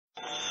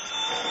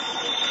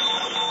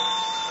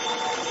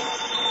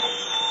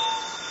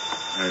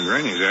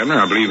Granny's, Abner.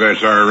 I believe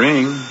that's our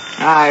ring.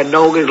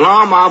 Dog is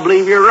Lum. I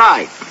believe you're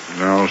right.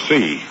 I'll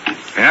see.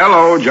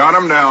 Hello, Jot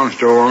 'em Down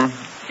store.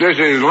 This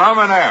is Lum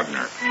and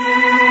Abner.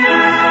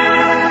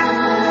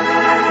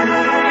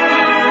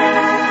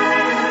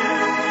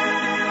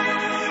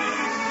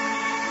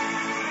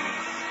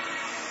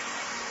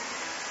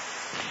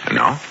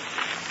 No?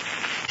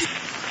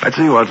 Let's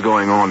see what's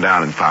going on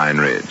down in Pine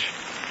Ridge.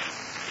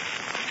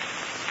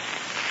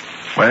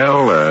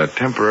 Well, a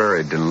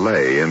temporary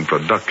delay in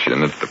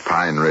production at the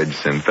Pine Ridge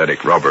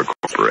Synthetic Rubber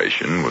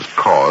Corporation was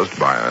caused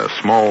by a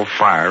small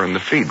fire in the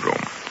feed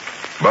room.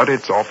 But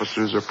its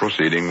officers are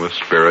proceeding with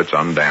spirits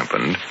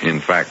undampened. In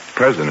fact,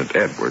 President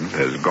Edwards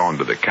has gone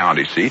to the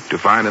county seat to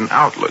find an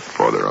outlet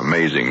for their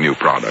amazing new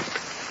product.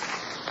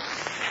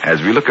 As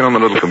we look in the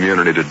little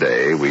community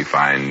today, we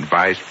find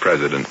Vice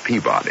President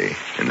Peabody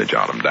in the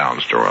Jot 'em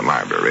Down store and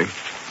library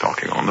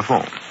talking on the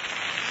phone.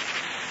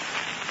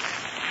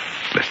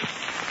 Listen.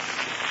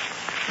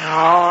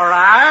 All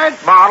right,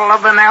 bottle of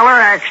vanilla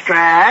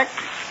extract,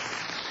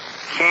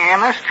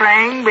 can of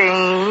string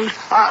beans.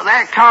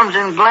 That comes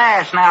in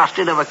glass now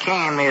instead of a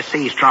can, Miss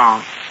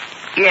Seastrong.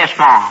 Yes,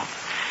 Mom.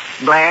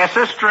 Glass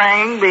of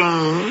string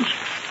beans,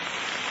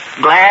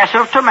 glass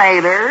of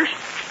tomatoes.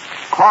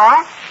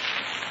 What?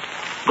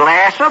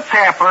 Glass of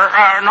pepper.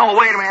 No,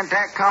 wait a minute.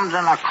 That comes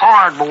in a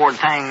cardboard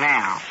thing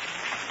now.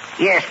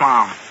 Yes,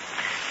 Mom.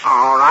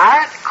 All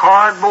right,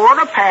 cardboard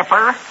of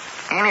pepper.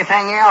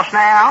 Anything else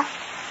now?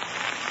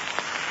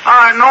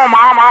 No,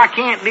 Mom, I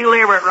can't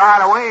deliver it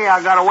right away.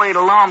 I gotta wait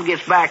till Lum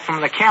gets back from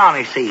the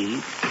county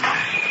seat.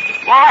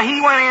 Well,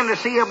 he went in to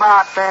see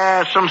about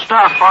some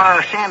stuff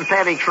for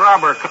synthetic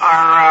rubber.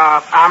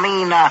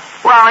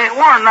 Well, it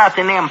weren't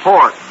nothing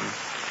important.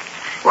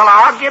 Well,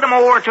 I'll get them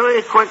over to you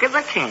as quick as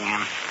I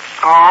can.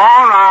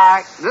 All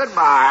right.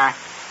 Goodbye.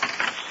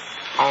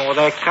 Oh,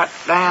 they cut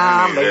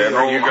down. Hey,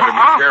 Abner, you gotta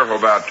be careful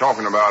about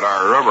talking about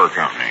our rubber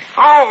company.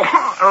 Oh,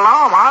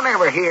 Lum, I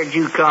never heard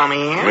you come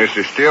in. This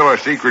is still a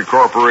secret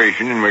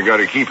corporation, and we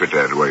gotta keep it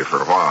that way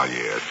for a while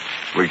yet.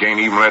 We can't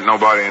even let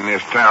nobody in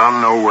this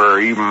town know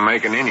we're even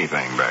making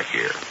anything back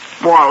here.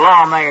 Well,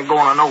 Lum, they're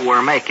gonna know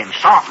we're making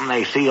something.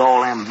 They see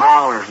all them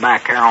boilers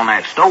back there on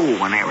that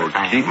stove and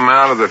everything. Well, keep them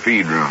out of the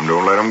feed room.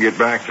 Don't let them get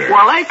back there.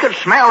 Well, they could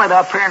smell it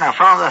up here in the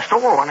front of the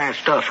store when that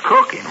stuff's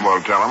cooking.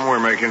 Well, tell them we're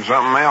making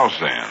something else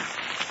then.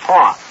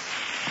 What?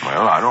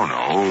 Well, I don't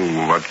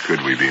know. What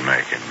could we be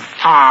making?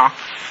 Huh?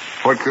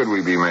 What could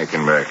we be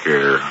making back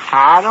here?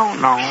 I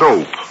don't know.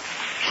 Soap.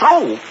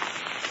 Soap?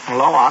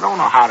 Well, I don't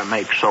know how to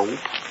make soap.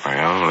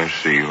 Well, let's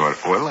see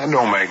what... Well, that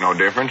don't make no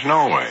difference,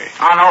 no way.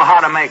 I know how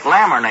to make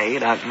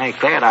lemonade. I can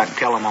make that. I can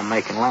tell them I'm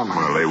making lemonade.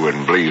 Well, they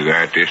wouldn't believe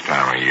that this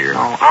time of year.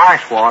 No,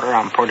 ice water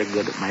I'm pretty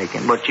good at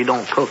making, but you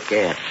don't cook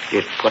that.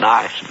 Just put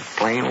ice in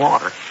plain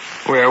water.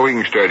 Well, we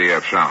can study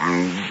up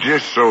something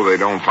just so they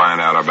don't find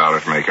out about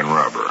us making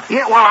rubber.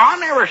 Yeah, well, I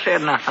never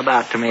said nothing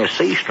about it to Miss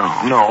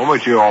Seastrong. No,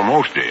 but you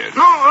almost did.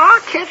 No, I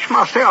catch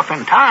myself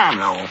in time,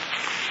 though.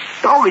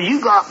 Doggy,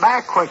 you got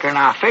back quicker than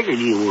I figured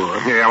you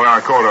would. Yeah, well, I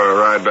caught a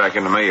ride back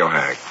in the mail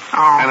hack.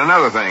 Oh. And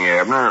another thing,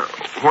 Abner,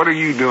 what are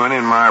you doing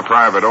in my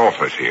private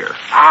office here?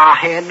 I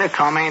had to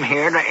come in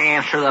here to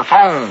answer the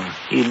phone.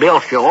 You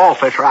built your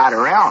office right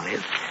around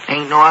it.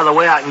 Ain't no other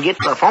way I can get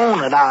to the phone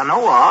that I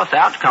know of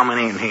without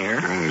coming in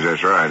here.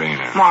 That's right, ain't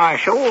it? Why,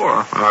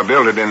 sure. Well, I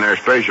built it in there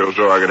special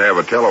so I could have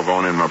a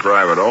telephone in my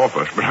private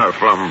office, but I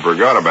plumb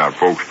forgot about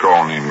folks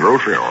calling in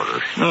grocery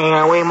orders.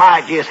 Yeah, we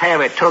might just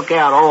have it took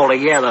out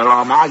altogether,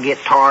 Lum. I get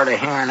tired of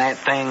hearing that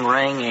thing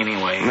ring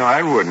anyway. No,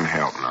 that wouldn't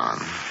help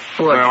none.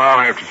 What? Well,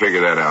 I'll have to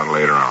figure that out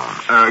later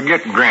on.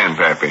 Get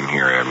Grandpap in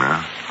here,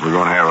 Abner. We're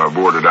going to have a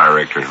board of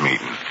directors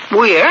meeting.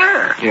 We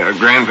are? Yeah,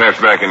 Grandpap's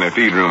back in the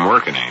feed room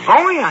working, ain't he?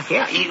 Oh,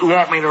 yeah. You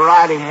want me to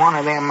write him one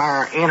of them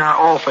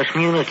inter-office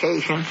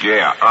communications?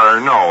 Yeah,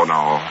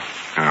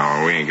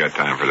 no, we ain't got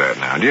time for that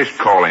now. Just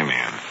call him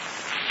in.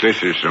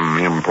 This is some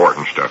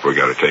important stuff we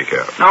got to take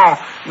out. No,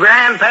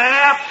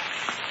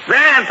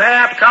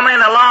 Grandpap, come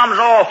into Lum's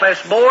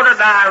office, board of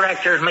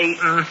directors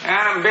meeting.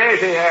 I'm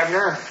busy,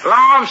 Abner.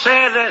 Lum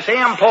says it's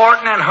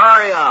important and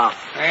hurry up.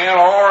 Well,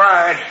 all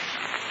right.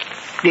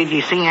 Did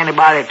you see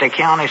anybody at the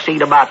county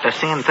seat about the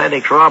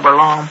synthetic rubber,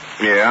 Lum?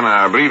 Yeah, and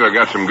I believe I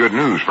got some good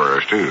news for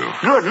us, too.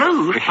 Good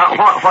news?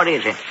 What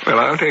is it? Well,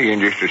 I'll tell you in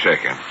just a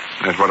second.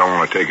 That's what I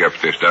want to take up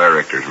at this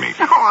director's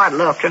meeting. Oh, I'd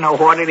love to know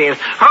what it is.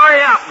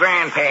 Hurry up,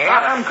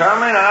 Grandpap. I'm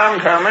coming.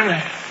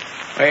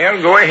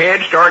 Well, go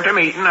ahead, start the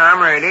meeting.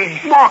 I'm ready.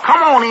 Well,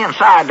 come on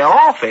inside the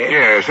office.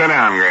 Yeah, sit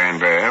down,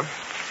 Grandpap.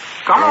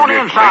 Come on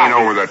just inside.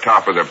 Lean over the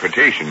top of the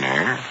petition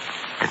there.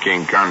 I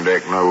can't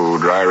conduct no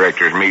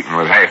director's meeting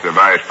with half the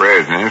vice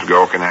presidents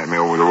gawking at me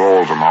over the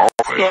walls of my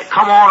office. Yeah,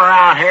 come on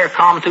around here,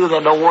 come through the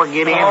door,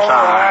 get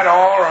inside.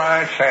 All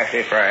right,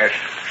 sassafras.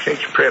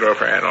 Sit your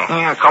prattle.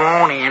 Yeah, come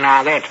on in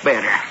now, that's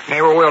better.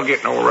 Never will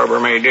get no rubber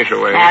made this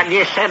way. Now,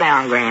 just sit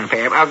down,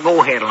 Grandpap.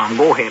 Go ahead, Lum,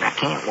 go ahead, I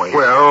can't wait.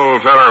 Well,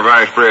 feller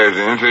vice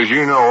presidents, as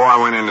you know, I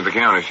went into the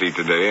county seat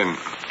today, and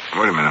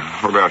Wait a minute.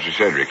 Whereabouts is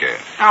Cedric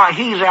at? Oh,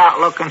 he's out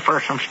looking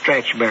for some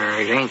stretch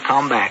berries. Ain't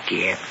come back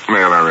yet.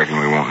 Well, I reckon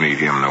we won't need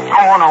him no more.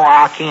 Oh, no,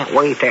 I can't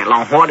wait that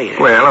long. What is it?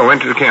 Well, I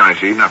went to the county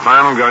seat, and I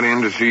finally got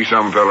in to see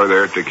some fella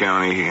there at the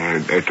county,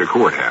 at the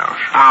courthouse.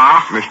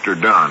 Mr.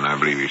 Dunn, I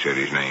believe he said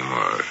his name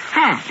was.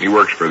 He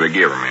works for the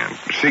government,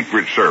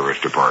 Secret Service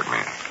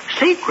Department.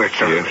 Secret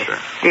Service? Yes,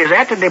 sir. Is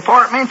that the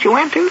department you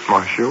went to?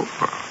 Why, sure.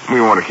 We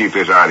want to keep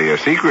this idea a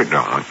secret,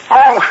 don't we?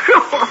 Oh,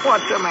 sure.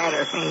 What's the matter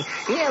with me?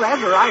 Yeah,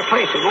 that's the right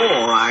place to go,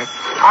 all right.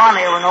 I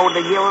never knowed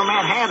the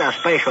government had a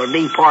special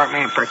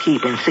department for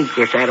keeping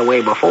secrets that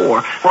way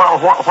before. Well,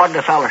 what'd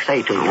the feller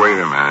say to you? Wait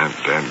a minute.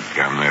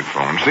 Got that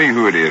phone. See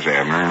who it is,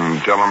 Abner,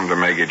 and tell them to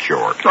make it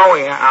short. Oh,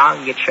 yeah,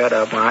 I'll get shut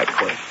up right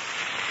quick.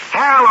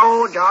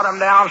 Hello, jot 'em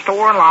down,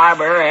 store and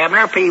library.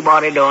 Abner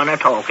Peabody doing the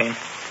talking.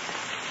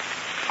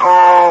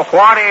 Oh,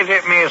 what is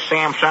it, Miss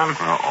Simpson?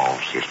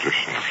 Uh-oh, Sister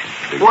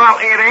Simpson. Well,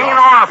 it ain't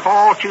our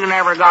fault you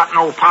never got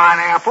no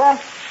pineapple.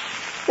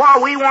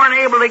 Well, we weren't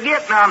able to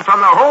get none from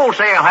the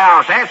wholesale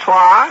house, that's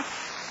why.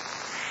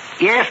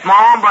 Yes,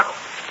 Mom, but...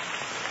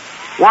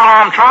 Well,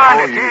 I'm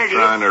trying to tell you... you're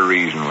trying to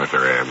reason with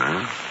her,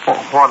 Abner.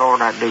 What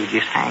ought I do,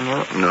 just hang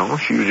up? No,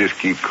 she'll just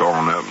keep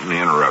calling up and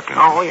interrupting.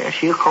 Oh, yeah,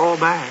 she'll call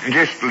back.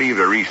 Just leave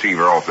the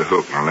receiver off the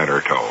hook and let her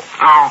talk.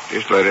 Oh.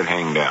 Just let it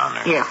hang down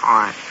there. Yeah,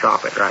 all right,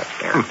 drop it right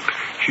there.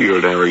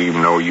 She'll never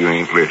even know you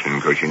ain't listening,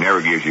 because she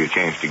never gives you a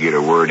chance to get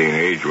a word in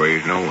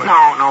edgeways, no way.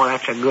 No,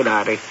 that's a good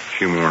idea.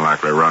 She'll more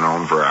likely run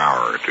on for an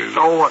hour or two.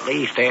 Oh, at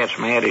least that's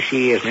mad as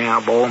she is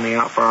now, bowling me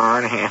out for an hour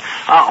and a half.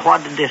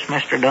 What did this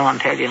Mr. Dunn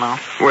tell you now?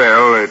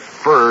 Well, at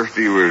first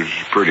he was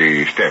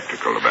pretty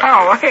skeptical about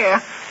it. Oh,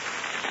 yeah.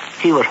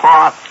 He was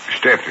what?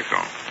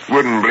 Skeptical.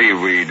 Wouldn't believe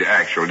we'd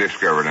actually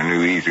discovered a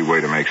new easy way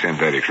to make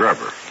synthetics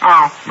rubber.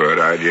 Oh. But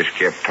I just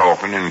kept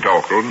talking and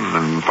talking,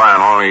 and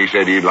finally he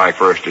said he'd like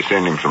for us to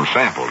send him some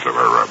samples of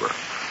our rubber.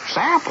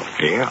 Samples?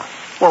 Yeah.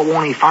 Well,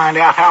 won't he find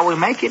out how we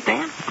make it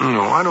then?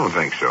 No, I don't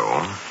think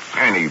so.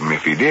 And even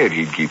if he did,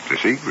 he'd keep the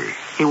secret.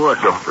 He would.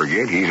 Don't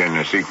forget, he's in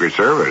the Secret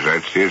Service.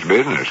 That's his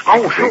business.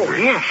 Oh, sure.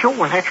 Yeah,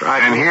 sure. That's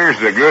right. And here's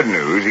the good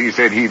news. He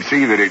said he'd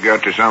see that it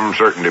got to some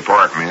certain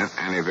department,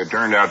 and if it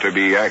turned out to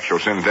be actual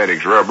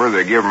synthetics rubber,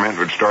 the government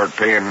would start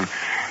paying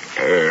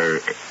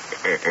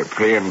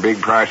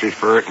big prices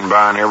for it and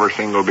buying every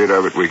single bit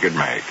of it we could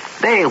make.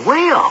 They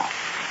will?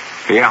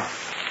 Yeah.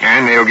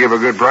 And they'll give a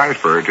good price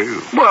for it,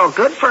 too. Well,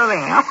 good for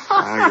them.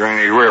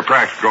 Granny, we're a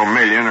practical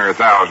million or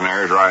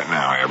thousandaires right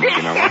now, Abner,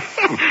 you know.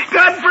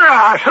 Good for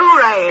us.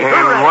 Hooray. And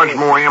hooray. what's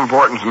more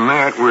important than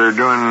that, we're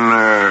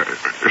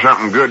doing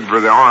something good for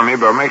the Army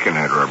by making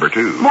that rubber,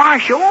 too. Why,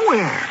 sure we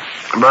are.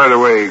 By the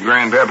way,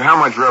 Grandpap, how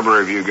much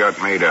rubber have you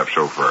got made up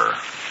so far?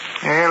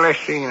 Let's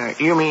see.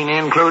 You mean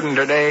including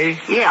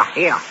today?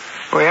 Yeah.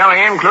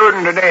 Well,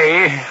 including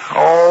today,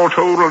 all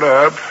totaled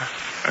up,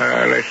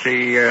 let's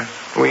see,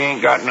 we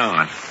ain't got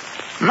none.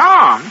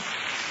 None?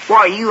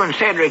 Why, you and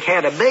Cedric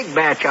had a big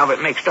batch of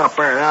it mixed up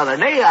there the other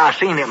day. I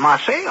seen it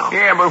myself.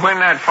 Yeah, but when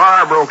that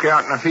fire broke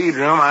out in the feed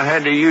room, I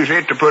had to use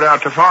it to put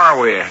out the fire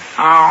with.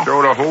 Oh.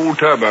 Throw the whole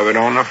tub of it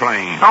on the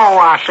flame. Oh,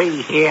 I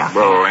see, yeah.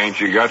 Well,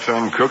 ain't you got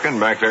some cooking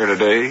back there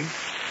today?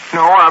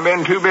 No, I've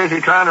been too busy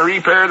trying to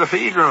repair the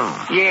feed room.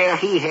 Yeah,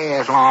 he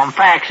has, Lum.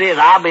 Facts is,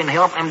 I've been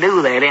helping him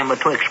do that in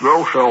betwixt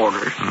grocery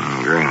orders.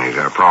 Grannies,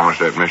 I promised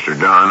that Mr.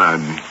 Dunn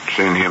I'd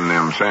send him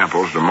them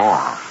samples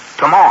tomorrow.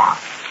 Tomorrow?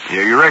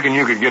 Yeah, you reckon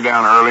you could get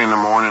down early in the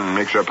morning and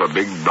mix up a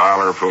big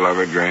dollar full of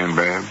it,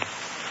 Grandpap?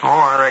 Oh,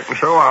 I reckon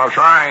so. I'll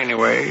try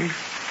anyway.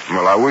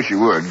 Well, I wish you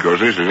would, because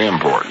this is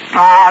important. Oh,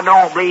 I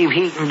don't believe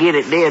he can get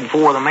it dead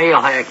before the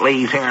mail hack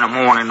leaves here in the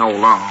morning, no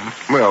Lum.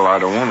 Well, I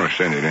don't want to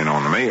send it in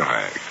on the mail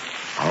hack.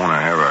 I want to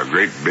have a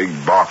great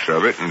big box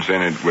of it and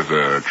send it with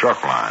a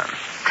truck line.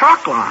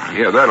 Truck line?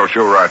 Yeah, that'll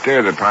show right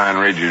there that Pine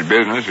Ridge's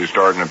business is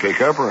starting to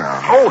pick up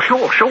around here. Oh,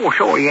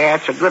 sure. Yeah,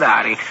 it's a good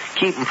idea.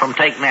 Keep him from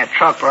taking that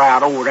truck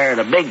ride over there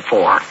to Big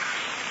Fort.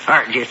 All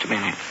right, just a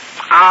minute.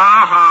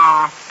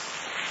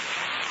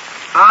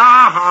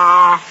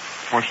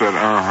 What's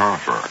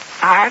that for?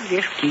 I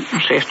just keeping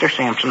Sister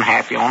Simpson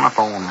happy on the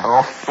phone.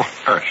 Oh,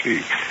 I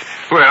see.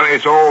 Well,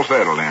 it's all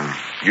settled then.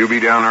 You'll be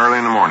down early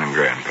in the morning,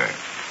 Grandpap.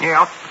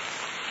 Yep.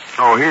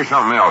 Oh, here's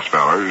something else,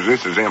 fellas.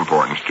 This is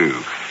importance,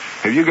 too.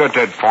 Have you got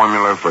that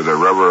formula for the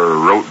rubber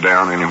wrote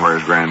down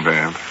anywheres,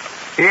 Grandpap?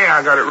 Yeah,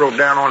 I got it wrote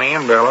down on the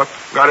envelope.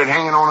 Got it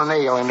hanging on a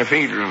nail in the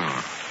feed room.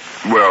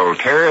 Well,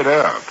 tear it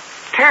up.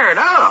 Tear it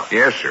up?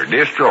 Yes, sir.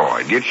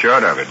 Destroy it. Get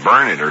shut of it.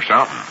 Burn it or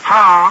something.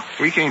 Huh?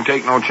 We can't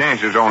take no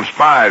chances on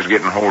spies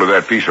getting hold of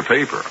that piece of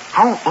paper.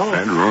 Oh.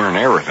 That'd ruin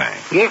everything.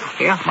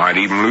 Yeah. Might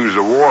even lose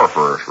the war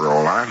for us, for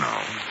all I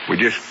know. We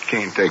just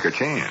can't take a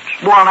chance.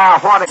 Well, now,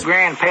 what if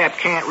Grandpap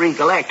can't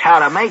recollect how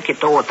to make it,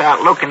 though,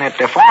 without looking at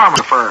the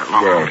formula for it,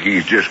 Lum? Well,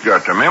 he's just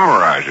got to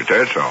memorize it,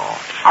 that's all.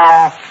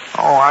 Oh,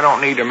 I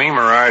don't need to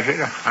memorize it.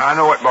 I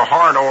know it by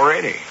heart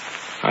already.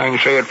 I can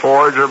say it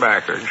forwards or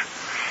backwards.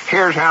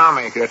 Here's how I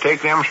make it. I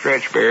take them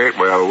stretch berries.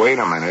 Well, wait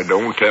a minute.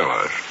 Don't tell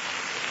us.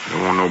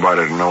 Don't want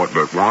nobody to know it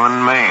but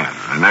one man,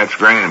 and that's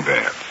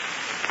Grandpap.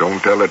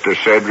 Don't tell it to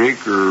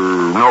Cedric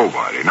or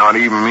nobody, not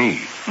even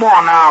me.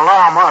 Well, now,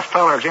 Lum, us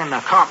fellers in the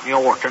company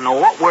ought to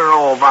know it. We're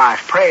all vice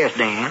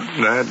presidents.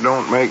 That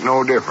don't make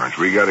no difference.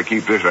 We got to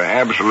keep this an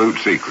absolute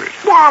secret.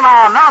 Well,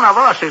 now, none of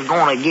us is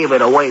going to give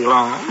it away,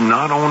 Lum.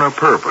 Not on a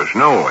purpose,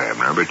 no,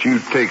 Abner. But you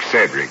take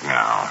Cedric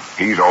now.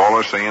 He's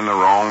always saying the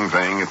wrong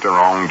thing at the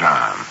wrong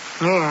time.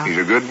 Yeah. He's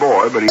a good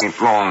boy, but he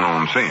ain't long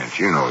on sense.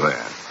 You know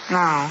that.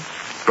 No.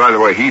 By the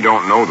way, he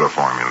don't know the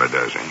formula,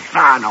 does he?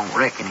 I don't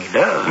reckon he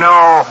does. No,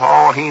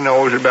 all he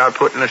knows about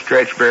putting the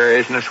stretch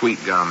berries and the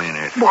sweet gum in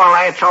it. Well,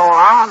 that's all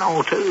I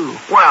know, too.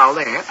 Well,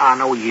 that, I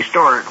know you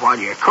stir it while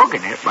you're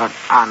cooking it, but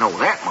I know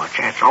that much,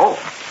 that's all.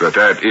 But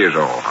that is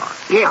all, huh?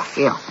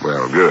 Yeah.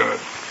 Well, good.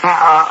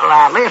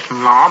 Now,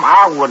 listen, Lum,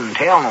 I wouldn't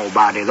tell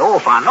nobody, though.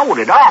 If I knowed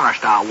it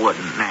honest, I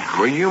wouldn't now.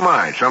 Well, you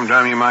might.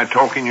 Sometime you might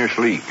talk in your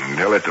sleep and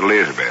tell it to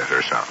Elizabeth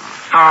or something.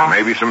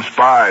 Maybe some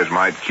spies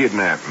might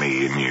kidnap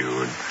me and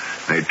you, and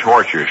they'd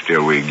torture us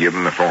till we give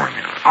them the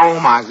formula. Oh,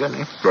 my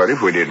goodness. But if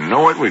we didn't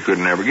know it, we could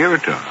never give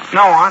it to them.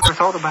 No, I never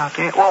thought about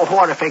that. Well,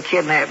 what if they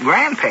kidnap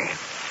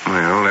Grandpap?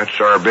 Well, that's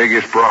our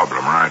biggest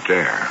problem right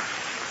there.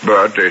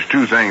 But there's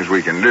two things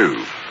we can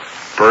do.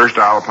 First,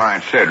 I'll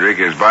appoint Cedric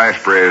as vice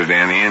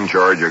president in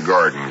charge of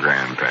guarding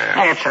Grandpap.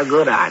 That's a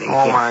good idea.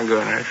 Oh, my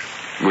goodness.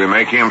 We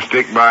make him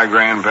stick by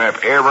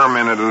Grandpap every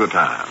minute of the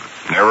time.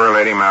 Never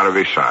let him out of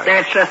his sight.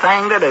 That's the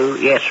thing to do.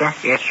 Yes, sir.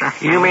 Yes, sir.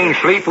 You mean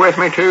sleep with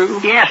me, too?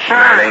 Yes, sir.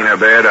 That ain't a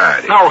bad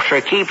idea. No,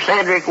 sir. Keep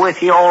Cedric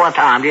with you all the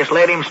time. Just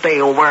let him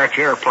stay over at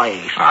your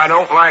place. I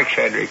don't like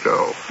Cedric,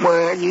 though.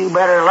 Well, you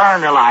better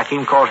learn to like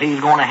him, because he's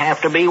going to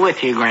have to be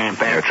with you,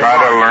 Grandpap. You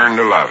try to learn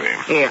to love him.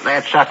 Yeah,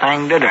 that's the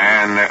thing to do.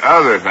 And the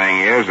other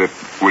thing is that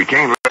we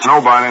can't let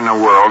nobody in the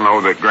world know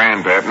that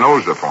Grandpap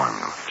knows the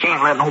formula.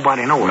 Can't let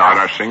nobody know.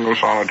 Not a single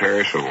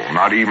solitary soul.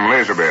 Not even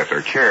Elizabeth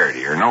or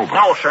Charity or nobody.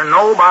 No, sir.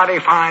 Nobody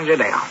finds it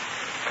out.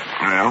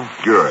 Well,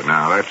 good.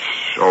 Now, that's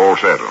all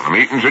settled. The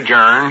meeting's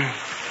adjourned.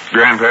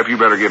 Grandpap, you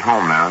better get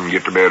home now and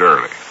get to bed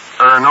early.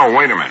 No,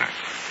 wait a minute.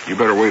 You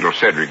better wait till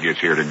Cedric gets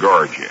here to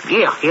guard you.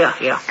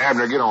 Yeah.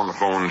 Abner, get on the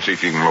phone and see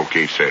if you can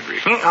locate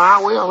Cedric. Yeah,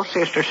 I will.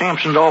 Sister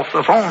Simpson's off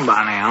the phone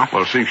by now.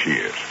 Well, see if she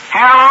is.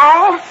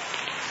 Hello?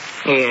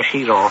 Yeah,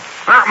 she's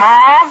off.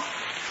 Mom?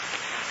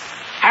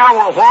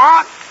 Hello,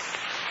 what?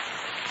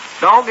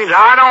 Doggies,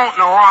 I don't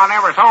know. I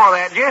never thought of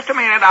that. Just a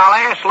minute,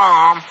 I'll ask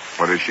Lum.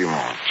 What does she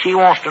want? She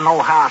wants to know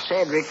how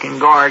Cedric can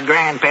guard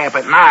Grandpap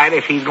at night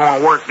if he's going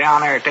to work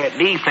down there at that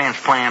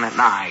defense plan at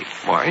night.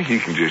 Why, he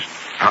can just...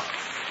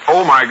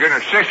 Oh, my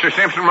goodness. Sister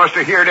Simpson must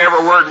have heard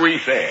every word we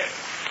said.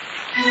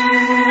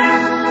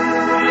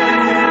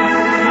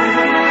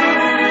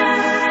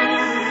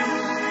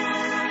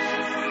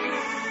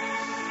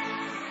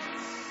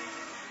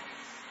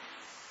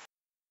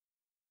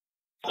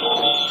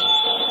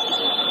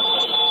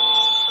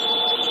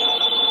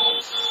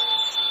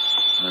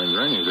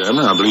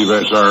 Abner, I believe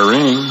that's our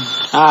ring.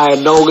 Hi,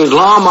 Doggies,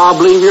 Lum, I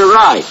believe you're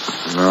right.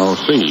 I'll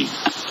see.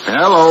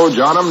 Hello,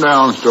 jot 'em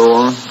down,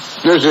 store.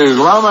 This is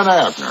Lum and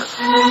Abner.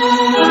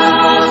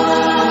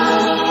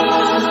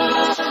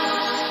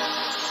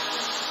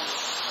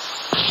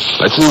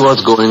 Let's see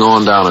what's going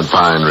on down at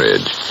Pine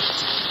Ridge.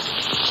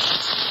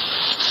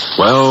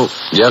 Well,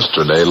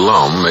 yesterday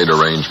Lum made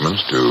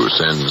arrangements to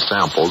send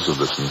samples of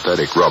the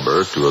synthetic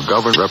rubber to a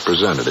government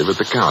representative at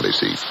the county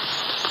seat.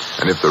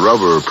 And if the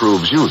rubber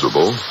proves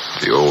usable,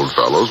 the old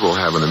fellows will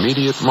have an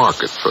immediate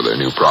market for their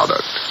new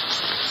product.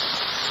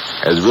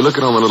 As we look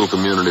at on the little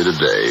community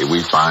today, we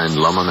find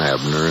Lum and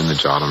Abner in the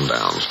Jot 'em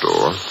Down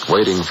store,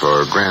 waiting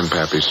for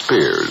Grandpappy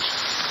Spears,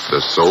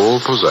 the sole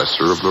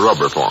possessor of the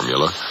rubber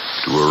formula,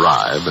 to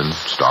arrive and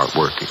start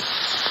working.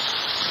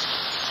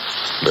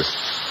 Listen.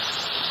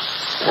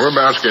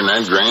 Whereabouts can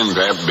that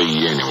Grandpap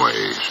be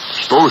anyways?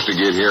 Supposed to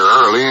get here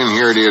early, and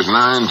here it is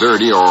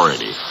 9:30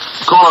 already.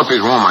 Call up his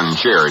woman,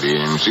 Charity,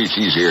 and see if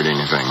she's heard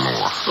anything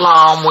more.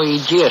 Lum, we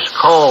just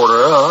called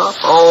her up.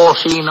 All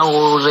she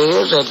knows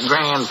is that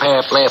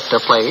Grandpap left the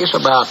place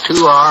about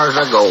 2 hours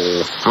ago.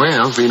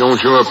 Well, if he don't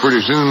show up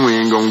pretty soon, we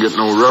ain't gonna get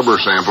no rubber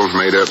samples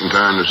made up in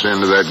time to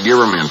send to that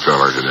Giverman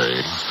feller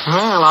today.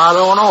 Well, I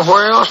don't know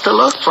where else to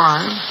look for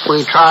him.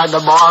 We tried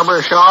the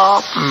barber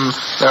shop and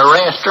the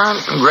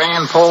restaurant and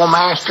Grandpa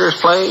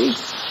Master's place.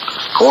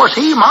 Of course,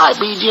 he might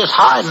be just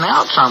hiding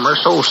out somewhere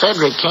so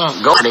Cedric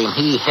can't guard him.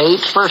 He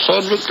hates for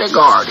Cedric to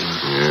guard him.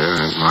 Yeah,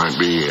 that might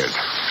be it.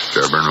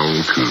 Stubborn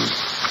old coot.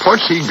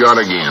 What's he got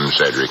again,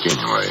 Cedric,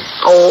 anyway?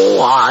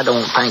 Oh, I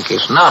don't think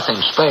it's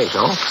nothing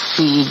special.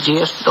 He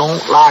just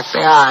don't like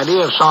the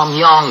idea of some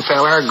young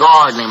feller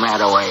guarding him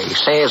that way. He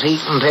says he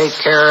can take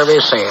care of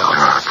himself.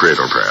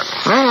 Prattle prattle.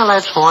 Well,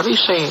 that's what he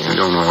says. I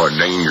don't know what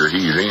danger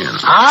he's in.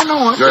 I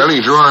know it. Well,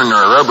 he's running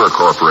a rubber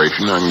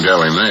corporation, I can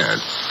tell him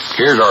that.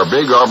 Here's our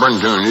big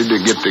opportunity to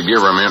get the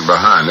government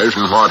behind us,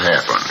 and what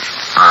happens?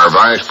 Our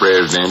vice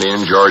president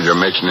in charge of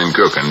mixing and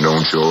cooking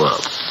don't show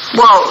up.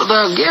 Well,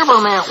 the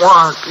government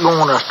weren't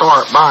going to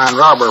start buying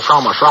rubber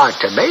from us right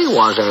today,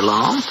 was they,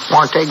 Lum?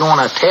 Weren't they going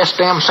to test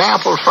them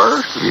samples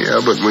first? Yeah,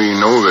 but we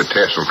know the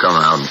test will come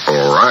out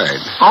all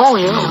right. Oh,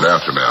 yeah. No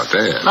doubts about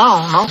that.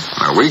 No.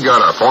 Now, we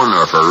got a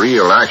formula for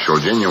real,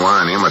 actual,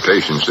 genuine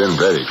imitation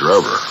synthetic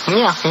rubber.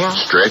 Yeah.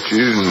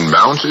 Stretches and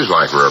bounces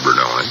like rubber,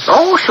 don't it?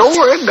 Oh,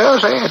 sure, it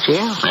does that,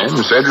 yeah. And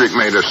Cedric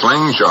made a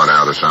slingshot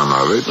out of some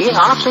of it. Yeah,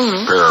 I've seen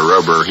it. A pair of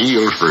rubber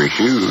heels for his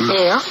shoes.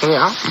 Yeah.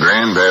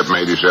 Grandpap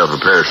made himself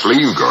a pair of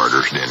sleeve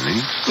garters, didn't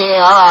he?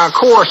 Yeah, of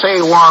course,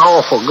 they weren't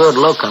awful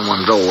good-looking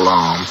ones, old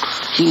Lum.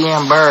 He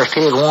embarrassed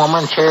his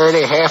woman,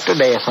 Charity, half to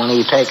death when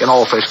he taken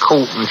off his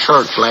coat in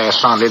church last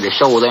Sunday to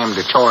show them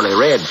to Charlie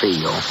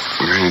Redfield.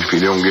 If he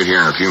don't get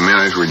here in a few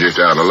minutes, we're just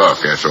out of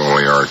luck. That's all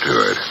we are to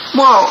it.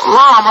 Well,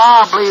 Lum,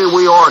 I believe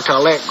we ought to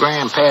let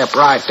Grandpap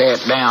write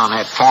that down,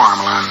 that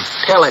formula, and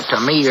tell it to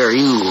me or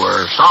you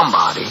or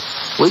somebody.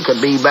 We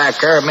could be back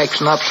there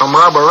mixing up some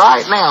rubber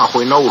right now if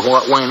we know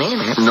what went in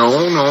it. No,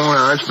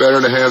 it's better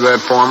to have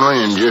that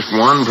formula in just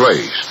one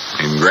place,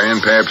 in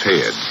Grandpap's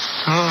head.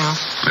 Yeah.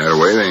 That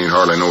way, there ain't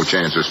hardly no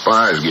chance of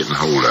spies getting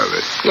hold of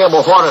it. Yeah,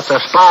 but what if the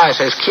spies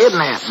has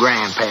kidnapped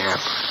Grandpap?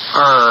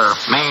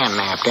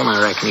 Man-napped him,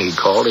 I reckon you'd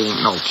call it. He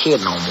ain't no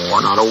kid no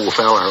more, not old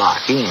feller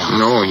like him.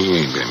 No, he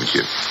ain't been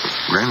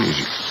Granny,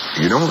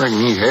 you don't reckon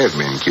he has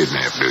been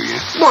kidnapped, do you?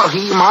 Well,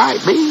 he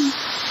might be.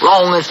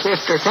 Long as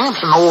Sister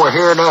Simpson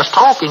overheard us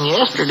talking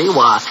yesterday,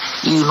 why,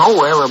 you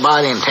know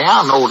everybody in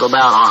town knows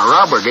about our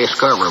rubber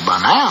discovery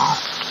by now.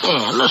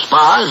 And the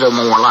spies are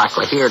more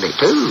likely heard it,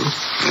 too.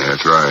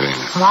 That's right, ain't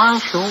it? Why,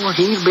 sure,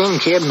 he's been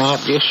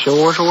kidnapped just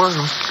sure as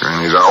well.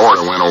 Granny's, I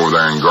oughta went over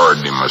there and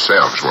guarded him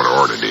myself, is what I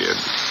oughta did.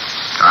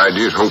 I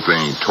just hope they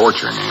ain't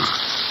torturing him.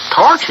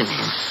 Torturing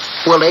him?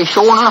 Will they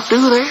sure enough do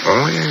that?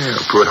 Oh, yeah.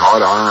 Put hot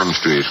irons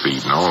to his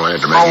feet and all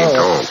that to make him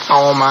talk.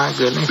 Oh, my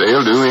goodness.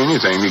 They'll do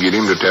anything to get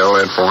him to tell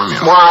that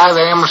formula. Why,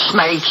 them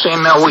snakes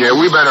in the... Yeah,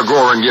 we better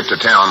go over and get the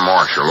town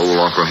marshal,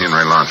 old Uncle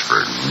Henry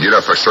Lunsford, and get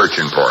up a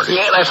searching party.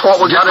 Yeah, that's what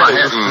we gotta do.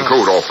 Get my hat and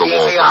coat off the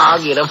wall. Yeah, I'll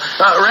get them.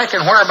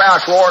 Reckon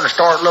whereabouts we ought to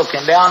start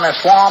looking? Down the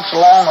swamps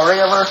along the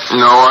river?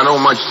 No, I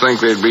don't much think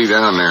they'd be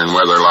down there in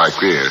weather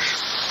like this.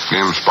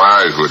 Them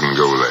spies wouldn't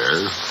go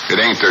there. It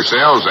ain't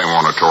themselves they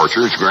want to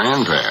torture, it's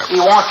Grandpap.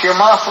 You want your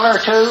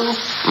muffler, too?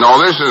 No,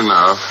 this is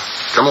enough.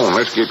 Come on,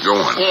 let's get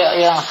going.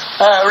 Yeah.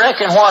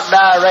 Reckon what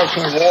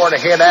direction we ought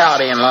to head out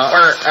in, Lum?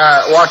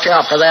 Watch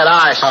out for that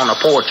ice on the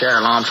porch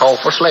there, Lum. It's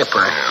awful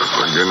slippery. Yeah,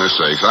 for goodness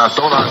sakes. I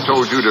thought I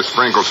told you to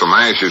sprinkle some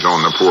ashes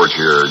on the porch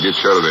here, get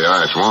shut of the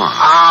ice once.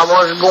 I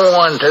was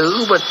going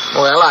to, but,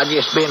 well, I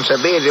just been so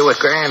busy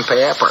with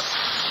Grandpap.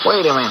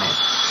 Wait a minute.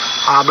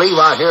 I believe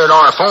I heard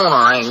our phone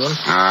ringing.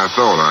 I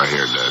thought I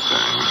heard that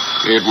thing.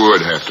 It would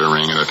have to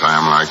ring at a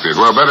time like this.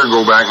 Well, better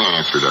go back and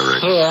answer it, I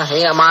reckon.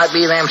 Yeah, might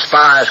be them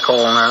spies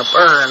calling up.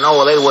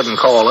 No, they wouldn't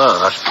call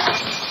us.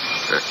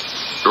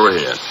 Go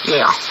ahead.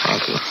 Yeah,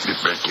 thank you. Get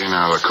back in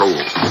out of the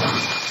cold.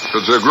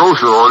 If it's a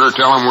grocery order,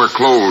 tell them we're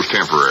closed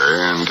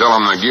temporary, and tell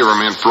them the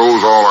government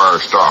froze all our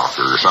stock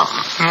or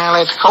something. Well,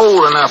 it's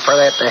cold enough for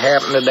that to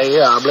happen today,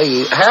 I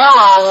believe.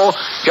 Hello,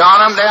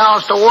 John,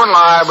 down store and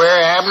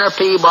library, Abner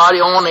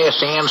Peabody on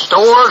this end.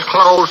 Store's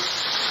closed.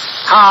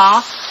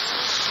 Huh?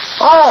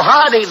 Oh,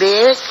 howdy,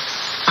 Dick.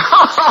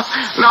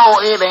 No,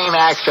 it ain't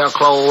actually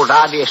closed.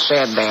 I just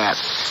said that.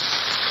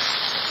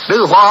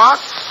 Do what?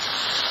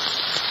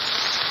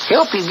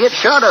 Help you get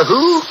shut of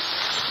who?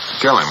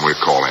 Tell him we'll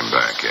call him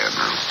back,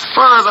 Abner.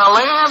 For the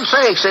land's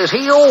sakes, is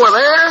he over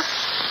there?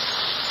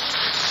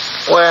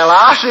 Well,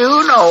 I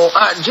soon know.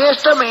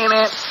 Just a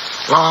minute.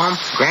 Lum,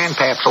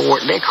 Grandpap's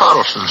over at Dick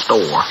Huddleston's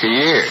store. He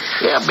is?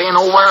 Yeah, been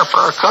over there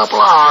for a couple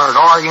of hours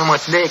arguing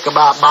with Dick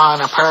about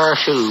buying a pair of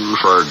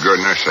shoes. For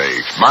goodness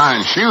sakes,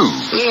 buying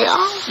shoes? Yeah.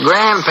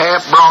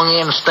 Grandpap brung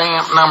in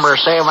stamp number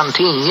 17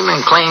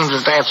 and claims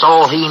that that's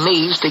all he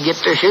needs to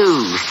get the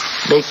shoes.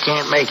 Dick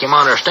can't make him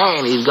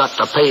understand he's got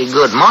to pay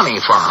good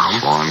money for them.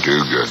 Sworn to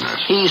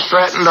goodness. He's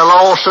threatened to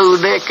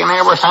lawsue Dick and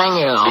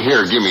everything else.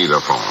 Here, give me the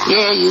phone.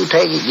 Yeah, you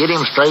take it. Get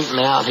him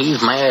straightened out.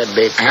 He's mad,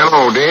 Dick.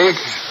 Hello, Dick.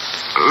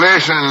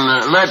 Listen,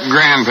 let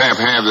Grandpap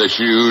have the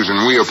shoes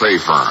and we'll pay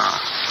for them.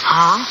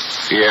 Huh?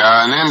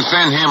 Yeah, and then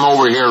send him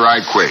over here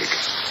right quick.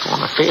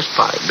 Want a fist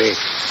fight, Dick?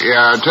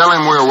 Yeah, tell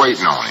him we're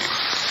waiting on him.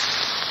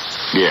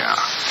 Yeah.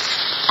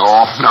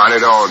 Oh, not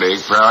at all,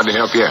 Dick. Proud to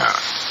help you out.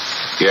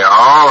 Yeah,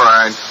 all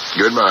right.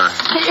 Goodbye.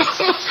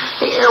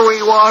 Here we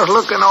was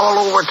looking all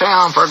over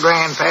town for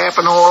Grandpap,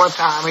 and all the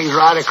time he's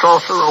right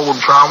across the road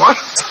from us.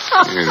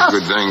 It's a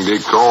good thing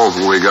Dick called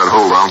before we got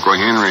hold of Uncle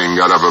Henry and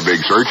got up a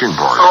big searching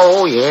party.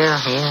 Oh, yeah.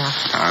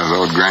 I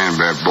thought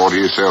Grandpap bought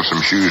himself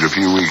some shoes a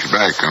few weeks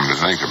back, come to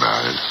think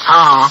about it.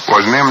 Huh?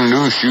 Wasn't them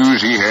new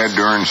shoes he had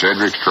during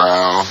Cedric's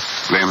trial?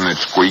 Them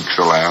that squeak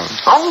so loud?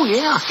 Oh,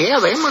 yeah,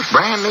 them was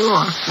brand new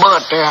ones.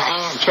 But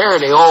Aunt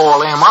Charity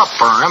oiled them up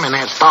for him, and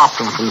that stopped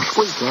them from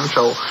squeaking,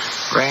 so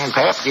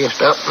Grandpap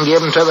just up and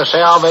give them to the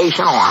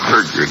Salvation Army.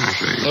 For goodness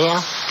sake. Yeah?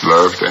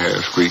 Love to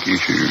have squeaky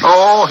shoes.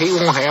 Oh, he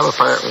won't have a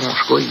pair that won't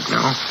squeak, no.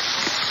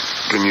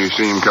 Can you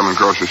see him coming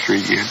across the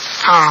street yet?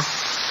 Huh?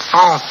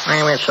 Oh,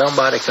 maybe it's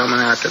somebody coming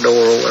out the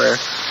door over there.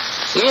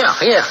 Yeah.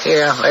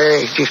 There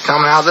he's just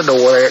coming out the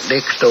door there at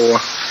Dick's store.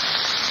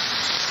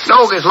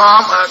 Doggy's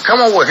Lum,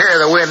 come over here to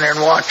the window and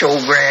watch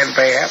old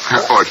Grandpap.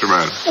 What's the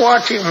matter?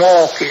 Watch him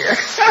walk here.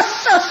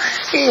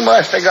 He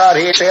must have got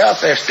himself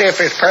the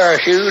stiffest pair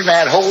of shoes in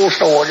that whole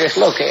store. Just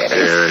look at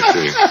him. Yeah, I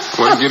see.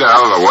 Well, get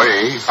out of the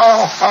way.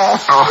 Oh,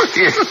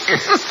 yeah.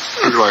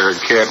 Looks like a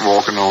cat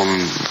walking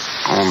on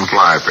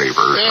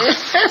flypaper.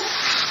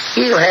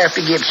 He'll have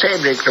to get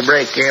Cedric to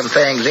break them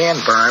things in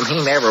for him.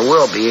 He never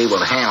will be able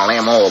to handle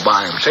them all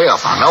by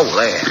himself. I know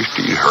that.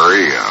 Christy,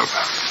 hurry up.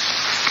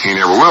 He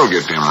never will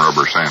get them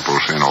rubber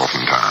samples sent off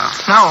in time.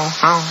 No.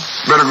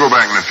 Better go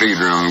back in the feed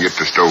room and get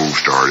the stove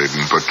started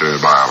and put the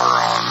boiler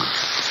on.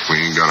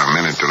 We ain't got a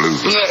minute to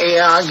lose.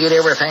 Yeah, I'll get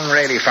everything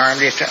ready for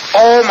him.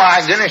 Oh,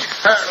 my goodness.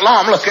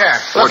 Lum, look there.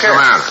 What's the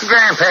matter?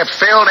 Grandpap's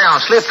fell down,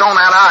 slipped on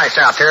that ice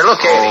out there.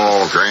 Look at him.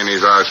 Oh,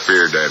 Granny's, I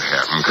feared that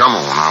happened. Come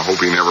on, I hope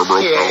he never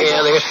broke over.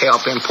 Yeah, this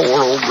helping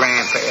poor old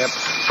Grandpap.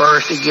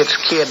 First he gets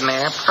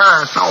kidnapped.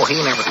 No, he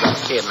never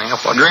got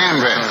kidnapped.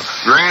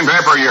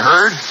 Grandpap, are you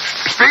hurt?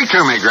 Speak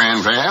to me,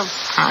 Grandpap.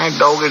 I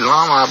doggy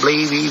Lum, I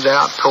believe he's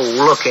out cold.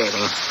 Look at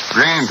him.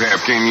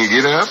 Grandpap, can you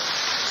get up?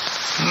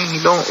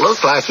 He don't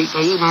look like he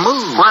can even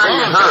move. Where are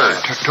you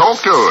hurt?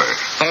 Talk to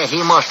us.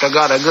 He must have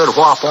got a good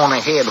whop on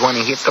the head when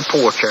he hit the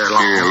porch there, Lum.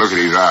 Yeah, look at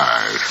his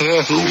eyes.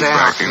 Yeah, he's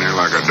out. Back in there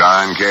like a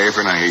dying calf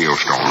in a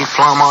hailstorm. He's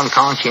plumb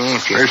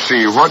unconscientious. Let's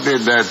see, what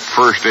did that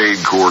first aid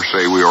course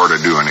say we ought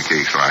to do in a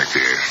case like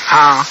this?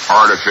 Huh?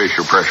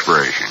 Artificial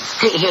perspiration.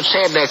 It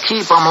said to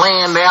keep them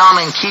laying down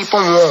and keep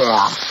them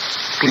warm.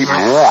 Keep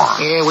him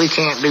warm. Yeah, we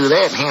can't do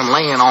that, him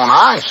laying on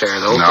ice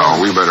there, though. No,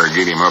 we better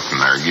get him up in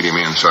there, get him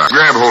inside.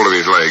 Grab hold of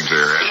his legs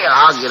there. Yeah,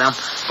 I'll get him.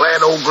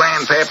 Glad old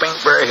Grandpap ain't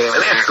very heavy.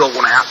 Let's go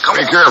now. Come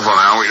on. Be careful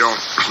now, we don't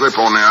slip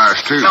on the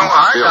ice, too. No,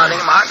 I got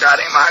him.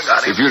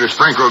 If you'd have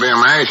sprinkled them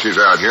ashes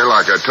out here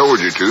like I told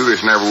you to,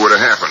 this never would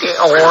have happened.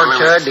 Yeah,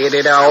 Orchard did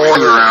it. Go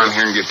around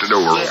here and get the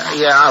door.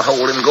 Yeah, I'll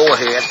hold him. Go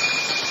ahead.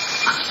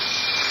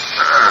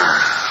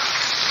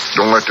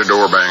 Don't let the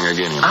door bang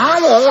again.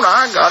 I won't.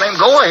 I got him.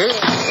 Go ahead.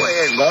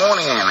 Go on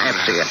in.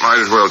 That's it.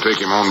 Might as well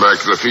take him on back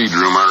to the feed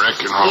room, I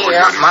reckon.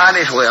 Might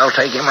as well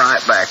take him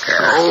right back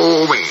there.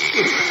 Oh, me.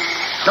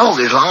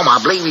 Doggy's Lum, I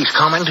believe he's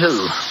coming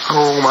too.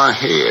 Oh, my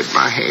head.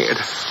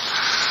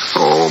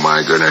 Oh,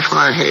 my goodness,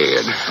 my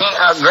head.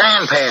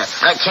 Grandpap,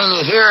 can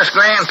you hear us,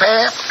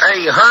 Grandpap? Are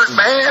you hurt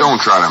bad? Don't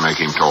try to make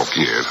him talk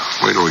yet.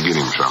 Wait till we get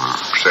him something.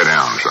 Sit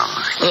down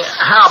something. Yeah,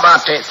 how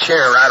about that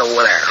chair right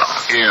over there, Lum?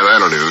 Yeah,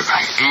 that'll do.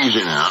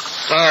 Easy now.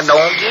 Yeah,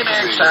 don't get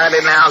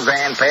excited now,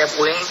 Grandpap.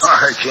 We ain't gonna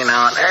hurt you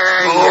now.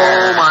 There you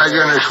are. Oh, my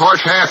goodness,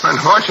 what's happened?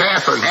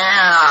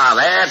 Yeah,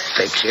 that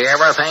fixes you.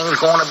 Everything's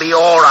gonna be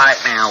all right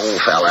now,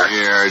 old fella.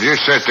 Yeah,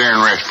 just sit there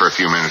and rest for a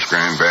few minutes,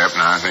 Grandpap,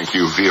 and I think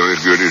you'll feel as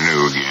good as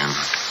new again.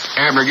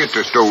 Abner, get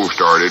the stove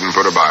started and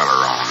put a boiler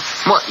on.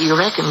 What, you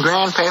reckon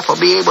Grandpap will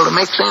be able to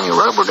mix any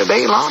rubber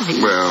today, Lum?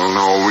 Well,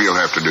 no, we'll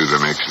have to do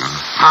the mixing.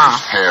 Huh?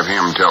 Have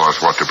him tell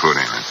us what to put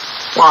in it.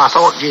 Well, I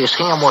thought just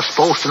him was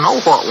supposed to know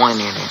what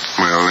went in it.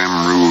 Well,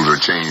 them rules are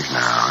changed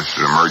now. It's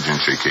an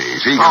emergency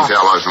case. He can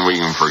tell us and we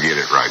can forget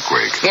it right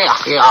quick. Yeah,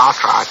 I'll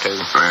try to.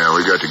 Well,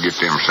 we got to get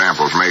them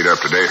samples made up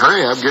today.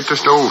 Hurry up, get the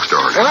stove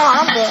started. Well,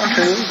 I'm going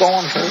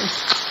to.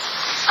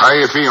 How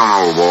you feeling,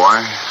 old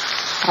boy?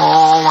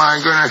 Oh,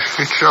 my goodness,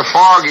 it's so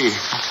foggy.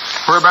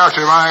 Whereabouts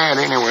am I at,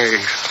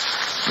 anyways?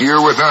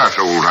 You're with us,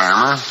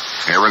 old-timer.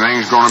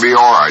 Everything's going to be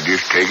all right.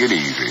 Just take it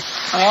easy.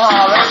 Well,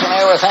 I reckon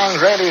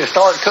everything's ready to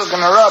start cooking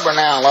the rubber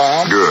now,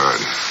 Lum. Good.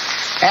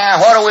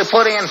 Now, what do we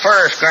put in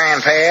first,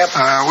 Grandpap?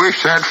 I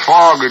wish that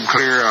fog would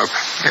clear up.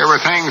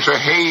 Everything's so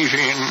hazy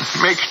and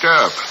mixed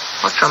up.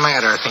 What's the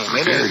matter with him?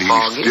 It ain't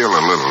foggy. He's still a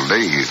little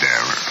dazed,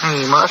 Abner.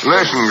 He must be.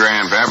 Listen,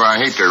 Grandpap,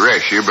 I hate to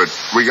rush you, but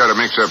we got to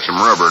mix up some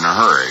rubber in a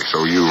hurry,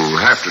 so you'll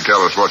have to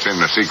tell us what's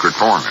in the secret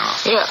formula.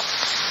 Yeah.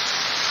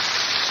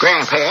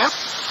 Grandpap,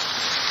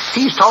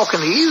 he's talking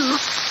to you.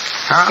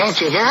 Huh? Can't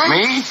you hear him?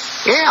 Me?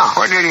 Yeah.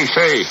 What did he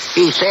say?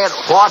 He said,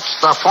 what's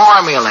the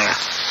formula?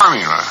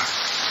 Formula?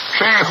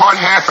 Say, what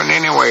happened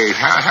anyways?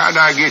 How'd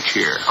I get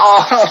here?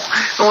 Oh,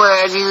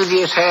 well, you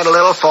just had a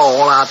little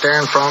fall out there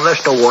in front of the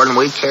store, and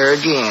we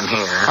carried you in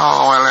here.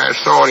 Oh, well,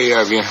 that's naughty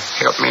of you.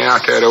 Help me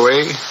out that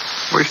way.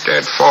 Wish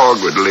that fog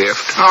would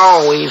lift.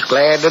 Oh, we's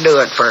glad to do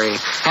it for you.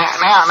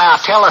 Now,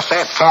 tell us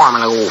that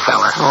formula, old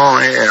fella. Oh,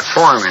 yeah,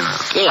 formula.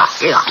 Yeah.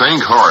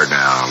 Think hard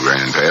now,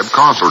 Grandpap.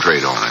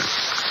 Concentrate on it.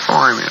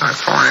 Formula.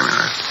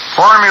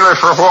 Formula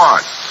for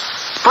what?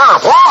 For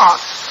what?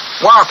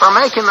 Well, for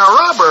making the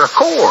rubber, of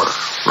course.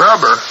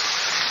 Rubber?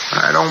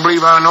 I don't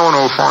believe I know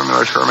no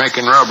formulas for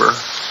making rubber.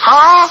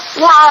 Huh?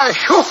 Why,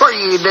 sure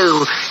you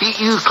do.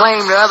 You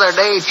claimed the other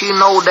day that you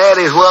know that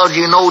as well as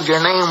you knowed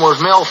your name was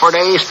Milford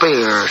A.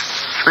 Spears.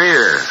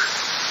 Spears?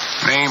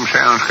 Name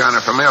sounds kind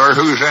of familiar.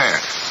 Who's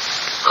that?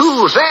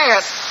 Who's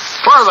that?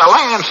 For the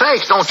land's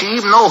sakes, don't you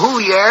even know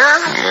who you are?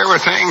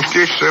 Everything's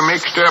just so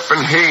mixed up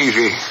and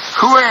hazy.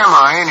 Who am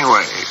I,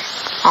 anyway?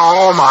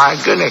 Oh,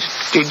 my goodness.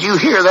 Did you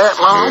hear that,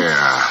 Lum?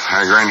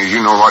 Yeah. Granny,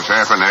 you know what's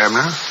happened,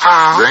 Abner?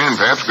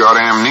 Grandpap's got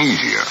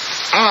amnesia.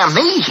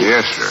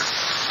 Amnesia? Yes, sir.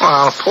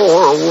 Well,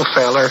 poor old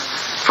feller.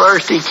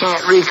 First he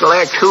can't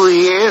recollect who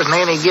he is, and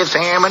then he gets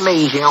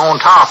amnesia on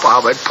top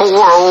of it. Poor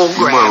old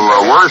Grandpap.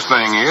 Well, the worst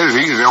thing is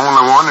he's the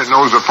only one that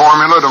knows the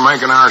formula to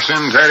making our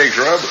synthetics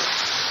rubber.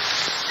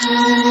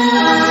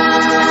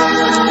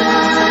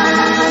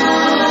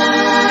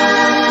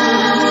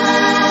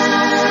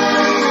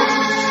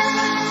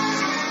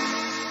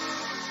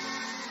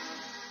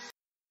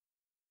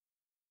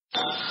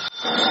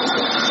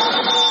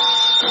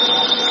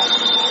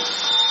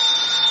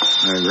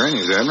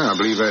 Granny's, Abner, I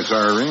believe that's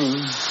our ring.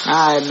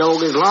 I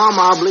dog his Lum,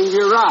 I believe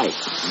you're right.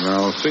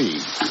 I'll see.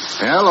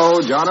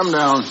 Hello, jot 'em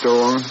down,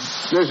 store.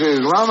 This is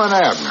Lum and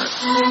Abner.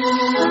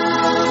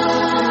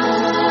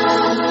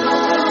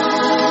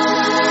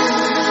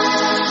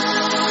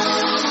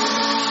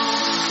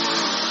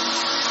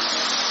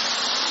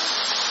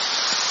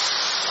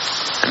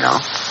 Now,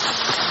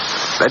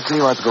 let's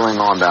see what's going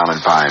on down in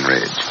Pine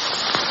Ridge.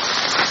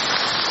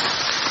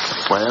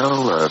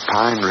 Well,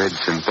 Pine Ridge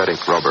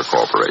Synthetic Rubber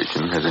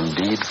Corporation has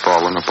indeed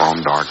fallen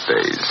upon dark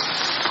days.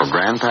 For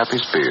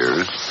Grandpappy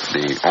Spears,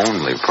 the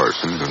only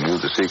person who knew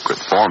the secret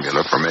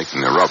formula for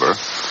making the rubber,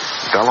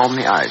 fell on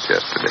the ice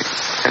yesterday,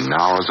 and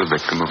now is a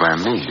victim of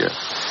amnesia.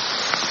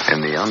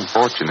 And the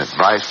unfortunate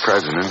vice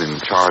president in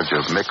charge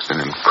of mixing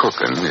and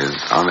cooking is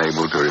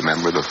unable to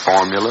remember the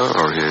formula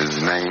or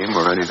his name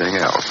or anything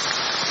else.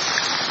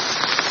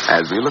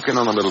 As we look in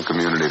on the little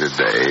community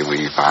today,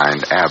 we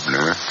find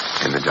Abner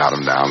in the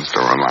jot-em-down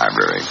store and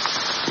library.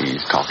 He's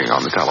talking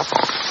on the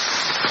telephone.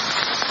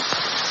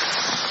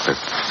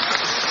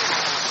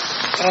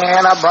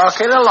 And a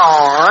bucket of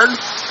lard.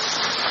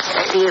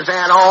 Is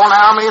that all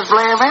now, Miss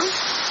Blevins?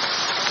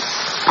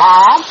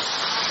 Mom?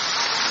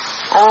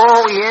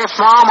 Oh, yes,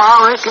 Mom,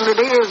 I reckon it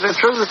is the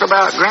truth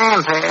about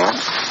Grandpap.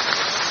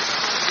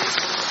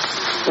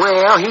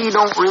 Well, he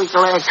don't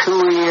recollect who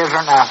he is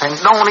or nothing.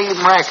 Don't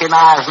even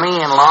recognize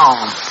me and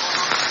Lum.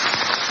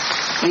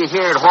 You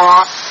heard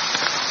what?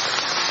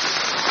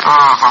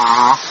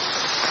 Uh-huh.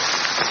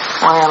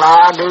 Well,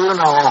 I do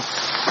know.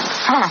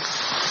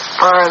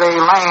 For the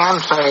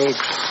land's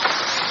sakes.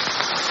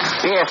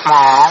 Yes,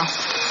 Mom.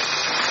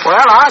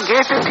 Well, I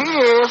guess it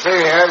is.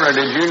 Hey, Abner,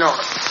 did you know...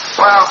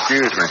 Well...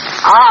 Excuse me.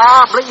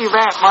 I believe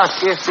that must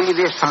just be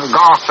just some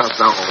gossip,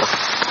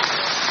 though.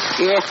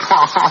 Yes,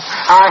 Mom.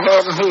 I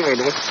hadn't heard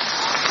it.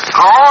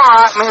 All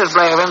right, Miss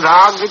Blevins,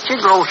 I'll get your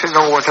groceries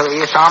over to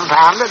you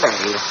sometime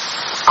today.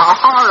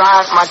 All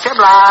right, much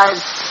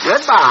obliged.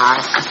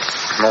 Goodbye.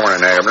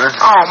 Morning, Abner.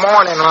 Oh,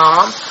 morning,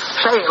 Lum.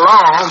 Say,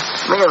 Lum,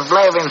 Miss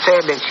Blevins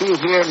said that she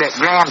heard that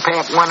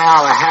Grandpap went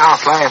out of the house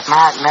last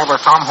night and never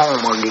come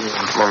home again.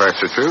 Well, that's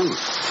the truth.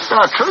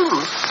 The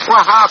truth?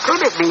 Well, how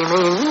could it be?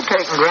 Me and you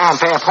taking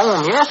Grandpap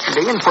home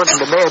yesterday and putting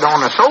to bed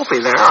on the sofa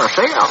there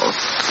ourselves.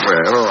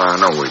 Well, I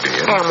know we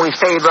did. And we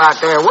stayed right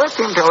there with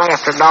him till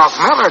after Doc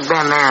Miller had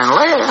been there and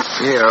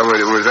left. Yeah, but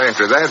it was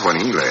after that when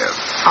he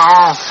left.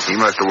 Oh. He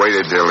must have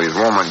waited till his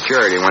woman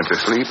Charity went to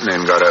sleep and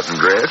then got up and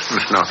dressed and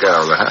snuck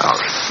out of the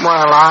house.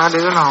 Well, I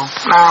do know.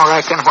 Now I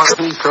reckon what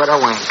he could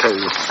have went to.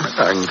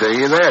 I can tell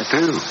you that,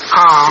 too.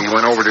 Huh? He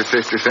went over to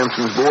Sister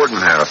Simpson's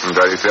boarding house and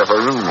got himself a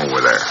room over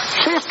there.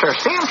 Sister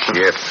Simpson?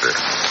 Yes, sir.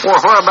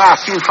 Well,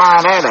 whereabouts you find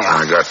that out?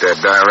 I got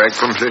that direct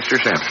from Sister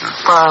Simpson.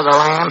 For the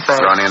land's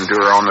sake. Run into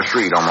her on the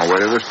street on my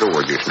way to the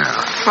store just now.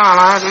 Well,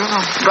 I do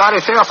know. Got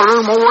himself a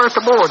room over at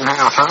the boarding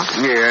house, huh?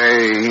 Yeah,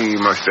 he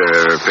must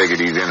have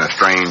figured he's in a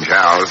strange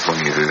house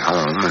when he's at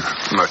home.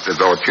 Must have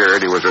thought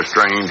Charity was a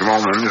strange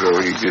woman, so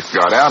he just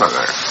got out of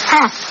there.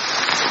 Huh.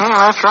 Well,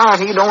 that's right.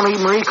 He don't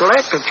even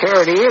recollect that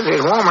Charity is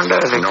his woman,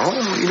 does he? No,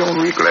 he don't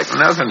recollect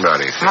nothing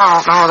about it.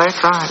 No, that's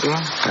right,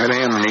 yeah. That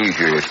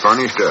amnesia is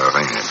funny stuff,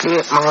 ain't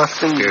it? It must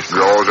be. Just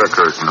draws a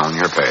curtain on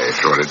your past,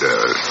 what it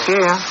does.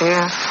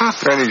 Yeah. Huh.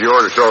 Granny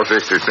George saw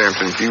Sister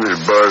Simpson. She was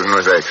buzzing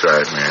with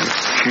excitement.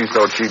 She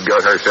thought she'd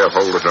got herself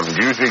hold of some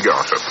juicy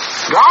gossip.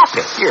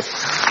 Gossip? Yes.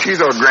 She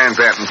thought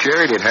Grandpap and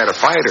Charity had had a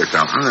fight or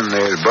something, and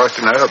they was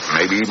busting up,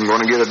 maybe even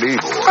going to get a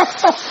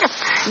divorce.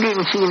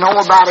 Didn't she know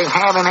about him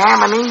having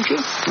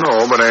amnesia?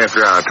 No, but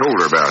after I told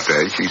her about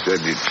that, she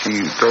said that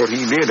she thought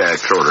he did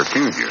act sort of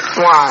peculiar.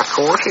 Why, of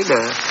course he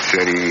does.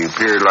 Said he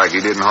appeared like he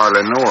didn't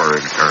hardly know her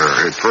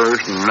at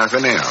first and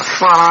nothing else.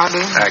 Well, I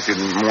do. Acted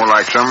more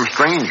like some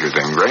stranger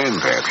than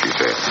Grandpap, she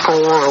said.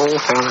 Poor old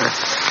fella.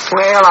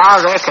 Well,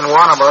 I reckon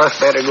one of us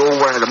better go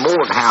over to the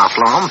boarding house,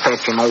 Lum,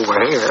 fetch him over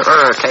here,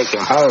 or take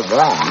him home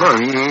one. Well,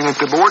 he ain't at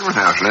the boarding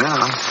house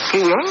now.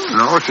 He ain't?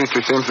 No,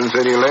 Sister Simpson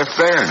said he left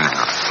there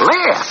now.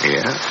 Left?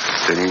 Yeah.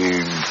 Said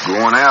he's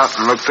going out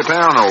and look the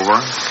town over.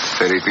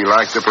 Said if he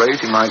liked the place,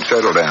 he might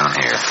settle down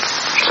here.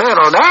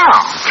 Settle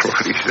down? That's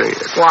what he said.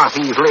 Why,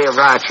 he's lived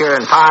right here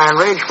in Pine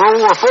Ridge for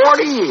over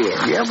 40 years.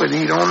 Yeah, but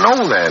he don't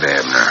know that,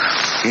 Abner.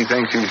 He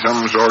thinks he's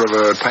some sort of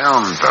a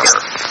town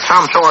feller.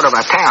 Some sort of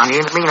a town?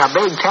 You mean a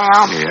big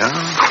town? Yeah.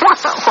 Well,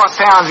 What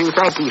town do you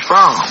think he's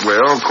from?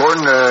 Well,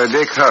 according to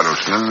Dick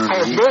Huddleston...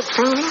 Has Dick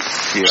seen him?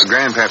 Yeah,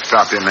 Grandpap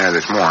stopped in there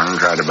this morning and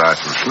tried to buy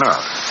some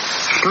snuff.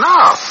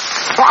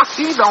 Snuff? Why,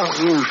 he don't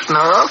use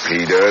snuff.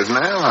 He does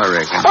now, I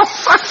reckon.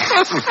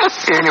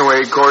 Anyway,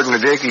 according to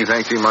Dick, he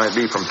thinks he might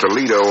be from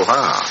Toledo,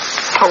 Ohio.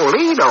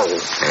 Toledo?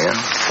 Yeah.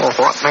 Well,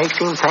 what makes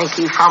him think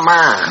he's from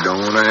there?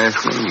 Don't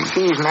ask me.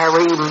 He's never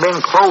even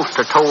been close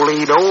to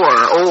Toledo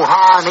or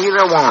Ohio,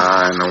 neither one.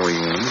 I know he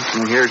ain't.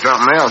 And here's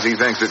something else. He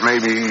thinks that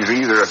maybe he's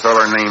either a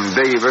feller named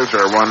Davis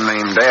or one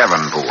named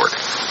Davenport.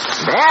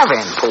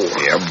 Davenport?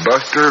 Yeah,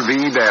 Buster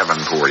V.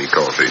 Davenport, he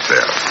calls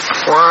himself.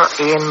 Where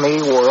in the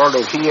world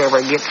did he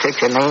ever get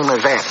such a name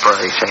as that for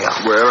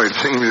himself? Well, it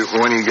seems that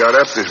when he got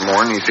up this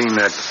morning, he seen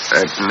that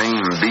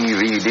name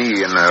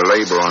BVD in the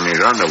label on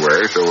his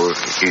underwear, so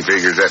he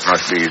figures that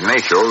must be his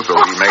initials, so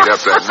he made up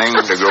that name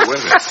to go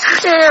with it.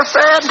 If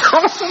that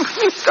don't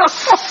be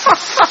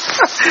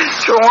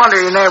so wonder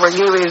he never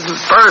give his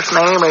first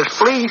name as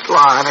Fleece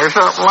Line or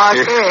something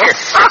like that.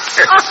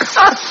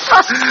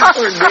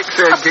 Well, Dick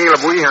said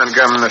Caleb Weehunt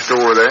come in the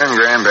store there, and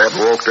Grandpap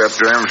walked up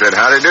to him and said,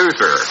 "Howdy do,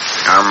 sir.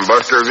 I'm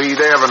Buster V.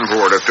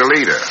 Davenport of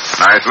Toledo.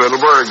 Nice little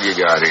bird you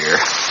got here."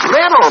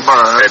 Little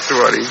bird? That's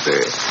what he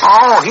said.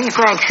 Oh, he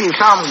thinks he's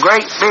some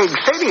great big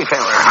city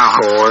feller, huh?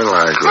 Boy,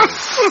 likely.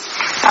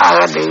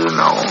 I do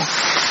know.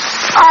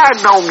 I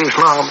know, Miss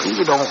Lum,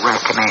 you don't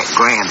reckon that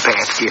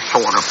Grandpap's just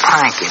sort of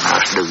pranking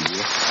us, do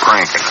you?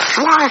 Pranking us?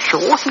 Why,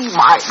 sure, he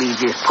might be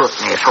just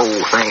putting this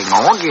whole thing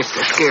on just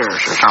to scare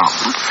us or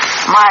something.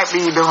 Might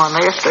be doing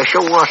this to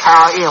show us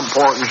how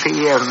important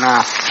he is in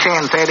the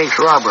Synthetics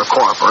Rubber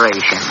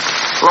Corporation.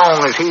 As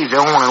long as he's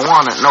the only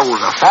one that knows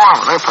the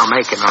formula for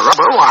making the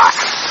rubber, why,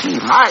 he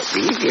might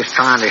be just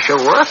trying to show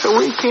us that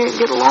we can't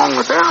get along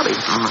without him.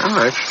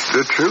 Well, that's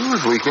the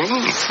truth. We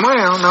can't.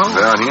 Well, no.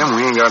 Without him,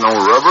 we ain't got no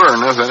rubber or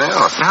nothing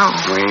else. No.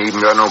 We ain't even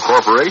got no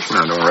corporation,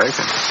 I don't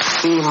reckon.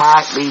 He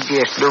might be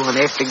just doing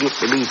this to get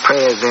to be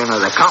president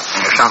of the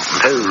company or something,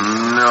 too.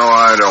 No,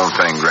 I don't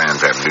think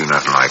Grandpap do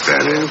nothing like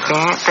that. You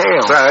can't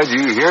tell. Besides,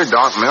 you hear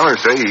Doc Miller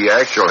say he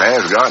actually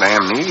has got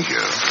amnesia.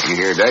 You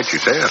hear that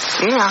yourself.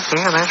 Yeah,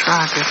 that's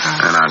right.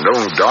 And I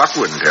know Doc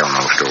wouldn't tell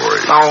no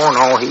stories. Oh,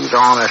 no, he's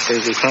honest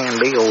as he can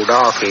be, old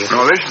Doc is.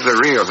 No, this is the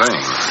real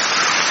thing.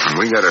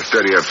 We got to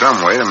study up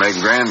some way to make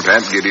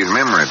Grandpap get his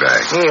memory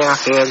back. Yeah,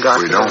 got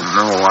to. We don't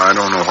know. I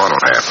don't know what'll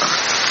happen.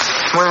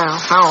 Well,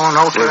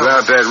 no.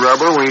 Without that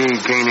rubber, we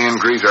can't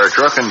increase our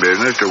trucking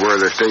business to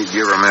where the state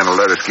government will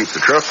let us keep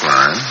the truck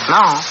line.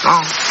 No.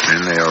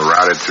 Then they'll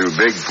route it through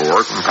Big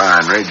Fork, and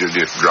Pine Ridge will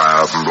just dry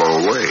up and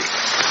blow away.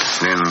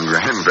 Then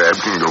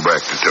Grandpap can go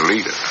back to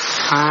Toledo.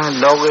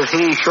 Doggos,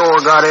 he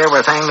sure got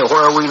everything to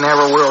where we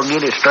never will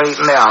get it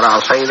straightened out,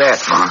 I'll say that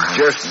for him.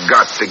 Just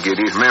got to get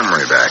his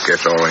memory back,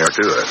 that's all there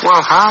to it.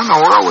 Well, how in the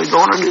world are we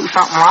going to do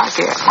something like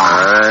that, Mom?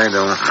 I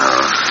don't know.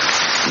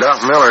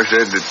 Doc Miller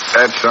said that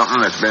that's something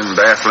that's been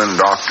baffling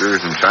doctors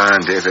and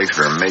scientifics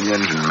for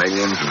millions and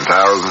millions and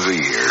thousands of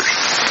years.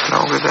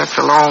 Doggos, that's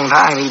a long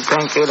time. He'd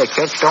think they'd have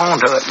catched on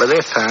to it by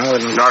this time,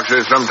 wouldn't he? Doc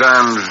says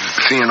sometimes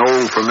seeing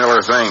old familiar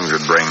things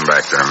would bring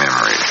back their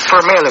memories.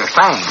 Familiar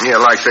things?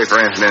 Yeah, like, say,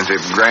 for instance,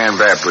 if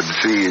Grandpap would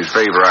see his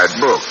favorite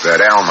book,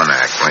 that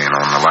almanac laying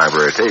on the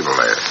library table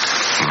there.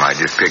 He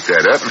might just pick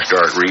that up and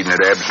start reading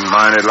it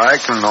absent-minded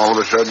like, and all of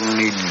a sudden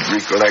he'd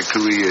recollect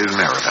who he is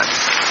and everything.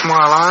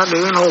 Well, I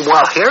do know.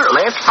 Well, here,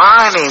 let's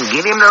find him.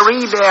 Get him to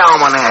read the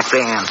almanac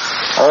then.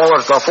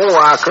 Always before,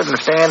 I couldn't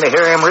stand to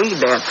hear him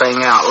read that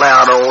thing out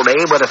loud all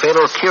day, but if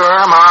it'll cure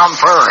him, I'm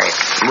for it.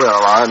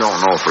 Well, I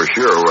don't know for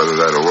sure whether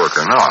that'll work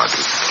or not.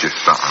 It's just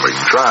something we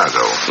can try,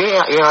 though.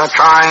 Yeah,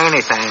 try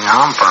anything.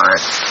 I'm for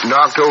it.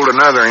 Doc told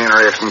another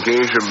interesting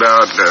case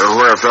about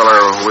where a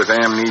fellow with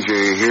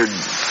amnesia heard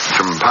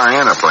some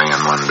piano playing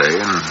one day,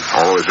 and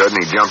all of a sudden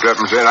he jumped up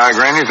and said, "Hi,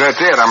 Granny,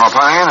 that's it. I'm a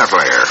piano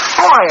player."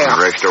 Oh, yeah.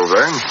 He raced over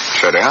there and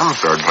sat down and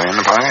started playing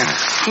the piano.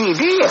 He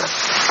did?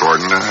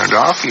 According to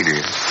Doc, he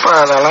did. For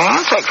the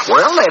land sakes,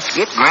 well, let's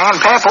get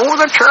Grandpap over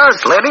to church.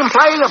 Let him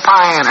play the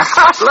piano.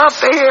 I'd love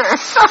to hear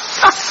it.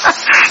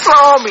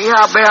 Lord, me,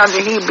 how bound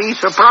he'd be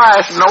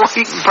surprised to know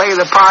he can play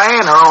the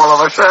piano all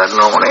of a sudden,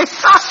 won't he?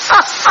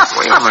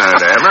 Wait a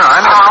minute, Abner.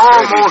 I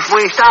almost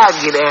wished I'd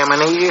get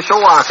amnesia so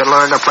I could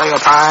learn to play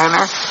a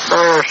piano.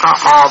 There's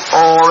something I've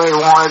always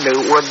wanted to do,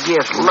 would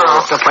just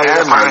love to play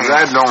the piano.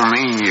 That don't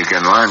mean you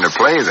can learn to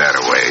play that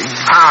way.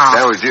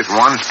 That was just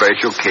one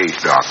special case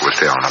Doc was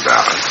telling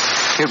about.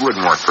 It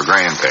wouldn't work for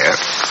Grandpap,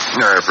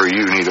 nor for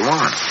you, neither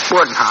one.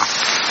 Wouldn't, huh?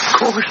 Of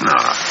course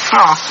not.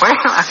 Oh,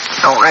 well, I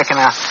don't reckon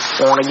I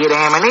want to get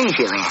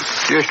amnesia then.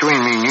 Just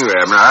between me and you,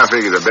 Abner, I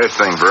figure the best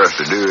thing for us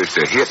to do is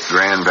to hit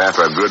Grandpap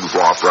a good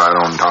whop right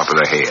on top of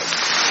the head.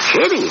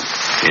 Hit him?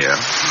 Yeah.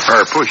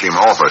 Or push him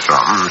off of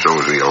something so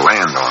as he'll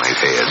land on his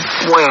head.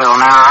 Well,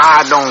 now,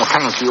 I don't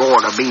think you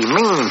ought to be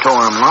mean to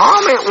him,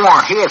 Lum. It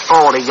weren't his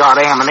fault he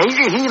got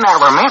amnesia. He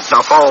never meant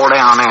to fall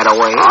down that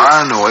way.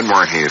 I know it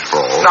weren't his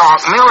fault. Doc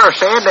Miller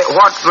said that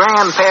what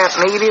Grandpap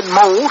needed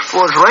most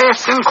was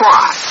rest and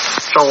quiet.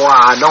 So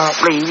I don't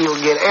believe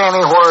you'll get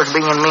anywhere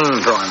being mean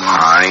to him.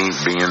 I ain't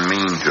being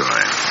mean to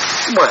him.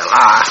 Well,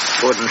 I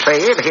wouldn't say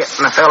it.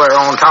 Hitting a feller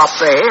on top of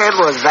the head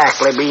was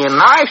exactly being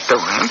nice to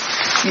him.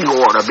 You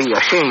ought to be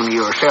ashamed of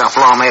yourself,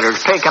 Lum,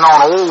 taking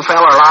on an old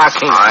feller like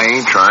him. I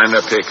ain't trying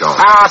to pick on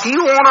him. Now, if you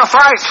want to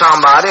fight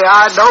somebody,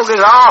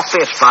 I'll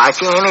fist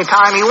fight you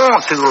anytime you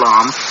want to,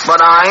 Lum.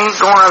 But I ain't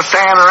going to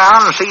stand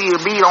around and see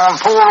you beat on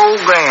poor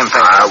old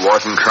Grandpa. I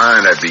wasn't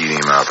trying to beat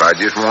him up. I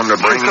just wanted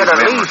to bring him. You could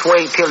at least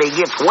wait till he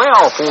gets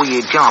well before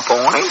you jump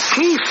on him.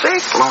 He's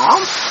sick, Lum.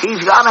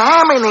 He's got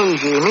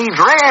amnesia. He needs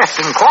rest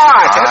and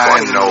quiet. That's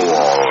what he know needs.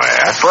 all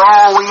that. For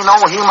all we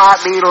know, he might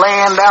be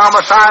laying down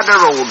beside the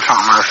road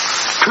somewhere.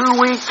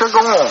 2 weeks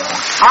ago on.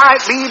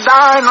 Might be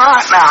dying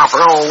right now, for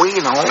all we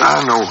know.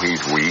 I know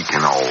he's weak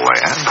and all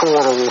that.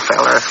 Poor old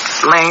feller,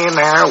 laying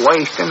there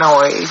wasting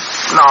away.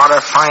 Not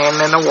a friend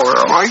in the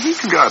world. Why, he's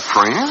got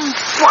friends.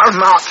 Well,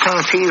 not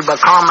since he's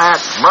become that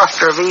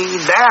Buster V.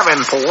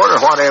 Davenport, or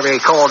whatever he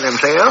called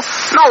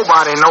himself.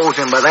 Nobody knows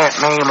him by that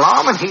name,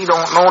 Lum, and he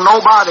don't know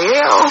nobody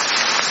else.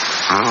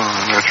 Oh,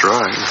 that's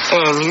right.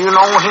 And you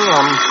know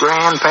him.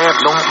 Grandpap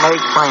don't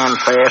make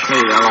friends fast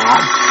neither,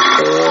 Lum.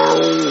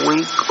 Poor old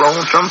weak,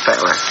 lonesome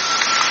feller.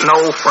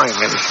 No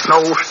friends,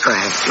 no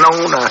strength, no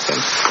nothing.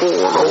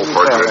 Poor old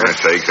For feller. goodness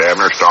sakes,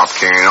 Abner, stop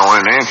carrying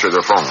on and answer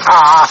the phone.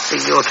 I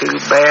feel too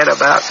bad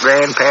about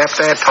Grandpap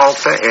to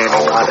talk to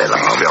anybody, Don't be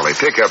Lum. silly.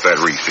 Pick up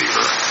that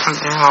receiver.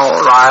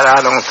 All right,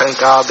 I don't think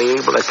I'll be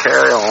able to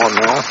carry on,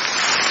 though.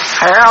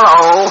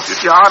 Hello,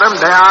 jot him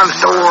down,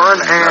 store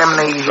and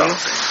Amnesia.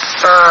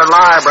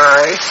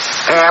 Library.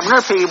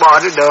 Abner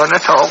Peabody doing the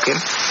talking.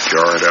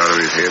 Jar it out of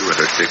his head with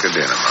a stick of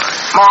dynamite.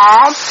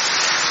 Mom?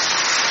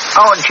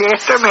 Oh,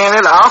 just a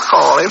minute, I'll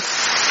call him.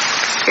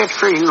 It's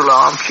for you,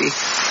 Lum. She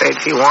said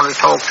she wanted to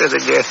talk to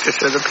the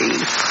Justice of the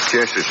Peace.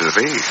 Justice of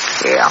the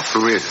Peace? Yeah.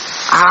 Who is it?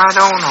 I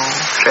don't know.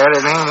 Said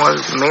her name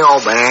was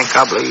Millbank,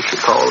 I believe she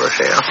called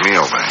herself.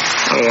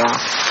 Millbank? Yeah.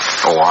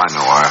 Oh, I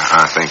know.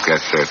 I think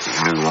that's that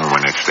new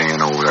woman that's staying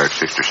over there at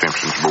Sister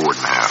Simpson's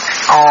boarding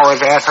house. Oh,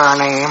 is that her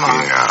name?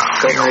 Yeah.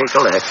 Couldn't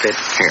recollect it.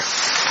 Here.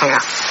 Yeah.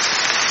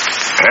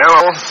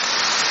 Hello.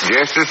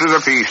 Justice of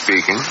the Peace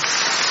speaking.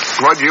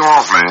 What do you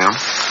want, ma'am?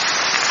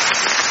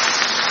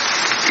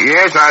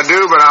 Yes, I do,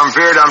 but I'm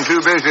feared I'm too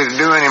busy to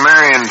do any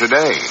marrying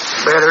today.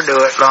 Better do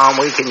it, Lum.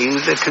 We can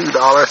use the $2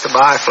 to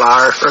buy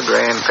flowers for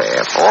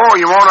Grandpap. Oh,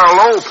 you want a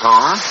loaf,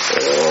 huh?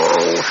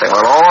 Oh,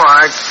 Well, all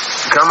right.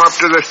 Come up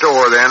to the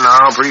store, then.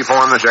 I'll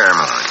preform the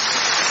ceremony.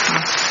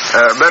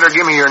 Better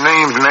give me your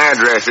names and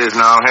addresses, and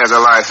I'll have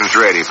the license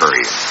ready for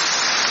you.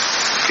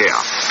 Yeah.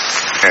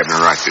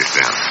 Abner, write this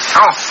down.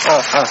 Oh.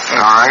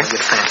 All right. Get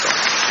a pencil.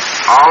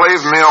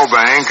 Olive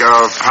Millbank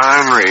of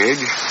Pine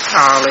Ridge.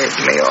 Olive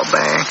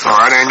Millbank. All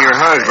right, and your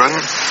husband,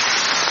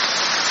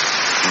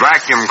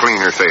 vacuum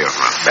cleaner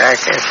salesman.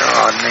 That's an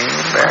odd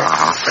name.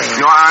 Vacuum cleaner.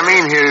 No, I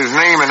mean his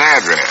name and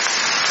address.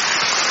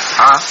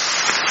 Huh?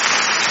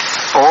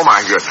 Oh,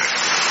 my goodness.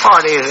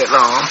 What is it,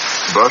 Lum?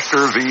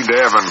 Buster V.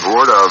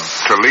 Davenport of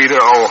Toledo,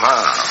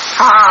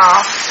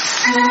 Ohio.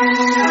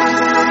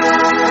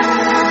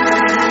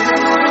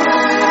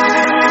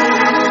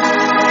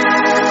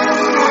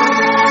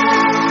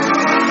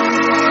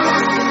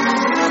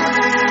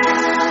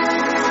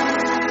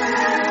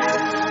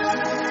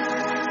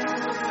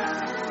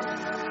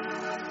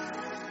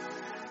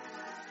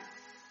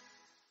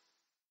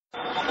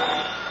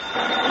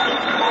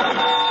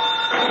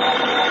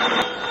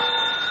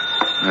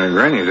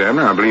 Granny's,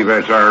 Abner. I believe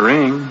that's our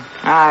ring.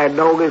 I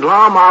dog it,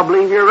 Lum. I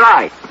believe you're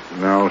right.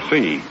 Now,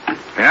 see.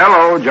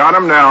 Hello, jot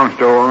 'em down,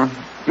 store.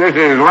 This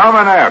is Lum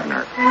and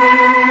Abner.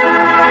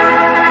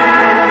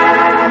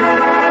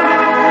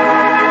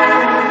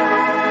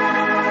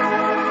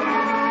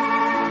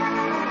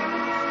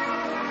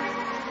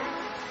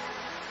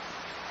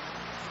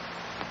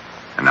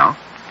 And now,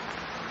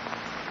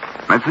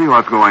 let's see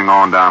what's going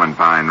on down in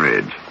Pine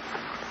Ridge.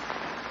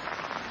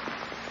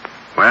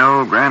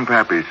 Well,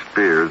 Grandpappy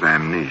Spears'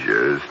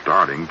 amnesia is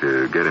starting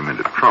to get him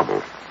into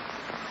trouble.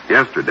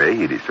 Yesterday,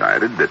 he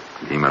decided that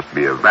he must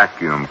be a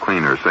vacuum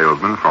cleaner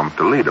salesman from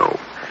Toledo,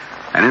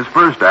 and his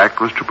first act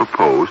was to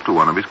propose to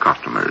one of his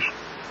customers.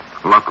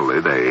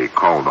 Luckily, they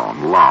called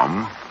on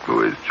Lum,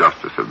 who is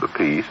Justice of the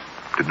Peace,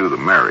 to do the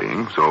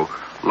marrying, so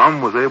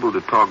Lum was able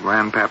to talk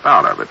Grandpap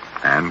out of it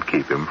and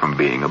keep him from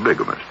being a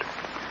bigamist.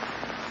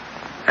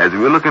 As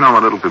we're looking on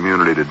a little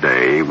community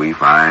today, we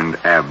find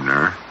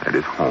Abner at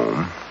his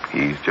home.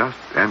 He's just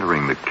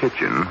entering the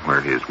kitchen where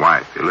his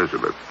wife,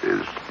 Elizabeth,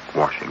 is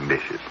washing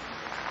dishes.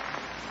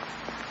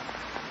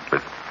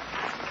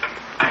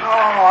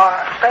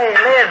 Oh, say,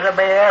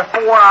 Elizabeth,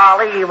 before I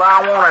leave,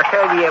 I want to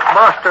tell you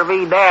Buster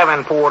V.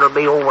 Davenport will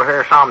be over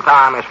here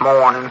sometime this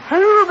morning.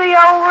 Who'll be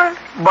over?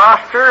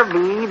 Buster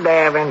V.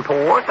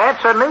 Davenport.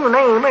 That's a new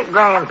name that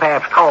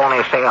Grandpap's calling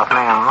himself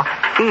now.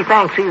 He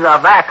thinks he's a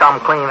vacuum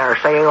cleaner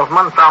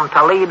salesman from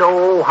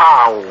Toledo,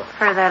 Ohio.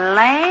 For the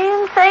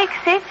land's sake,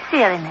 such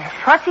silliness.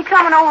 What's he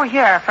coming over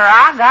here for?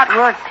 I got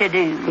work to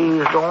do.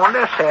 He's going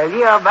to sell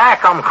you a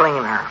vacuum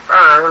cleaner.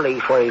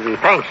 Leastways he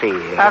thinks he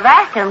is. A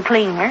vacuum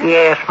cleaner?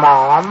 Yes,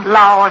 Mom.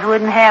 Laws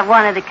wouldn't have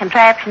one of the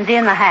contraptions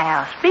in the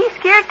house. Be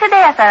scared to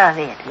death of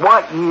it.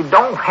 What? You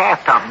don't have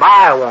to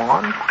buy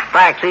one.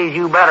 Fact is,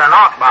 you better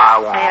not buy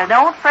one. Well,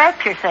 don't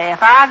fret yourself.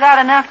 I got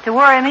enough to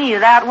worry me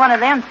without one of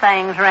them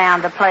things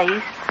around the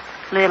place.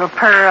 Little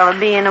Pearl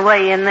being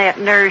away in that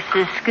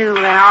nurse's school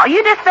and all.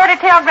 You just better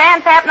tell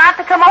Grandpap not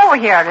to come over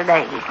here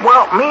today.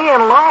 Well, me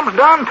and Lum's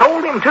done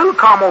told him to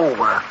come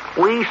over.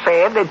 We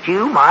said that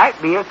you might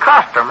be a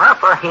customer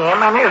for him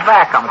and his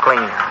vacuum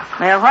cleaner.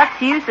 Well, what's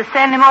the use of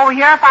sending him over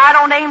here if I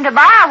don't aim to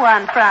buy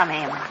one from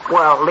him?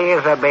 Well,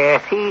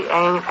 Elizabeth, he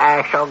ain't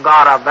actually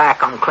got a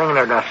vacuum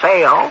cleaner to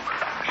sell.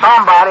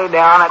 Somebody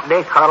down at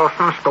Dick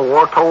Huddleston's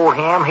store told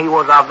him he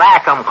was a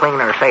vacuum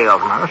cleaner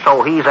salesman,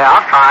 so he's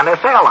out trying to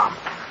sell them.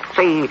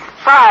 See,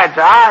 besides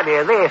the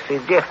idea of this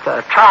is just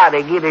to try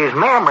to get his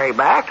memory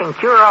back and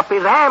cure up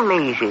his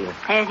amnesia.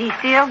 Has he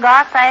still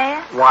got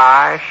that?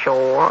 Why,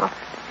 sure.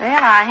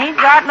 Well, I ain't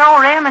got no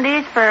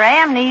remedies for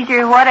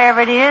amnesia or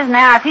whatever it is.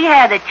 Now, if he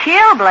had the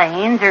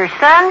chilblains or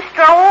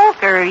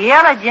sunstroke or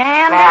yellow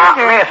jaundice Now,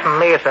 or... listen,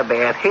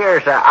 Elizabeth,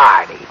 here's the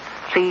idea.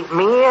 See,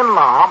 me and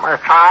Lum are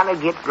trying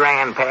to get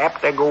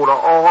Grandpap to go to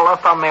all the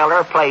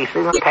familiar places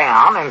in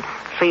town and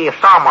see if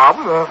some of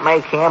them won't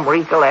make him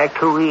recollect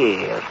who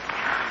he is.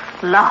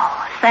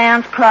 Law,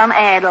 sounds plumb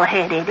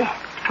addle-headed.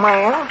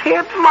 Well,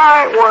 it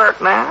might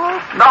work now.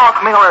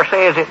 Doc Miller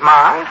says it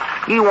might.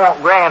 You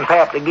want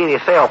Grandpap to get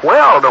himself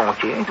well,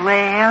 don't you?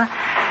 Well,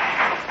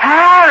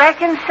 I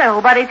reckon so.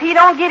 But if he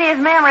don't get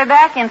his memory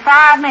back in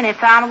 5 minutes,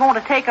 I'm going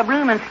to take a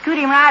broom and scoot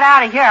him right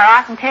out of here.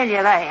 I can tell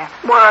you that.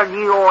 Well,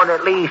 you ought to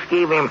at least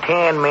give him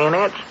 10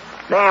 minutes.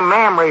 Them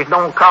memories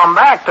don't come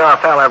back to a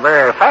fella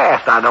very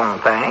fast, I don't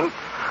think.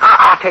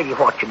 I'll tell you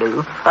what you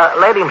do.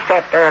 Let him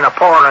sit there in the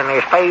parlor in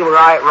his favorite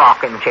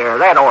rocking chair.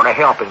 That ought to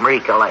help him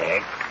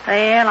recollect.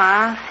 Well,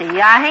 I'll see.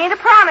 I ain't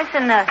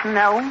a-promising nothing,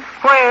 though.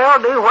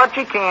 Well, do what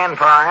you can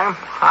for him.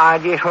 I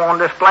just wanted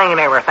to explain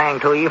everything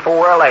to you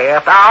before I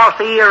left. I'll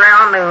see you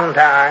around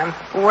noontime.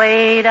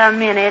 Wait a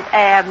minute,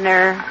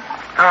 Abner.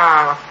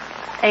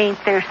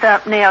 Ain't there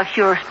something else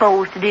you're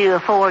supposed to do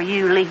before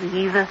you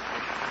leave?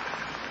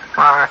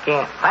 I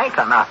can't think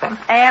of nothing.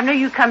 Abner,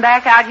 you come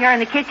back out here in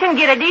the kitchen,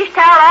 get a dish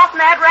towel off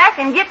that rack,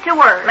 and get to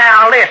work.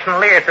 Now, listen,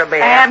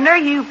 Elizabeth. Abner,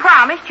 you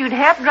promised you'd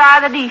help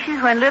dry the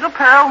dishes when little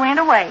Pearl went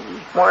away.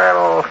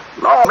 Well,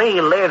 no, me,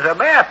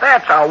 Elizabeth,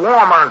 that's a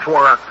woman's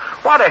work.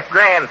 What if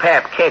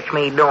Grandpap catch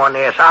me doing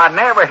this? I'd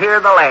never hear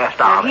the last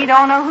of it. He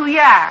don't know who you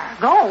are.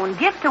 Go and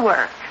get to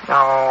work. Oh,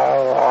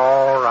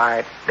 all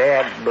right.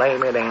 Dad,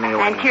 blame it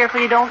anyway. And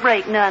carefully don't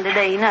break none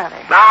today, neither.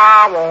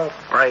 I won't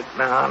break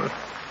none.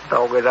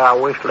 Dogged, I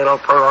wish little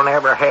Pearl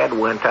never had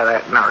went to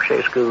that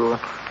nursery school.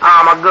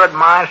 I'm a good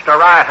mind to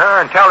write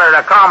her and tell her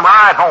to come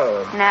right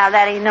home. Now,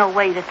 that ain't no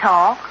way to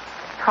talk.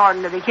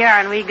 According to the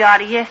hearing we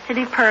got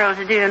yesterday, Pearl's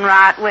doing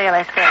right well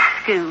at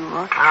that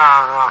school.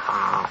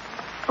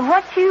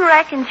 What you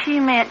reckon she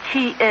meant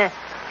she,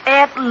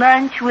 ate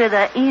lunch with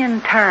an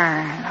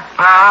intern?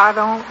 I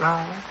don't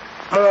know.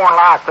 More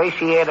likely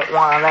she ate at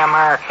one of them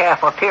there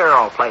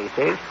cafeteria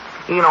places.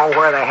 You know,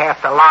 where they have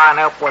to line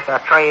up with a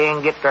tray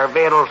and get their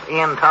victuals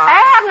in time.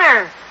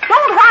 Abner,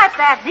 don't wipe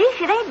that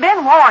dish. It ain't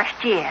been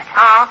washed yet.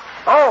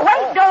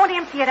 Wait, don't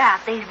empty it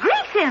out. There's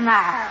grease in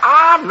there.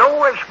 I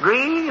know it's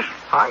grease.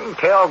 I can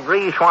tell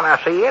grease when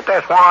I see it.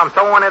 That's why I'm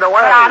throwing it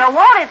away. But I don't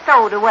want it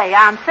thrown away.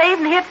 I'm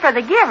saving it for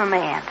the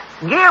giverment.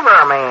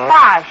 Giverment?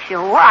 Why,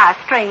 sure. I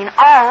strain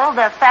all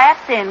the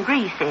fats and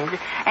greases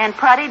and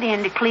put it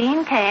into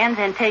clean cans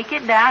and take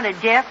it down to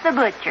Jeff the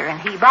butcher,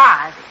 and he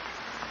buys it.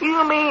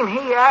 You mean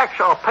he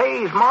actually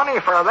pays money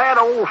for that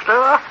old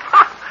stuff?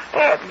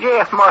 That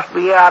Jeff must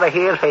be out of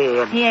his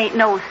head. He ain't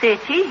no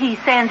sitchy. He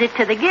sends it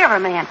to the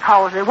giverment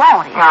cause they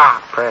want it.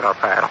 Prattle.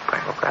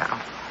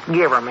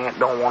 Giverment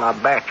don't want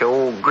a batch of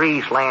old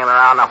grease laying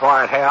around the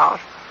White House.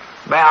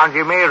 Bound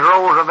you, Miss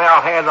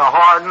Roosevelt has a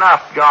hard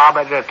enough job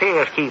as it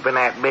is keeping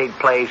that big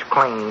place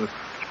clean.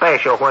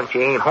 Special when she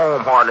ain't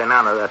home hardly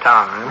none of the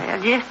time.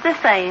 Well, just the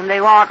same. They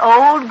want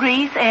old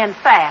grease and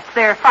fats.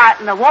 They're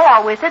fighting the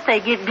war with it. They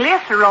get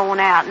glycerol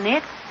out in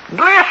it.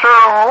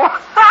 Glycerol?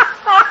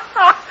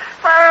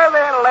 For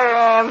the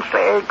land's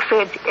sake,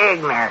 such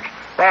ignorance.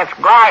 That's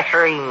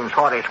glycerine's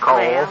what it's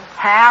called. Well,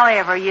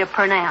 however you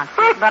pronounce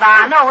it. But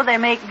I know they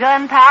make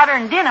gunpowder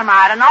and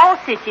dynamite and all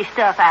such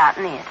stuff out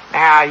in it.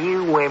 Now,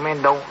 you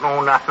women don't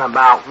know nothing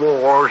about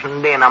wars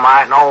and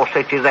dynamite and all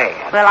such as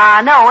that. Well,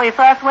 I know if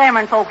us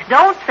women folks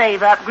don't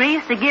save up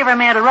grease, the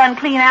giverment will run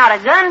clean out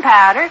of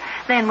gunpowder,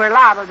 then we're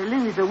liable to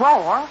lose the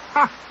war.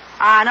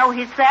 I know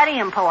it's that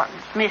important.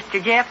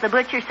 Mr. Jeff, the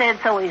butcher, said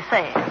so he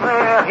said.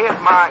 Well, it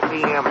might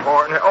be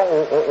important.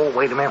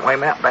 Wait a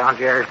minute. Bound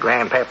there's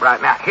Grandpap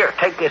right now. Here,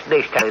 take this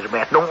dish,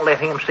 Elizabeth. Don't let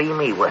him see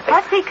me with it.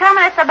 What's he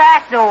coming at the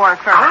back door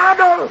for? I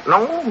don't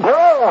know.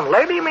 Go on,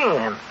 let him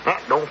in.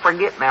 Don't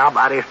forget now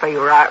about his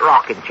favorite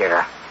rocking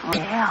chair.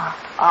 Well,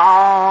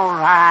 all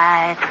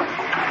right.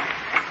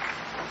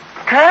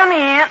 Come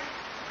in.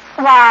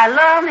 Why,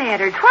 Lum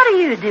Edwards, what are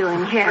you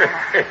doing here?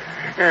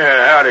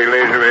 Howdy,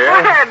 Elizabeth.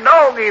 Well,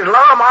 doggies,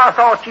 Lum, I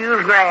thought you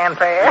was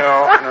Grandpap.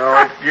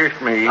 No, it's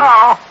just me.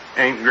 Oh.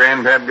 Ain't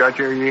Grandpap got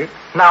here yet?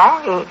 No,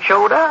 he ain't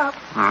showed up.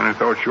 I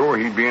thought sure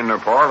he'd be in the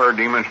parlor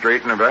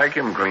demonstrating a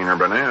vacuum cleaner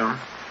by now.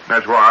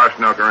 That's why I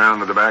snuck around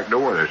to the back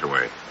door this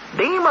way.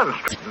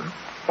 Demonstrating?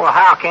 Well,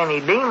 how can he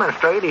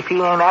demonstrate if he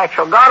ain't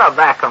actually got a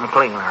vacuum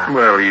cleaner?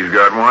 Well, he's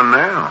got one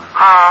now.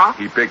 Huh?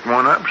 He picked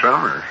one up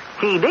summers.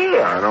 He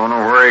did? I don't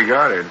know where he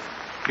got it.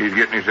 He's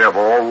getting himself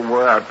all the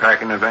way out,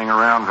 packing the thing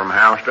around from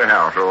house to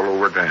house all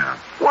over town.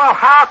 Well,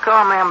 how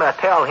come them to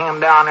tell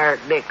him down there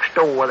at Dick's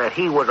store that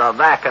he was a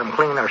vacuum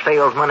cleaner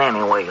salesman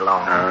anyway,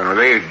 Long?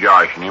 They's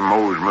joshing him,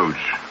 Moe's moots.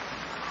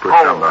 Put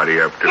somebody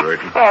up to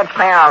it. That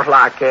sounds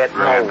like that,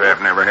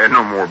 Grandpap never had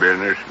no more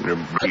business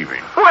than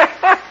believing.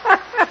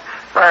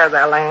 For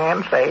the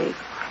land's sake.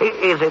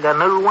 Is it a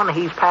new one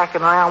he's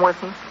packing around with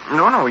him?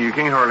 No, you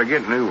can't hardly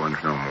get new ones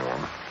no more.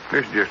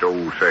 This is just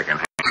old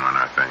second-hand one,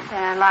 I think.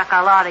 Sounds like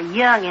a lot of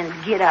youngins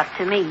get up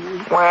to me.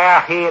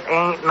 Well, it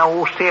ain't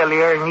no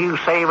sillier than you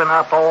saving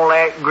up all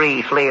that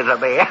grease,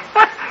 Elizabeth.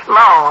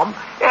 Lum,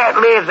 that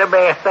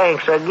Elizabeth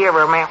thinks the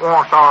government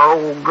wants our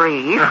old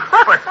grease.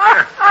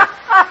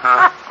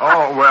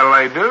 Oh, well,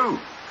 they do.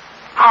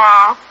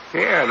 Huh?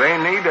 Yeah, they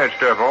need that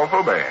stuff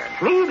awful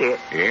bad. Need it?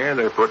 Yeah,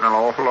 they're putting an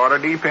awful lot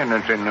of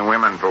dependence in the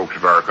women folks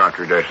of our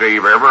country to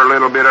save every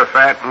little bit of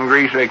fat and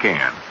grease they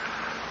can.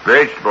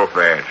 Vegetable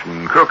fats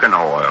and cooking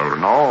oil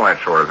and all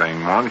that sort of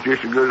thing. One's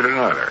just as good as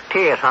another.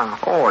 Tis, huh?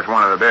 Oh, it's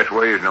one of the best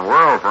ways in the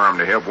world for them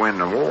to help win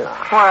the war. Well,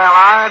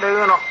 I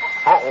do know.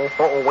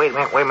 Wait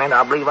a minute.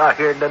 I believe I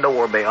heard the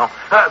doorbell.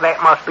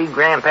 That must be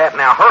Grandpap.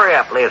 Now, hurry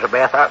up,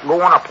 Elizabeth.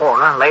 Go in a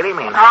corner and let him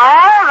in. All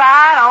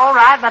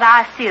right, but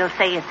I still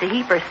say it's a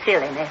heap of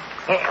silliness.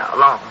 Yeah,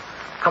 Long.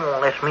 Come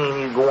on, let's me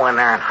and you go in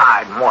there and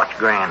hide and watch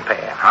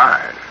Grandpap.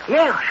 Hide?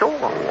 Yeah, sure.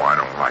 Oh, I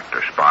don't like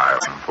to spy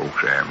on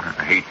folks, Abner.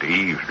 I hate to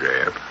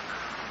eavesdrop.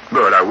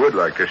 But I would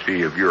like to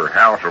see if your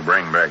house will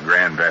bring back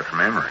Grandpap's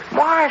memory.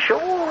 Why,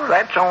 sure.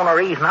 That's the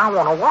only reason I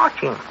want to watch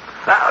him.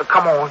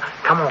 Come on,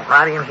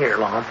 right in here,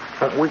 Lum.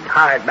 We can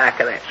hide back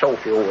of that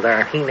sofa over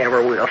there, and he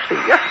never will see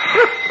us.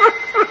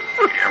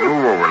 Yeah,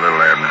 move over,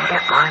 little Abner.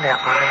 Yeah, mind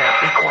out.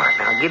 Be quiet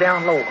now. Get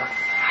down lower.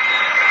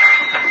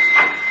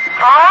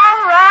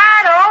 All right.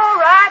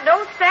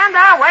 Don't stand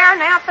there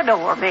wearing out the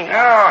door, man.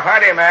 Oh,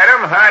 howdy,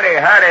 madam.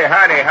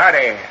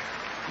 Howdy.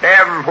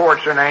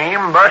 Davenport's the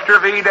name. Buster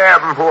V.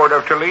 Davenport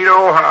of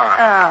Toledo,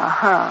 Ohio.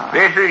 Uh-huh.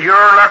 This is your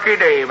lucky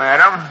day,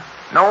 madam.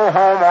 No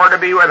home or to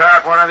be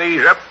without one of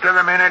these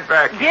up-to-the-minute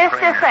vacuum Just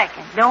cleaners. a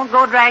second. Don't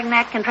go dragging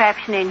that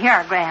contraption in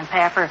here,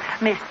 Grandpap, or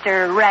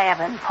Mr.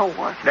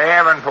 Davenport.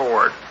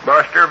 Davenport.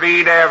 Buster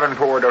V.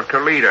 Davenport of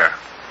Toledo.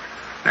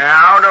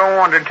 Now, I don't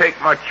want to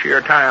take much of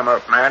your time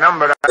up, madam,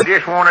 but I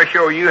just want to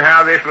show you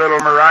how this little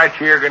right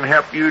here can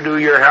help you do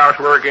your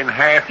housework in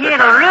half the time.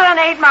 It'll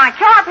ruinate my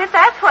carpet,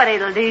 that's what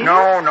it'll do.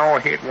 No,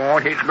 it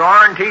won't. It's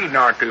guaranteed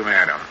not to,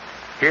 madam.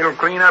 It'll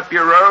clean up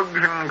your rugs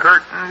and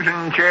curtains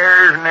and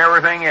chairs and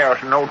everything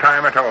else in no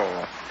time at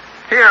all.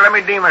 Here, let me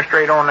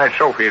demonstrate on that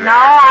sofa there. No,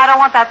 I don't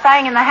want that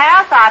thing in the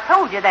house. I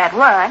told you that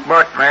one.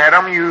 But,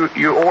 madam,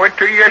 you owe it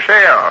to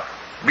yourself.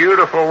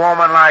 Beautiful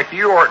woman like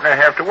you oughtn't to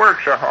have to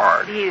work so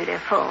hard.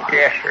 Beautiful.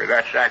 Yes, sir,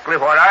 that's exactly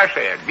what I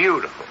said.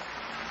 Beautiful.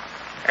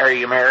 Are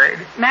you married?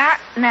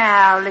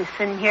 Now,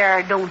 listen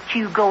here. Don't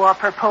you go up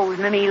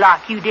proposing to me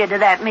like you did to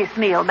that Miss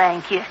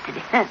Milbank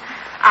yesterday.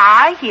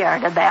 I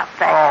heard about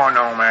that. Oh,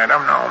 no,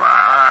 madam, no.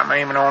 I'm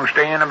aiming on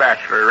staying a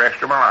bachelor the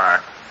rest of my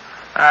life.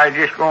 I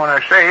just going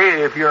to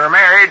say, if you're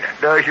married,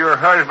 does your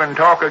husband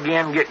talk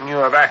again getting you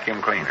a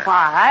vacuum cleaner?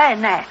 Why,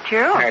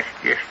 natural. That's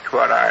just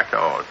what I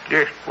thought.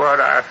 Just what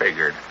I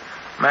figured.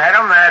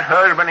 Madam, that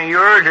husband of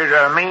yours is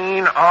a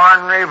mean,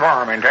 ornery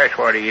varmint. That's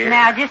what he is.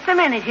 Now, just a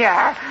minute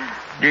here.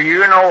 Do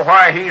you know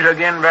why he's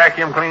again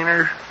vacuum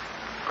cleaners?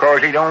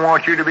 'Cause he don't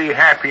want you to be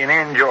happy and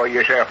enjoy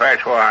yourself,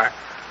 that's why.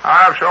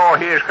 I've saw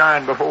his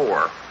kind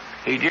before.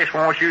 He just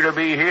wants you to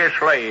be his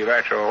slave,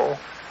 that's all.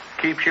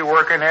 Keeps you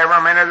working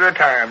every minute of the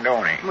time,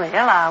 don't he?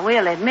 Well, I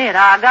will admit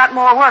I got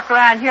more work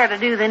around here to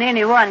do than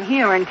anyone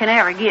human can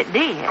ever get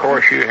did. Of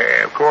course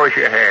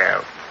you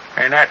have.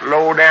 And that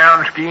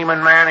low-down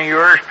scheming man of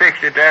yours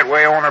fixed it that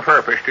way on a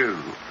purpose, too.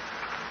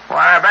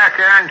 Why, back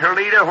there in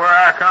Toledo, where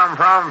I come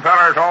from,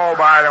 fellers all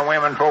buy the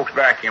women folks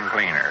vacuum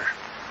cleaners.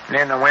 And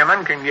then the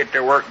women can get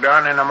their work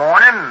done in the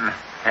morning and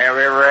have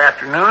every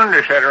afternoon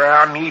to sit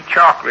around and eat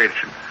chocolates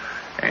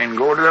and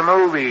go to the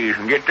movies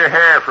and get their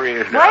hair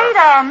frizzed up. Wait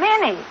a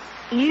minute.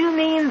 You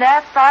mean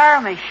that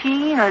there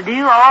machine will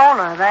do all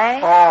of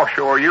that? Oh,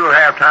 sure. You'll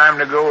have time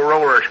to go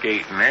roller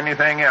skating,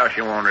 anything else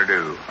you want to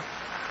do.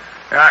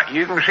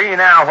 You can see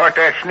now what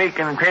that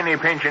sneaking,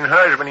 penny-pinching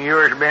husband of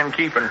yours has been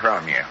keeping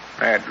from you.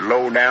 That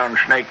low-down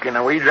snake in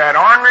the weeds, that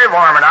ornery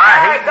varmint.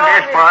 I hate and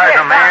despise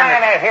a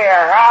man that...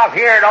 here. I've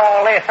heard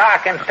all this I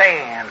can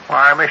stand.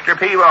 Why, Mr.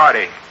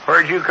 Peabody,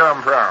 where'd you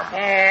come from?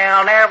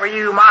 Well, never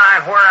you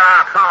mind where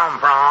I come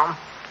from.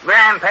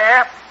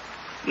 Grandpap,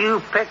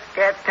 you pick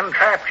that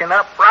contraption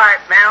up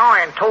right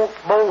now and tote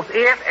both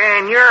it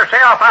and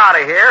yourself out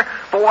of here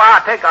before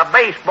I take a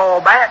baseball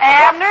bat.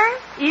 Abner,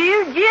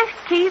 you just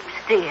keep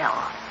still.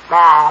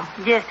 Mom.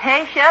 Just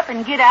hush up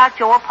and get out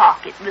your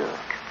pocketbook.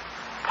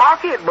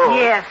 Pocketbook?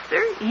 Yes,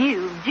 sir.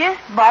 You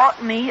just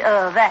bought me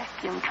a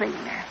vacuum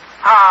cleaner.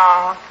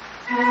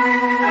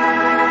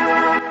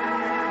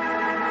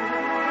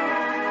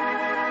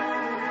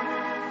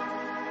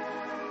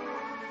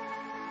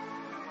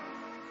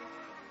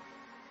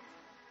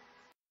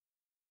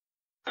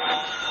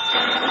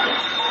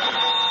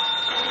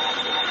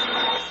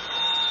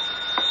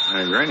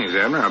 Granny's,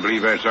 Abner. I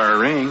believe that's our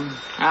ring.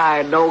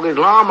 Aye, doggy's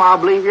Lum, I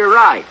believe you're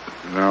right.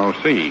 I'll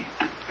see.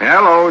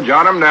 Hello,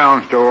 Jot 'em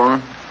Down store.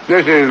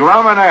 This is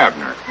Lum and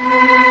Abner.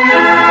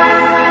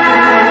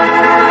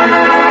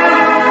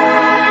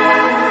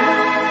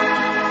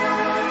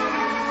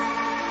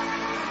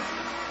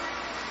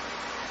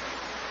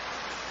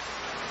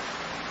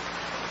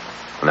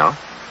 Now,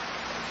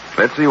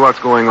 let's see what's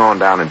going on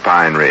down in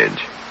Pine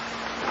Ridge.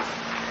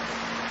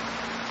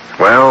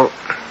 Well,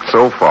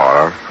 so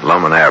far,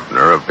 Lum and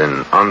Abner have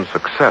been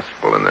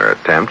unsuccessful in their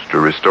attempts to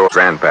restore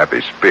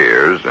Grandpappy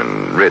Spears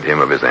and rid him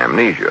of his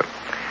amnesia.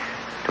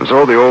 And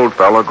so the old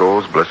fellow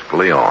goes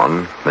blissfully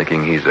on,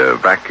 thinking he's a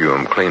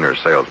vacuum cleaner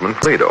salesman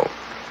for Toledo.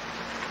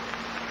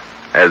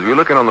 As we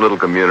look in on the little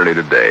community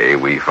today,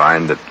 we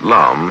find that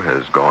Lum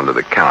has gone to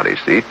the county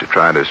seat to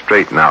try to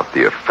straighten out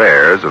the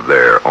affairs of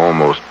their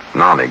almost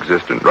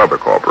non-existent rubber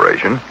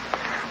corporation,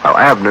 while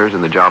Abner's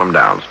in the Jot 'em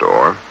Down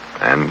store,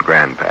 and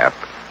Grandpap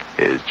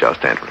is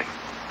just entering.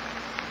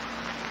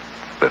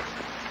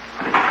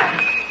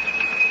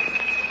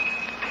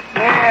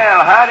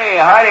 Well, howdy.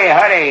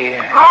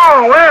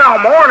 Oh, well,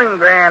 morning,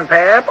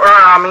 Grandpap.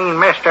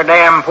 Mr.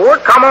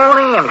 Davenport. Come on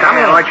in, come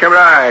in. Much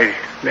obliged.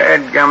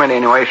 Dadgummit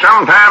anyway.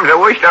 Sometimes I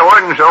wished I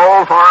wasn't so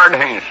old-fard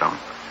handsome.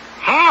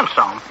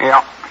 Handsome?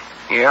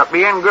 Yep,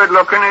 being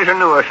good-looking is a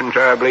nuisance,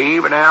 I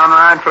believe, a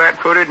downright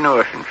flat-footed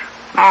nuisance.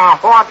 Now,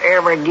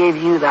 whatever give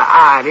you the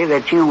idea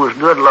that you was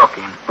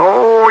good-looking?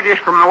 Oh,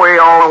 just from the way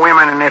all the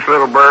women in this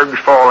little burg's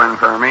falling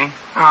for me.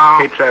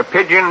 It's a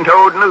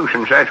pigeon-toed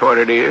nuisance, that's what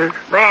it is.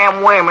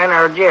 Them women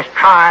are just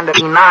trying to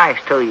be nice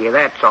to you,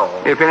 that's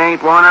all. If it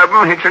ain't one of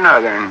them, it's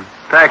another. In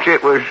fact,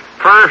 it was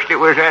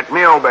that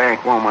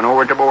millbank woman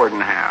over at the boarding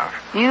house.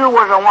 You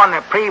was the one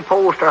that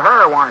proposed to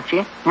her, weren't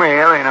you?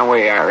 Well, in a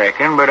way, I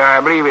reckon, but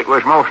I believe it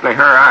was mostly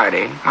her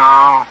idea.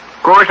 Oh.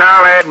 Of course,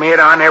 I'll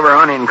admit I never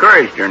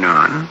unencouraged her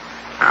none.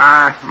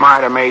 I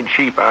might have made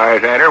sheep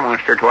eyes at her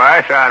once or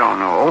twice, I don't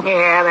know.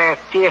 Yeah,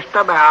 that's just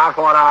about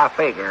what I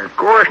figured. Of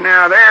course,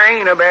 now, there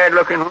ain't a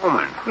bad-looking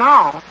woman.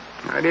 No.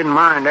 I didn't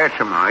mind that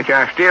so much.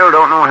 I still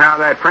don't know how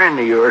that friend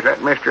of yours, that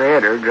Mr.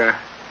 Edwards,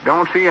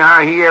 don't see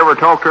how he ever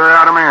talked her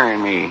out of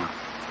marrying me.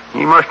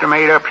 He must have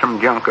made up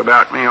some junk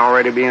about me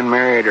already being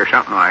married or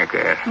something like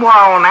that.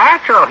 Well,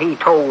 natural he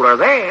told her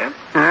that.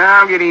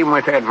 I'll get even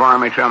with that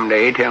varmint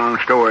someday telling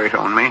stories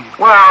on me.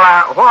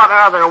 Well, what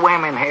other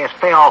women has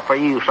fell for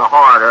you so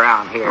hard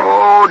around here?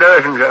 Oh,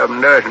 dozens of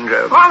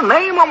them. Well,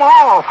 name them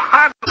off.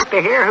 I'd like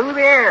to hear who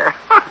they are.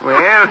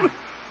 Well,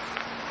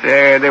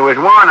 there was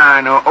one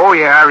I know. Oh,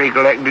 yeah, I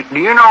recollect. Do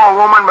you know a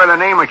woman by the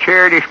name of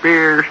Charity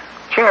Spears?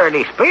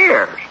 Charity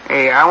Spears?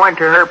 Hey, I went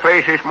to her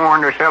place this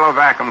morning to sell a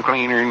vacuum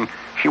cleaner, and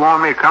she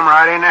wanted me to come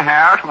right in the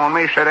house, wanted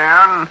me to sit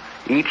down and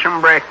eat some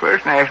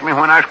breakfast, and asked me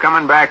when I was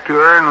coming back to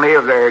her and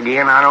live there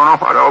again. I don't know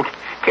what else.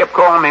 Kept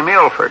calling me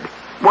Milford.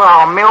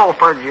 Well,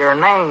 Milford's your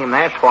name,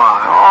 that's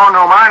why. Oh,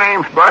 no, my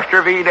name's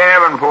Buster V.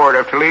 Davenport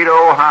of Toledo,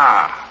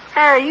 Ohio.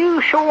 Are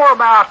you sure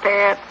about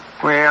that?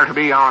 Well, to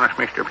be honest,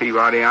 Mr.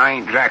 Peabody, I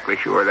ain't exactly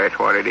sure that's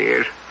what it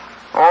is.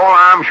 All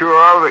I'm sure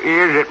of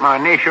is that my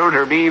initials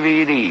are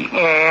BVD.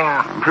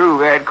 Yeah. And prove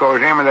that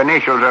because them are the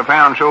initials I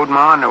found sewed in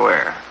my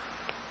underwear.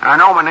 I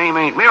know my name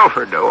ain't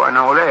Milford, though. I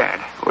know that.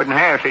 Wouldn't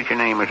have such a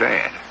name as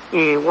that.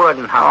 You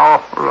wouldn't, huh?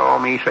 Oh, law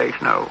me sakes,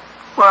 no.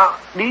 Well,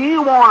 do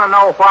you want to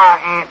know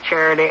why Aunt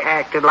Charity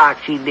acted like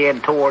she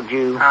did toward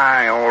you?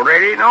 I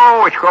already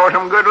know. It's because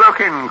I'm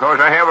good-looking, because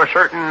I have a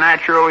certain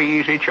natural,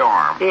 easy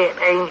charm. It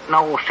ain't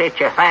no such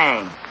a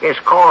thing. It's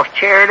because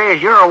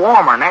Charity's your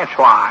woman, that's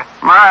why.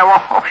 My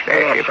wife,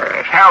 Yes,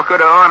 sir. How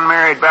could an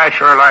unmarried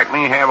bachelor like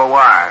me have a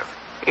wife?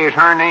 Is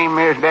her name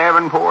Miss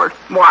Davenport?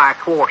 Why, of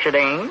course it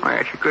ain't.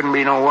 Well, she couldn't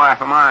be no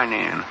wife of mine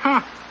then.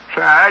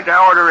 Besides, I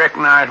ought to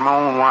recognize my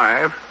own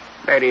wife.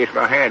 That is, if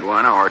I had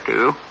one or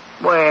two.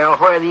 Well,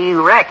 whether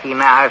you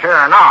recognize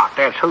her or not,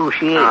 that's who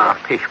she is.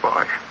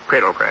 Pish-posh.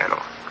 Prittle-prattle.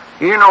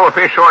 You know, if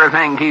this sort of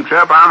thing keeps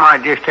up, I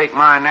might just take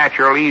my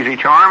natural easy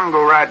charm and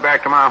go right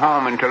back to my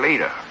home in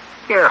Toledo.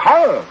 Your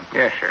home?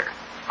 Yes, sir.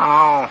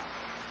 Oh.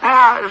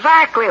 Now,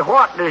 exactly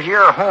what does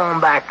your home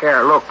back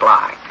there look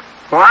like?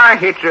 Why,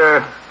 it's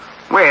a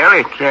Well,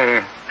 it's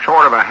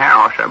sort of a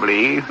house, I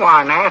believe.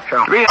 Why,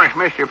 natural. To be honest,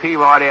 Mr.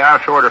 Peabody,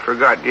 I sort of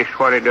forgot just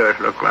what it does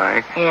look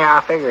like. Yeah,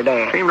 I figured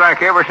that. Seems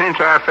like ever since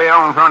I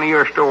fell in front of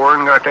your store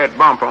and got that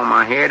bump on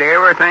my head,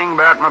 everything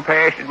about my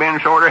past had been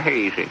sort of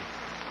hazy.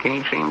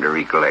 Can't seem to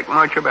recollect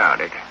much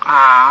about it.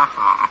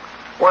 Uh-huh.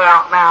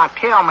 Well, now,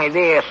 tell me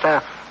this.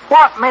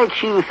 What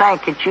makes you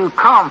think that you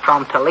come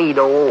from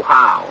Toledo,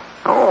 Ohio?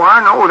 Oh,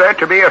 I know that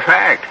to be a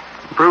fact.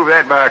 Prove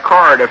that by a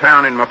card I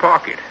found in my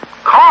pocket.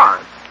 Card?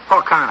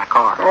 What kind of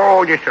card?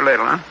 Oh, just a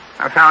little one.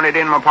 I found it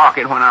in my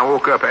pocket when I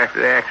woke up after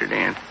the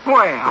accident.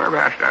 Well.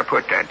 Whereabouts did I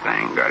put that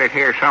thing? Got it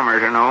here somewhere,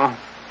 you know.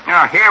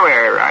 Oh, here we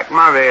are, right in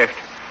my vest.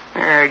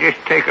 Here, just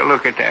take a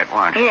look at that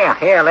one.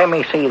 Yeah, let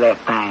me see that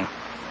thing.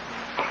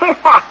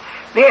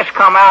 This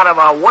come out of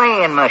a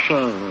weighing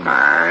machine.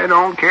 I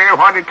don't care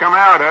what it come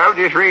out of.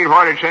 Just read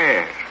what it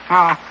says.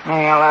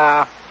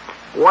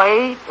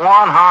 Weight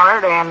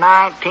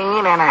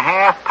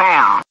 119.5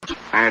 pounds.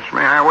 That's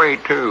my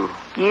weight, too.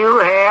 You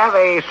have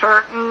a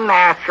certain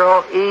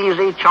natural,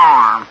 easy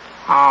charm,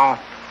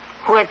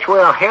 which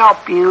will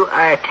help you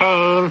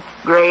attain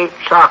great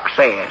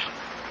success.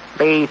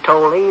 The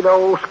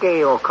Toledo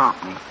Scale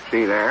Company.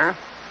 See there?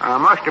 I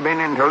must have been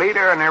in Toledo.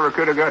 I never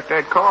could have got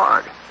that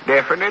card.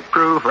 Definite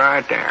proof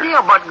right there.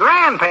 Yeah, but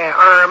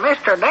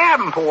Mr.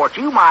 Davenport,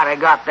 you might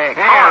have got that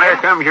card. Yeah, there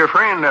comes your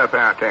friend up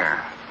out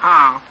there.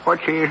 Huh?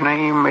 What's his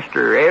name?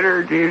 Mr.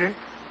 Eddard, is it?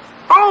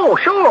 Oh,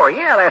 sure.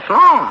 Yeah, that's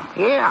Lum.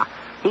 Yeah.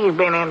 He's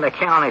been in the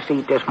county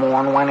seat this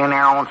morning, went in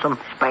there on some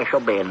special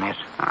business.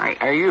 All right.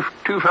 Are you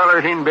two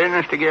fellers in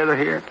business together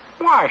here?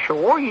 Why,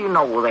 sure, you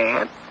know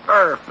that.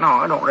 No,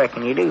 I don't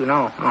reckon you do,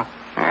 no.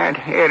 That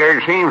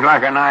Eddard seems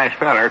like a nice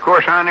feller. Of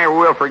course, I never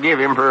will forgive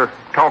him for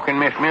talking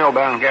Miss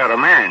Milbank out of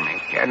marrying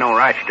me. He had no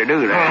rights to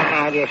do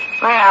that.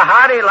 Well,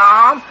 howdy,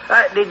 Lum.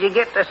 Did you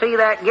get to see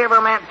that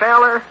Giverment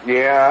feller?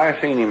 Yeah, I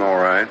seen him all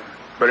right,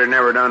 but it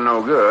never done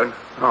no good.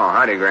 Oh,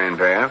 howdy,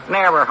 Grandpap.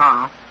 Never,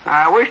 huh?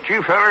 I wish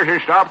you fellers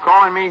would stop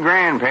calling me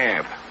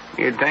Grandpap.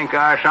 You'd think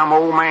I was some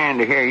old man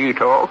to hear you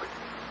talk.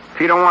 If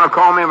you don't want to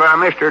call me by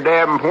Mr.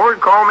 Davenport,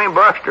 call me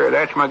Buster.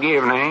 That's my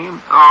give name.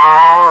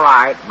 All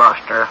right,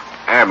 Buster.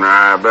 Abner,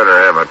 I better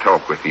have a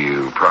talk with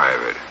you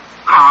private.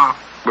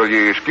 Will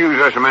you excuse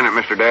us a minute,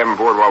 Mr.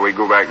 Davenport, while we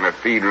go back in the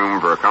feed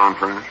room for a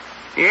conference?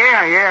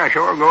 Yeah,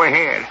 sure, go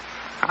ahead.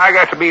 I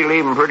got to be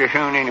leaving pretty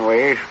soon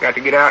anyways. Got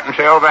to get out and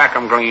sell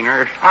vacuum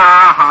cleaners.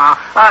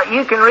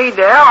 You can read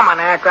the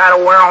almanac right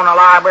over on the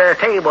library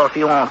table if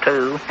you want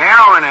to.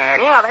 Almanac?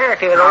 Yeah, there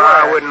it is.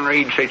 I wouldn't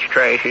read such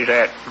trash as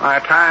that. My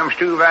time's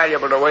too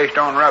valuable to waste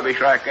on rubbish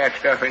like that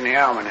stuff in the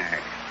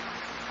almanac.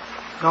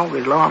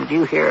 Nobody's Lum, did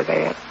you hear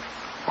that?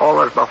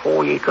 All as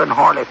before, you couldn't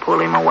hardly pull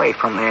him away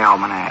from the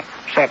almanac.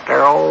 Sat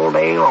there all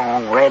day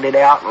long, read it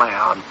out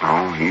loud.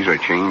 Oh, he's a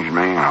changed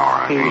man, all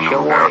right. Ain't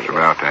no doubts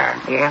about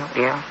that.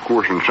 Yeah. Of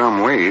course, in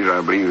some ways,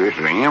 I believe this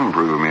is an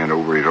improvement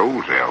over his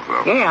old self,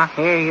 though. Yeah,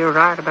 you're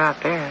right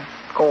about that.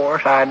 Of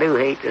course, I do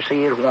hate to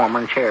see his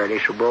woman, Charity,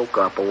 so broke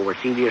up over.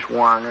 She just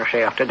worn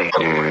herself to death.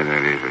 Yeah,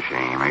 that is a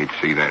shame. I hate to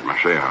see that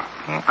myself.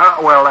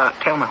 Yeah.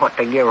 Tell me what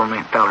the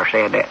Giverment feller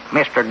said. That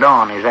Mr.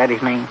 Dunn, is that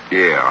his name?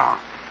 Yeah.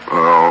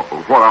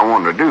 What I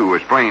wanted to do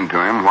was explain to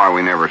him why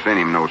we never sent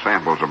him no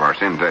samples of our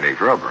synthetic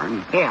rubber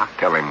and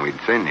tell him we'd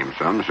send him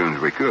some as soon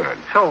as we could.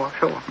 Sure.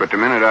 But the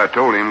minute I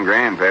told him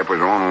Grandpap was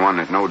the only one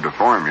that knowed the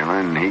formula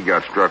and he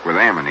got struck with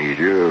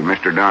amnesia,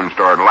 Mr. Dunn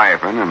started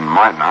laughing and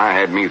Mike and I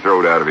had me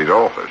throwed out of his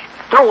office.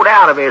 Throwed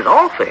out of his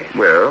office?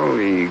 Well,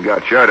 he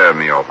got shut of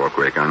me awful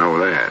quick, I know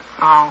that.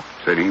 Oh.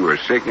 Said he was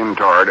sick and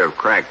tired of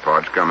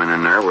crackpots coming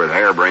in there with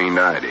harebrained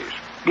ideas.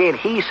 Did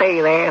he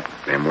say that?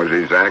 Them was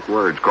his exact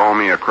words. Call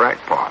me a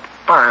crackpot.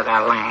 For the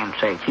land's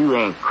sake, you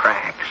ain't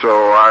cracked. So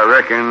I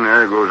reckon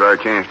there goes our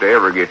chance to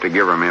ever get the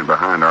Giverment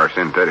behind our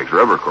Synthetics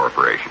Rubber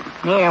Corporation.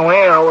 Yeah,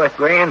 well, with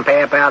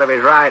Grandpap out of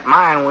his right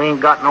mind, we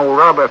ain't got no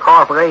rubber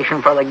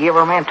corporation for the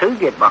Giverment to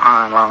get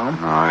behind, Lum.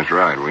 No, that's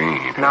right, we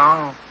ain't.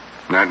 No.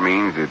 That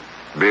means that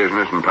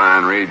business in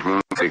Pine Ridge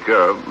won't pick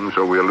up, and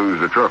so we'll lose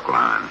the truck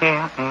line.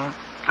 Yeah.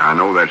 I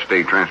know that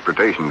state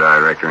transportation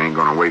director ain't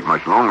going to wait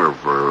much longer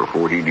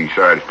before he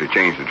decides to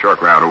change the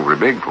truck route over to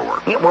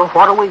Bigport. Yeah, well,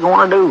 what are we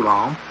going to do,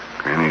 Lum?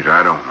 Pennies,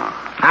 I don't know.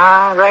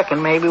 I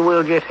reckon maybe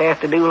we'll just have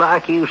to do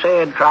like you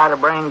said, try to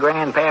bring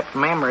Grandpap's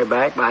memory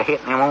back by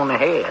hitting him on the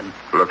head.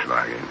 Looks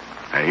like it.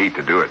 I hate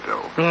to do it,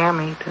 though. Yeah,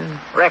 me too.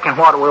 Reckon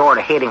what we ought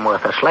to hit him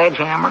with, a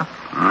sledgehammer?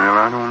 Well,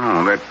 I don't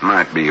know. That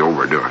might be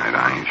overdoing it.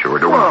 I ain't sure.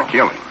 Don't want to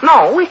kill him.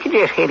 No, we could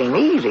just hit him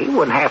easy.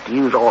 Wouldn't have to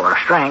use all our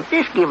strength.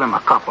 Just give him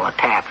a couple of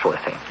taps with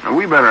him. Now,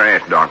 we better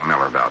ask Doc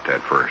Miller about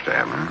that first,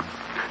 Abner.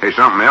 Hey,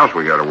 something else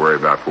we got to worry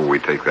about before we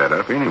take that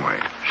up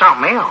anyway.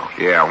 Something else?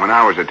 Yeah, when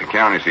I was at the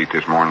county seat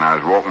this morning, I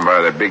was walking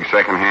by that big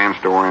second-hand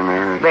store in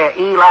there. The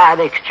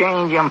Eli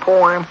Exchange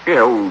Emporium?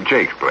 Yeah, old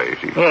Jake's place.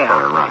 He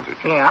runs it.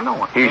 Yeah, I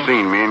know it. He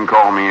seen me and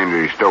called me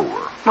into his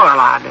store. Well,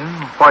 I do.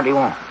 What do you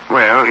want?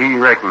 Well, he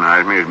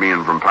recognized me as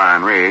being from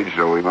Pine Ridge,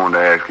 so he wanted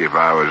to ask if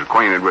I was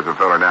acquainted with a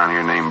fellow down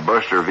here named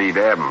Buster V.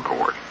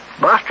 Davenport.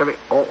 Buster,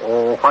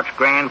 what's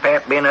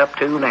Grandpap been up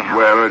to now?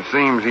 Well, it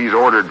seems he's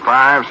ordered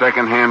 5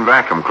 second-hand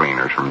vacuum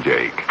cleaners from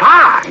Jake.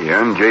 5?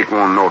 Yeah, and Jake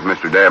wanted to know if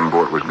Mr.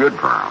 Davenport was good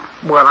for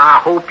him. Well, I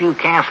hope you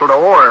canceled the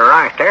order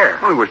right there.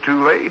 Well, it was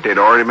too late. They'd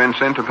already been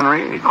sent to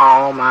Ridge.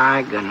 Oh,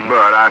 my goodness.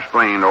 But I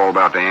explained all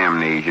about the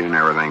amnesia and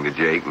everything to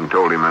Jake and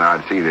told him that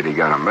I'd see that he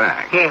got them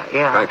back.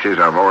 Yeah. Fact is,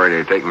 I've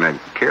already taken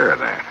care of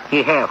that.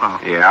 You have, huh?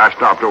 Yeah, I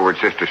stopped over at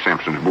Sister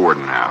Simpson's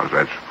boarding house.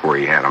 That's where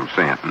he had them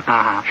sent.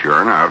 And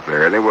sure enough,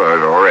 there they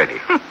was already.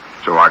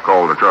 So I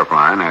called the truck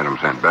line and had them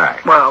sent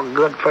back. Well,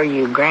 good for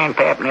you.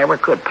 Grandpap never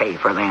could pay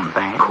for them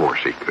things. Of course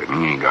he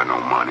couldn't. He ain't got no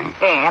money.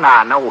 And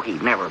I know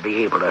he'd never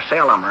be able to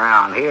sell them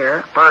around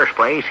here. First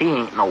place, he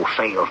ain't no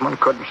salesman.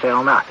 Couldn't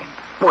sell nothing.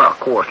 Well, of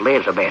course,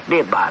 Elizabeth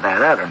did buy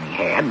that other one he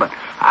had, but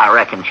I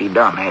reckon she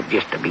done that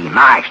just to be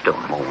nice to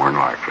him. More than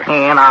likely.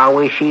 And I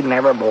wish she'd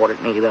never bought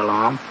it neither,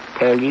 Lum.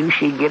 Tell you,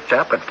 she gets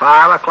up at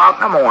 5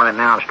 o'clock in the morning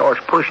now and starts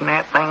pushing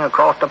that thing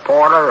across the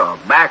parlor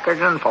of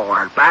backwards and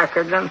forwards.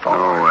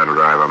 Oh, that'll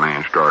drive a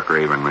man stark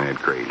raving mad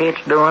crazy.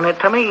 It's doing it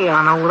to me,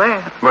 I know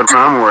that. But what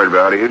I'm worried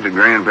about is that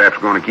Grandpap's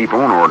going to keep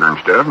on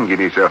ordering stuff and get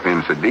himself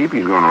in so deep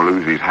he's going to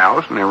lose his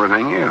house and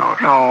everything else.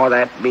 Oh,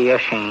 that'd be a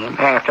shame,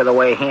 after the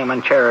way him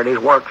and Charity's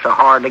worked so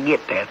hard to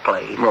get that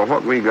place. Well,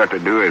 what we got to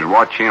do is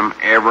watch him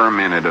every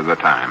minute of the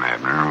time,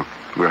 Abner.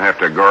 We'll have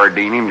to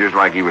guardine him just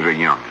like he was a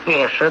young'un.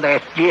 Yes, sir,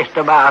 that's just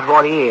about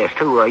what he is,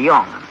 too, a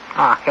young'un.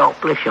 A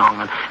helpless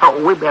young'un. Oh,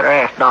 we better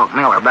ask Doc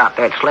Miller about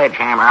that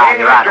sledgehammer out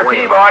here right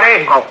away.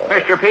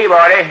 Mr.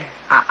 Peabody.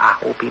 I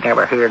hope he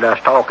never heard us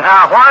talking.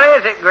 What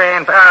is it,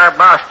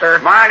 Grandpa-Buster?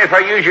 Mind if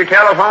I use your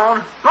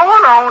telephone?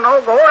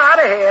 No, go right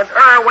ahead.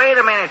 Wait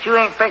a minute, you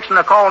ain't fixing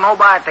to call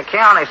nobody at the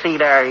county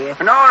seat, are you?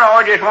 No,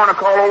 I just want to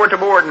call over to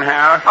boarding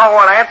house. Oh,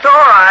 well, that's all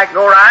right.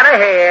 Go right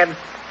ahead.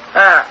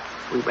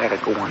 We better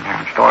go in there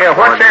and start. Yeah,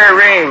 what's their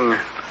ring?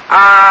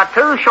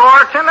 2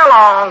 shorts and a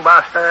long,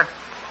 Buster.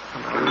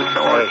 2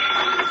 shorts.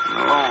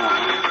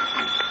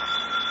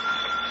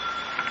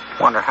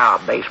 Wonder how a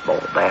baseball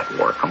bat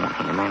work on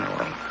him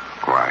anyway.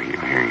 Quiet, you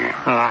hear you.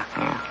 Yeah.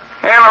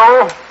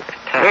 Hello.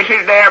 This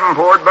is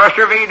Davenport,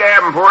 Buster V.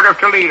 Davenport of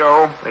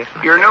Toledo.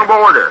 Your new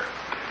boarder.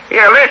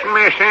 Yeah, listen,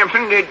 Miss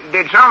Simpson,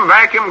 did some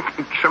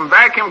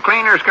vacuum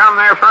cleaners come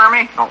there for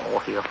me?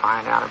 Oh, he'll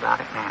find out about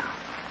it now.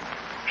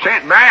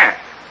 Sent back?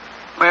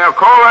 Well,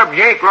 call up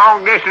Jake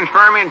long distance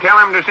for me and tell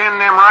him to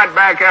send them right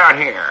back out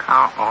here.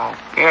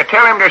 Yeah,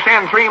 tell him to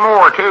send 3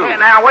 more, too. Hey,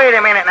 now, wait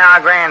a minute now,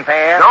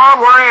 Grandpa. Don't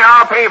worry,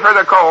 I'll pay for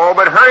the call,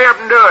 but hurry up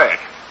and do it.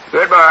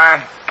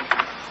 Goodbye.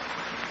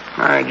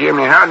 All right,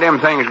 Jimmy, how'd them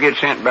things get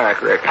sent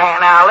back, reckon? Hey,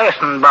 now,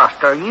 listen,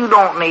 Buster, you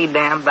don't need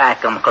them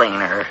vacuum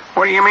cleaners.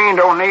 What do you mean,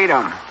 don't need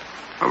them?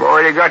 I've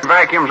already got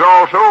vacuums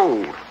all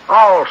sold.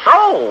 All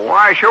sold?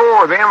 Why,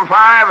 sure, them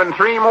 5 and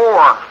 3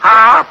 more.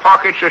 Huh? My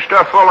pockets are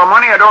stuffed full of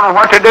money. I don't know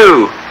what to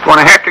do.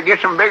 Gonna have to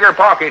get some bigger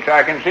pockets,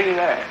 I can see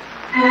that.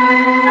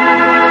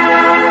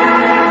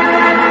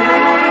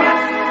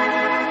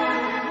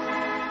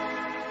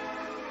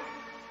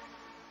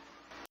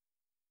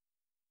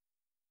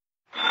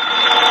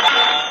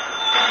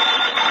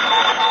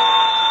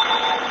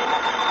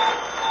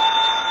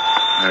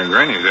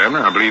 Granny's,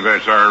 Abner, I believe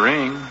that's our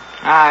ring.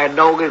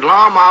 Dog is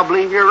Lum, I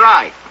believe you're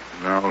right.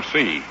 I'll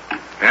see.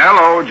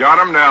 Hello, jot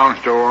 'em down,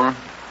 store.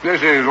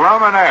 This is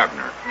Lum and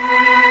Abner.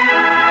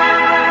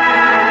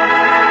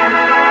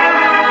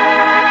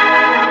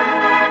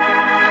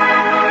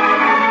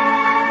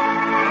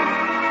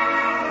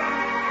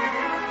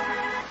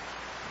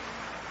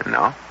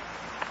 Now,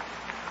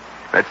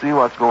 let's see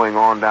what's going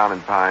on down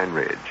in Pine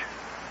Ridge.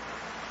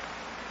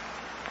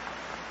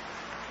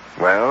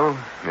 Well,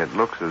 it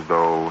looks as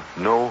though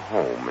no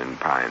home in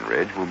Pine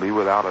Ridge will be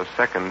without a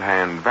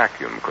second-hand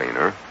vacuum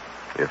cleaner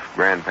if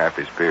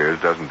Grandpappy Spears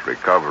doesn't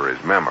recover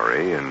his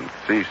memory and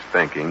cease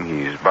thinking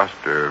he's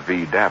Buster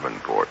V.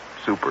 Davenport,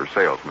 super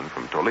salesman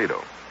from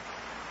Toledo.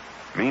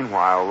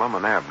 Meanwhile, Lum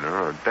and Abner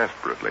are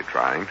desperately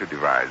trying to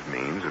devise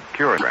means of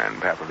curing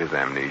Grandpap of his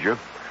amnesia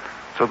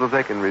so that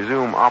they can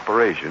resume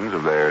operations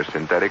of their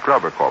synthetic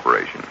rubber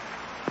corporation.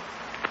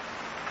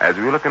 As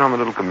we look in on the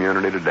little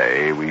community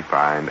today, we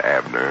find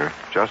Abner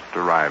just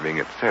arriving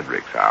at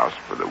Cedric's house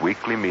for the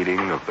weekly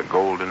meeting of the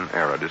Golden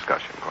Era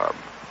Discussion Club.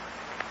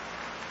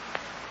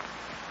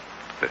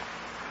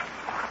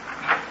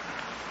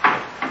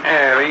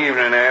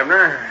 Evening,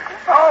 Abner.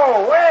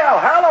 Oh, well,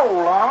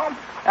 hello, Lum.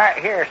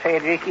 Here,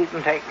 Cedric, you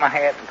can take my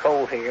hat and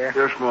coat here.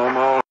 Yes, Mom,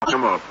 I'll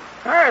come up.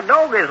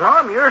 Dog is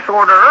Lum, you're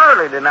sort of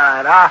early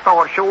tonight. I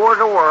thought sure as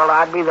the world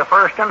I'd be the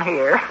first one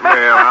here.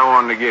 Well, I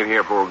wanted to get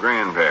here before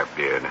Grandpap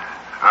did.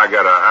 I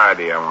got an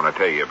idea I want to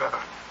tell you about.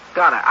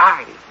 Got an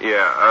idea?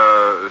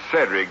 Yeah,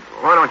 Cedric,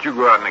 why don't you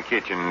go out in the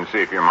kitchen and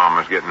see if your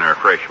mama's getting her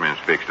freshmens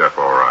fixed up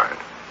all right?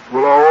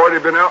 Well, I've already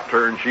been out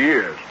there, and she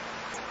is.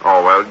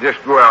 Oh, well,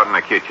 just go out in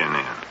the kitchen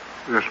then.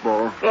 Yes,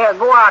 Mom. Yeah,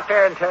 go out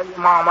there and tell your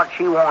mom what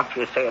she wants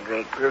you,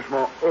 Cedric. Yes,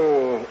 Mom.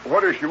 Oh,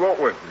 what does she want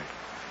with me?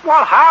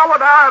 Well, how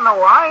would I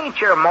know? I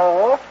ain't your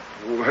ma.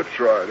 Well, that's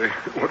right.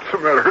 What's the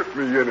matter with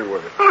me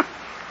anyway?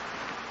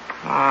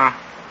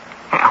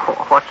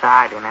 What's the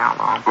idea now,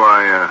 Lum?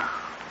 Why,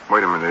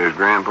 wait a minute. Is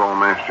Grandpa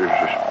Masters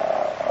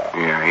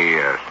Yeah, he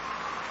is.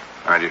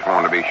 I just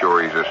wanted to be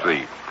sure he's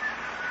asleep.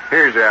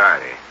 Here's the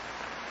idea.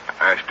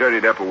 I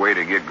studied up a way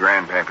to get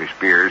Grandpappy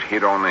Spears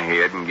hit on the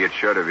head and get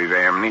shut of his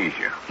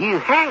amnesia. You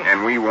have?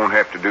 And we won't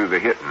have to do the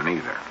hitting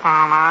either.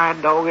 Oh, my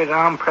doggies,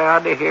 I'm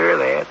proud to hear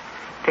that.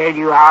 Tell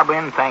you, I've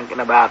been thinking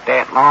about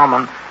that, Lum,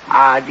 and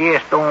I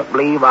just don't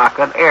believe I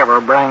could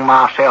ever bring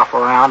myself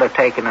around to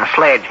taking a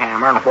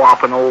sledgehammer and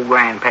whopping old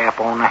Grandpap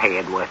on the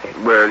head with it.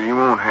 Well, you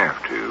won't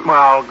have to.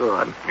 Well,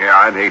 good. Yeah,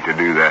 I'd hate to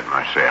do that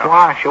myself.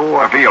 Why, sure.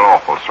 I feel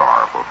awful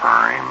sorrowful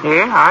for him.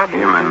 Yeah, I do.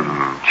 Him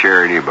and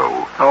Charity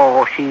both.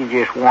 Oh, she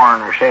just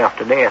worn herself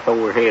to death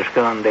over his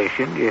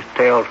condition. Just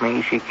tells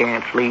me she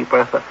can't sleep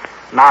at the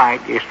night.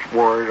 Just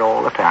worries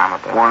all the time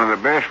about it. One of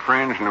the best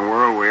friends in the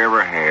world we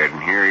ever had,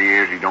 and here he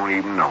is, he don't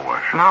even know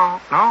us. No,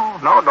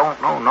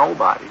 don't know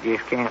nobody.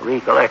 Just can't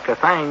recollect a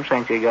thing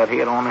since he got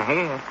hit on the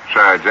head.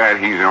 Besides that,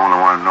 he's the only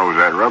one that knows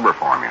that rubber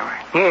formula.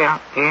 Yeah,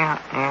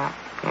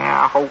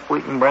 I hope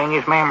we can bring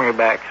his memory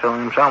back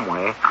soon some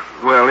way.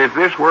 Well, if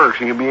this works,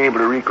 he'll be able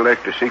to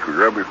recollect the secret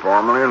rubber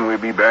formula, and we'll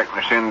be back in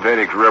the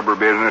synthetics rubber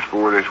business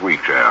before this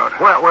week's out.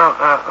 Well,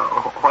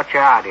 what's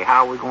your idea?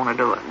 How are we going to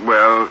do it?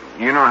 Well,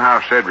 you know how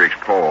Cedric's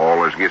pa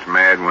always gets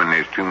mad when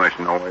there's too much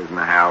noise in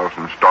the house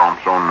and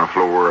stomps on the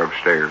floor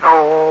upstairs?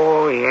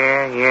 Oh,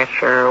 yes,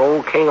 sir.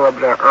 Old Caleb's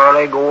an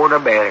early goer to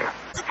bed.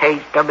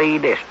 Hates to be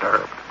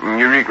disturbed.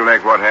 You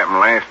recollect what happened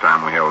last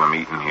time we held a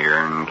meeting here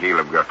and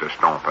Caleb got to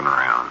stomping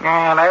around?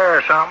 And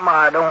there's something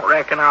I don't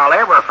reckon I'll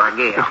ever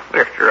forget.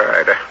 That's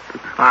right.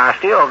 I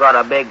still got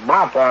a big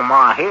bump on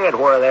my head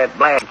where that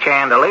black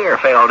chandelier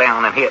fell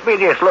down and hit me.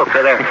 Just look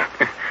at there.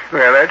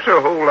 Well, that's the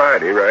whole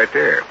idea right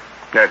there.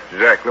 That's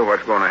exactly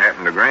what's going to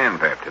happen to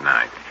Grandpap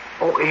tonight.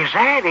 Oh, is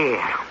that it?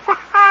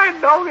 Why,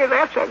 doggy,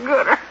 that's a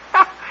gooder.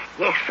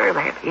 Yes, sir,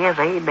 that is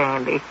a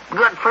dandy.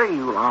 Good for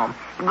you, Lum.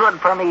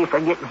 Good for me for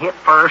getting hit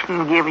first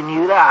and giving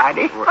you the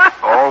idea.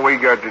 All we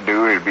got to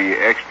do is be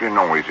extra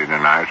noisy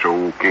tonight so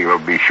old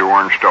Caleb be sure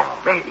and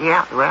stoned.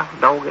 Yeah, well,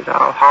 doggies,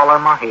 I'll holler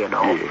my head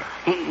off.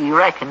 Yeah. You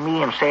reckon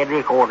me and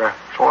Cedric ought to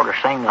sort of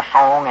sing a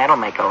song? That'll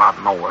make a lot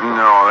of noise.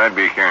 No, that'd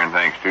be carrying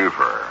things too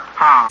far.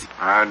 Huh?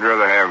 I'd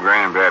rather have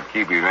Grandpap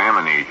keep his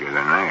amnesia than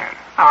that.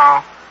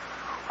 Oh.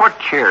 What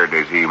chair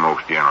does he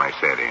most generally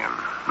sit in?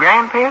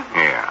 Grandpap?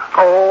 Yeah.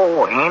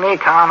 Oh, any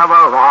kind of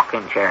a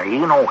rocking chair.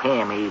 You know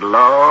him. He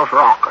loves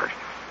rockers.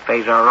 If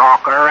there's a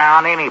rocker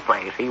around any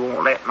place, he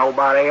won't let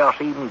nobody else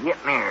even get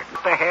near it.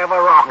 To have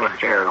a rocking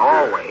chair,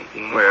 always.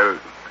 Yeah. Well,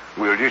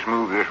 we'll just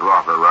move this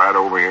rocker right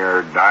over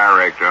here,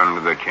 direct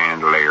under the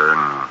chandelier,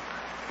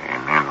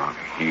 and then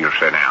he'll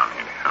sit down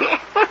in it.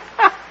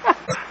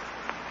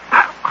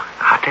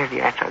 I tell you,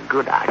 that's a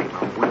good idea.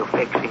 We'll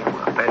fix him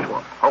up. That's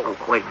what. Oh,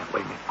 wait a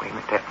minute.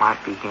 That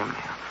might be him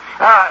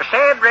now.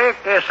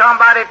 Cedric, there's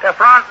somebody at the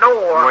front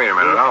door. Wait a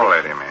minute, I'll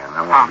let him in.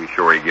 I want to be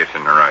sure he gets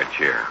in the right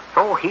chair.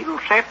 Oh, he'll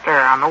sit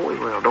there. I know he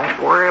will. Don't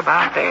worry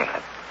about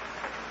that.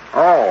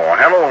 Oh,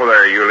 hello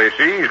there,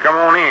 Ulysses. Come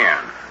on in.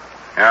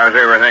 How's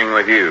everything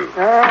with you?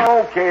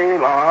 Okay,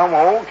 Lum,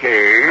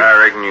 okay. I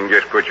reckon you can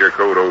just put your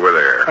coat over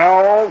there.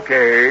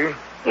 Okay.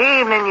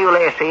 Evening,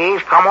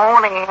 Ulysses. Come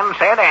on in.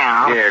 Sit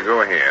down. Yeah,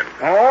 go ahead.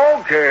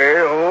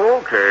 Okay.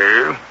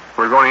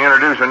 We're going to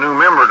introduce a new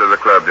member to the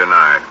club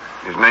tonight.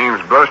 His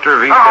name's Buster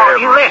V. Oh,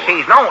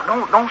 Ulysses,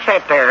 don't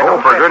sit there.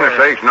 Oh, for goodness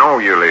sakes, no,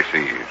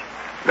 Ulysses.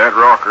 That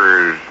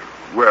rocker is,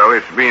 well,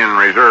 it's being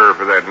reserved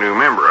for that new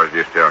member I was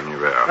just telling you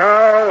about.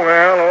 Oh,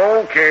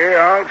 well, okay.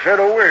 I'll sit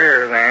over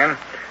here then.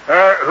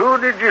 Who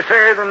did you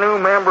say the new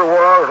member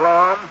was,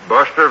 Lum?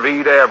 Buster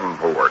V.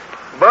 Davenport.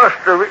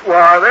 Buster,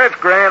 why, that's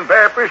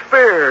Grandpappy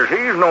Spears.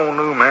 He's no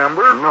new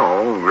member.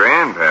 No,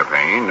 Grandpap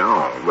ain't,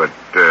 no. But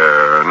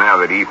now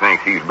that he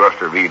thinks he's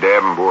Buster V.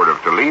 Davenport of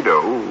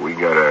Toledo, we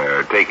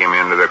gotta take him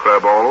into the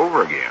club all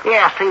over again.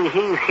 Yeah, see,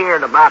 he's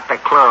heard about the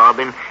club,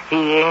 and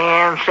he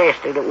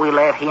insisted that we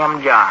let him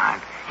join.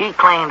 He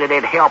claimed that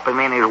it'd help him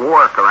in his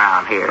work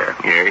around here.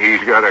 Yeah,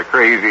 he's got a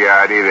crazy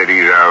idea that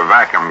he's a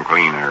vacuum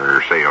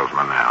cleaner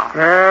salesman now.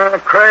 Yeah,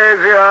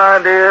 crazy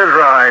idea is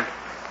right.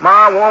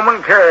 My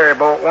woman Carrie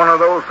bought one of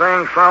those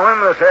things from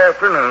him this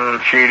afternoon.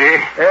 She did?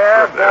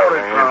 Yeah, bought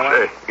it from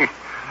him.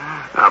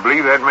 I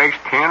believe that makes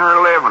 10 or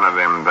 11 of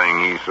them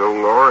things he's sold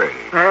already.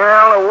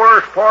 Well, the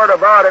worst part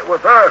about it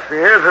with us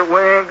is that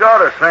we ain't got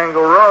a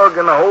single rug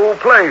in the whole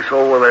place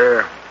over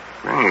there.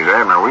 Hey,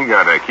 Abner, we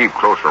gotta keep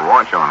closer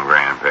watch on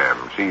Grandpap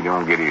and see he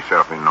don't get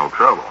himself in no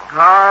trouble.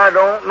 I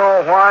don't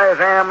know why his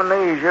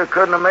amnesia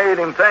couldn't have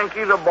made him think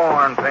he's a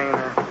barn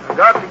painter.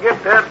 Got to get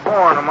that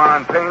barn of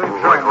mine painted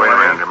somewhere. Wait a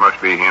minute, it must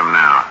be him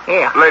now.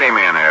 Yeah. Let him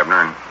in,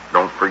 Abner, and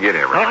don't forget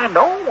everything.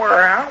 Don't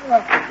worry, I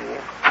won't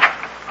forget.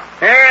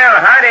 Well,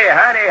 howdy.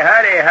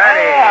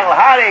 Well,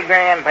 howdy,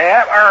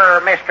 Grandpap,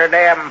 Mr.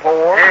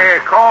 Davenport.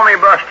 Call me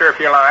Buster if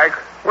you like.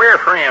 We're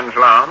friends,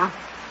 Lum.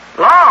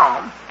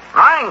 Lum?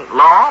 I ain't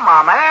Lum,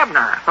 I'm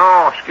Abner.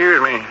 Oh, excuse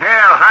me.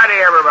 Hell, howdy,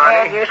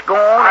 everybody. Yeah, just go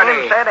on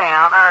in and sit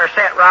down, or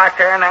sit right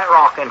there in that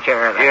rocking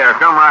chair there. Yeah,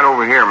 come right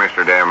over here,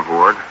 Mr.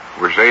 Davenport.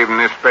 We're saving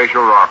this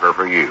special rocker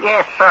for you.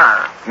 Yes,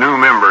 sir. New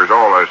members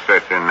always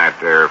sits in that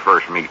there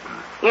first meeting.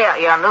 Yeah,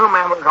 new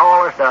members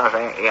always does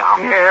that, yeah.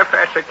 Yeah, if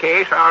that's the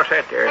case, I'll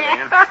sit there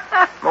then.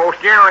 Most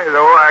generally,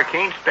 though, I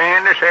can't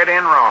stand to sit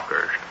in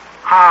rockers.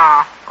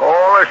 Huh?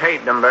 Always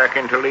hated them back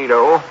in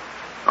Toledo.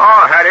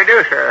 Oh, how do you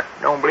do, sir?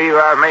 Don't believe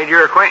I've made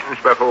your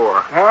acquaintance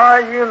before.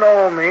 Why, you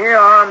know me.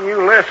 I'm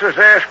Ulysses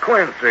S.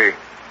 Quincy.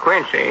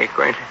 Quincy.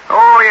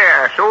 Oh,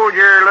 yeah, sold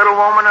your little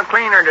woman a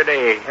cleaner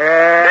today.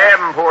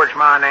 Davenport's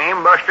my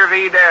name, Buster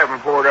V.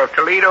 Davenport of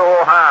Toledo,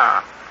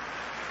 Ohio.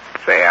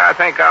 Say, I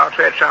think I'll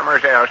sit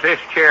somewhere else. This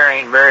chair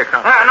ain't very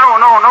comfortable.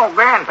 No,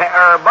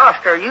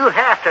 Buster, you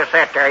have to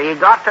sit there. You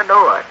got to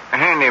do it.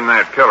 Hand him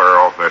that pillar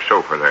off the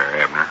sofa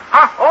there, Abner.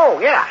 Huh? Oh,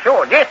 yeah,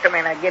 sure. Just a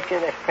minute, get you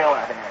this pillar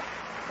here.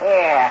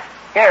 Yeah.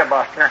 Here,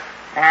 Buster.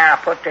 Now,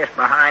 put this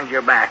behind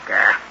your back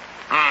there.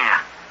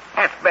 Yeah.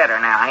 That's better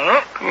now,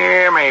 ain't it?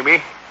 Yeah,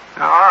 maybe.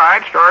 All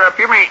right, start up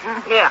your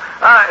meeting. Yeah.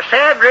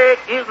 Cedric,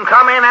 you can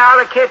come in out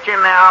of the kitchen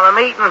now. The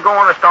meeting's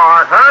going to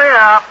start. Hurry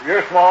up.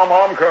 Yes, Mom,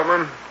 I'm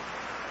coming.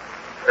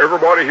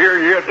 Everybody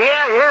here yet?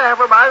 Yeah,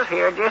 everybody's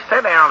here. Just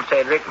sit down,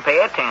 Cedric, and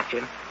pay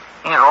attention.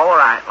 Yeah, all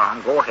right,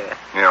 Lum. Go ahead.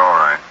 Yeah, all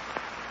right.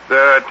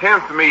 The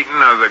 10th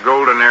meeting of the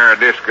Golden Era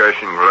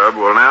Discussion Club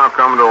will now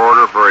come to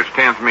order for its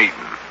 10th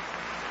meeting.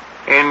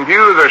 In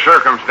view of the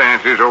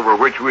circumstances over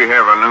which we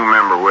have a new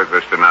member with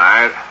us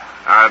tonight,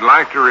 I'd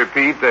like to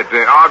repeat that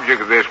the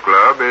object of this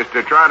club is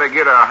to try to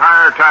get a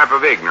higher type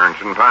of ignorance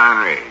in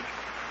Pine Ridge.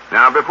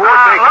 Now, before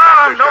taking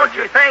Lum, don't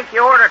you think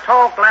you ought to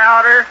talk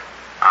louder?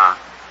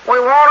 We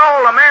want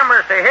all the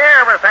members to hear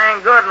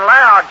everything good and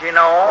loud, you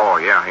know. Oh,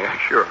 yeah,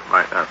 sure.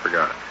 I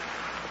forgot.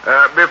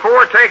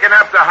 Before taking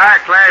up the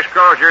high-class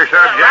culture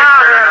subject...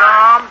 Louder,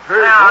 Lum. Hey,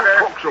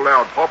 Louder. don't talk so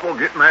loud. Papa will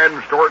get mad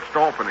and start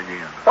stomping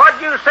again. What'd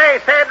you say,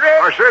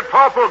 Cedric? I said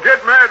Papa will get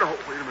mad. Oh,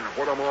 wait a minute.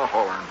 What am I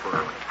hollering for?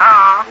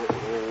 Huh?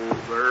 Oh,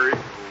 there he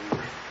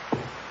goes.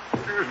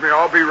 Excuse me,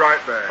 I'll be right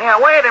back. Yeah,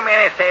 wait a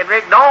minute,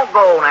 Cedric. Don't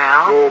go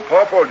now. Oh,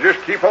 Papa will just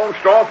keep on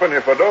stomping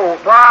if I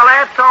don't. Well,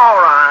 that's all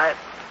right.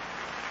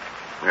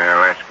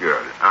 Yeah, that's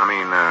good.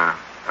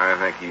 I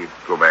think you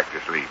go back to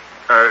sleep.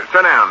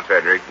 Sit down,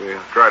 Cedric. We'll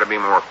try to be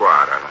more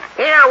quiet, I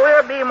think. Yeah,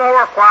 we'll be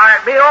more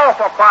quiet. Be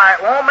awful quiet.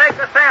 Won't make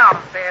a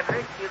sound,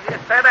 Cedric. You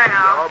just sit down.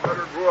 I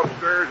better go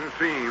upstairs and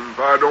see him. If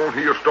I don't,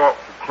 he'll stop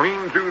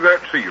clean through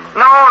that ceiling.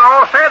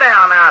 No, sit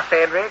down now,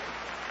 Cedric.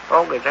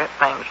 Oh, that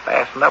thing's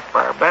fastened up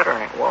there better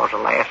than it was the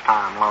last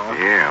time, Lum.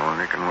 Yeah, well,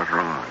 I reckon what's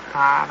wrong with it?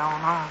 I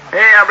don't know.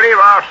 Hey, I believe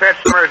I'll sit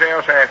somewhere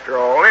else after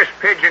all. This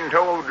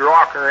pigeon-toed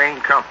rocker ain't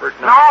comfort.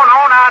 No,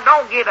 now,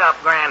 don't get up,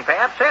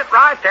 Grandpap. Sit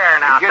right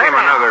there now. Get sit him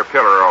down. another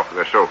pillar off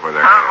the sofa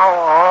there.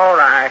 All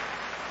right.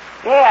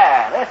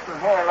 Yeah, this one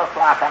here looks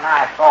like a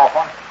nice soft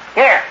one.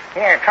 Here,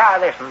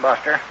 try this one,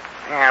 Buster.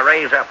 Yeah,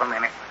 raise up a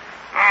minute.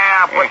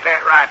 Yeah, put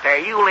that right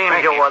there. You'll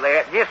enjoy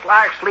that, just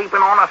like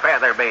sleeping on a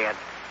feather bed.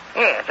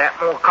 Yeah, is that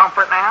more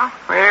comfort now?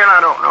 Well, I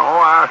don't know.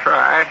 I'll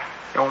try it.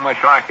 Don't much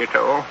like it,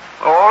 though.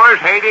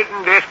 Always hated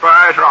and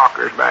despised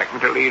rockers back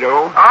in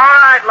Toledo. All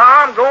right,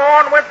 Lum, go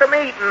on with the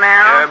meeting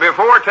now.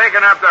 Before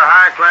taking up the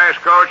high-class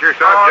culture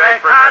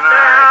subject for cut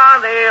tonight...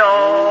 down the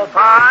old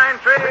pine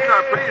tree.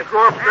 Please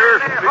go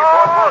upstairs and see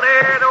Hold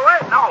Papa. it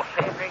away. No,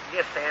 Cedric,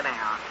 just sit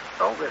down.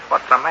 Douglas,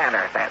 what's the matter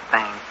with that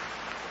thing?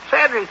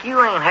 Cedric, you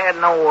ain't had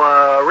no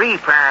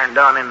repairing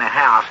done in the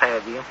house,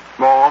 have you?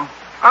 Mom,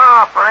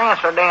 For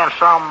instance,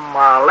 some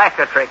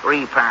electric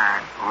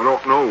repairing. I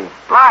don't know.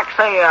 Like,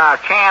 say, a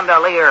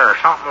chandelier or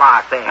something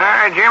like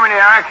that. Jiminy,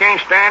 I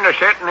can't stand to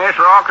sit in this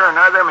rocker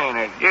another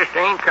minute. Just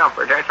ain't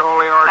comfort. That's all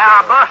they are.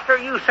 Now,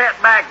 Buster, you sit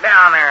back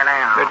down there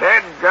now. But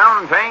that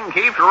gum thing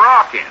keeps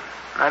rocking.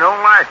 I don't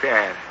like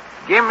that.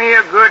 Give me a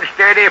good,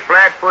 steady,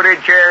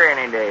 flat-footed chair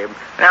any day.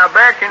 Now,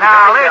 back in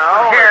Now,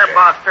 listen here,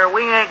 Buster.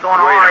 We ain't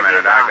going to Wait a argue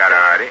minute, I about got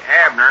an this.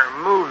 idea. Abner,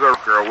 move the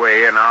rocker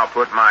away, and I'll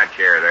put my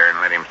chair there and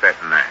let him sit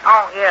in that.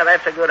 Oh, yeah,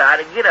 that's a good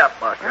idea. Get up,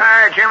 Buster.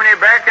 Jiminy,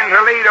 back in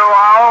Toledo,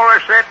 I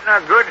always sit in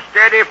a good,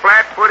 steady,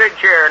 flat-footed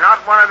chair,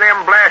 not one of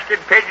them blasted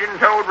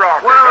pigeon-toed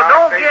rockers. Well,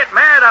 don't get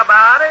mad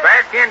about it.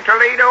 Back in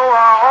Toledo,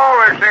 I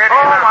always sit in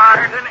Oh, a... my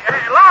goodness.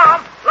 Hey,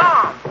 Lum,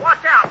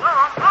 watch out,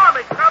 Lum,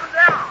 it's coming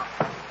down.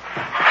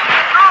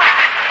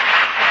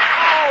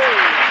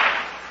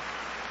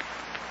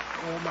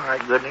 Oh, my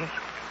goodness.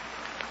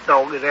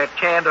 Doggy, that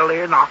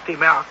chandelier knocked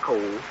him out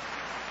cold.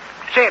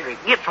 Cedric,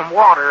 get some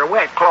water or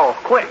wet cloth,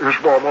 quick. Yes,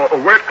 Mom,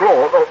 a wet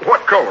cloth.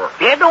 What color?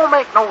 It don't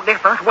make no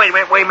difference. Wait a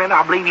minute.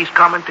 I believe he's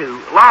coming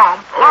too. Lum.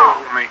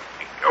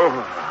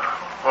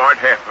 What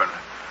happened?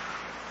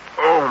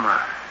 Oh, my.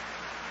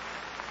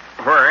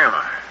 Where am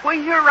I? Well,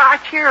 you're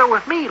right here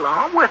with me,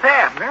 Lum, with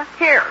Abner.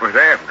 Here. With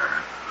Abner.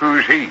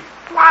 Who's he?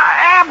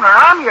 Why, Abner,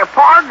 I'm your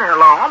partner,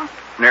 Lum.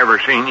 Never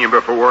seen you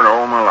before in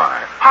all my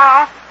life.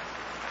 Huh?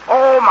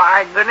 Oh,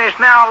 my goodness,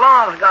 now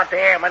Lum's got the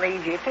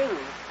amnesia, too.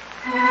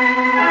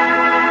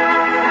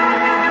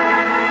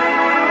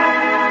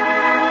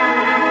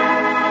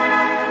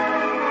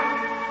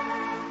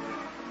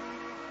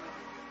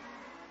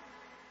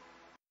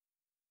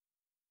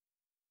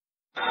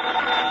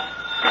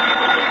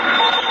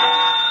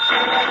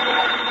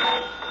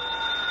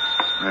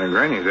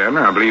 Granny's,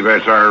 Abner. I believe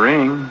that's our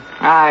ring.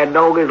 I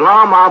doggy's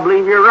Lum, I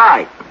believe you're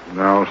right.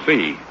 I'll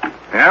see.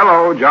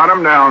 Hello, Jot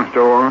 'em Down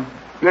store.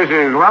 This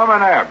is Lum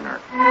and Abner.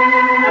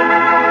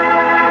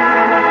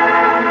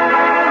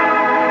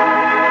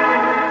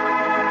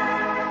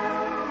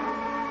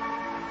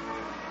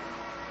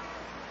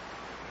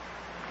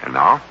 And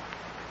now,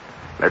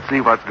 let's see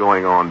what's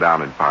going on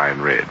down in Pine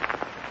Ridge.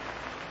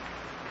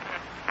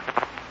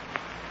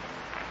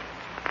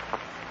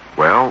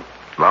 Well,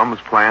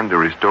 Lum's plan to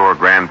restore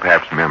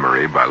Grandpap's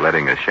memory by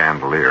letting a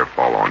chandelier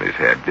fall on his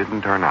head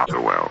didn't turn out so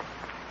well.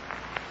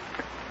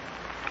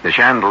 The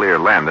chandelier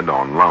landed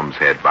on Lum's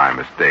head by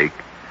mistake,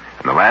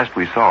 and the last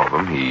we saw of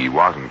him, he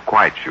wasn't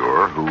quite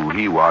sure who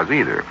he was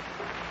either.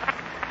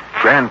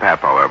 Grandpap,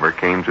 however,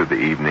 came through the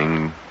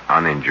evening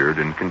uninjured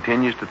and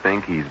continues to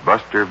think he's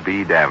Buster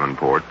B.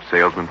 Davenport,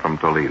 salesman from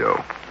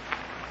Toledo.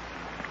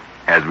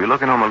 As we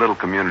look in on the little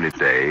community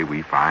today,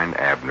 we find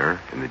Abner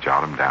in the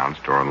Jot 'em Down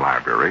store and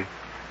library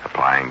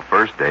applying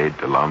first aid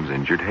to Lum's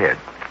injured head.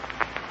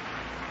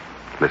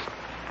 Listen.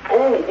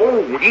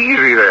 Oh,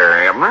 easy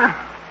there, Abner.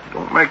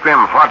 Don't make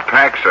them hot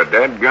packs so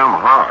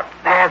dadgum hot.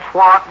 That's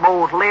what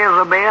both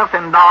Elizabeth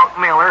and Doc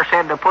Miller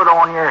said to put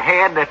on your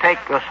head to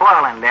take the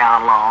swelling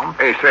down, Lum.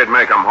 They said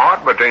make 'em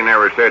hot, but they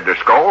never said to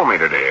scald me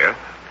to death.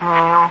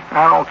 Well,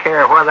 I don't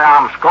care whether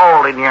I'm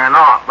scalding you or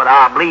not, but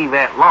I believe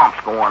that lump's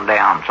going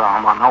down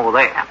some. I know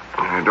that.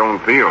 I don't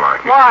feel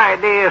like it. Why,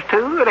 it is,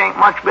 too. It ain't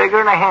much bigger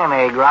than a hen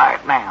egg right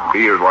now.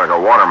 Feels like a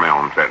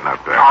watermelon sitting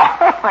up there.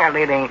 Oh, well,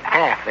 it ain't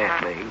half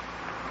that big.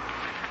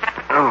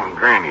 Oh,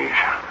 Granny's.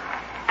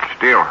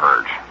 Still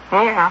hurts.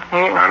 Yeah.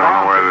 I don't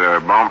know whether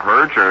the bump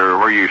hurts or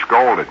where you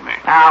scolded me.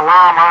 Now,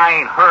 Lum, I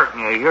ain't hurting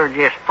you. You're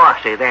just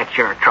fussy. That's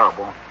your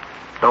trouble.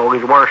 Though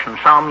he's worse than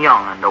some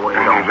young'un, the way it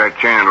And that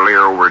chandelier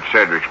over at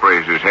Cedric's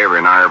place is heavier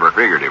than I ever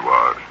figured it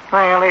was.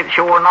 Well, it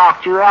sure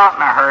knocked you out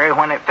in a hurry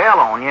when it fell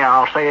on you,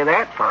 I'll say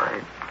that for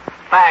it.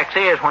 Fact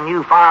is, when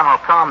you final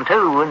come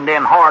to and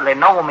didn't hardly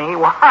know me,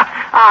 why,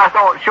 I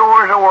thought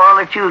sure as the world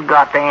that you'd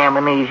got the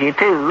amnesia,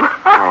 too. Well,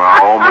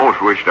 I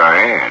almost wished I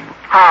had.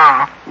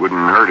 Huh?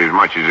 Wouldn't hurt as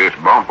much as this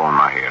bump on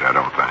my head, I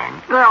don't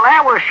think. Well,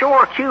 that was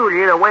sure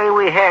cutie, the way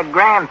we had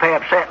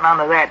Grandpap sitting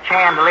under that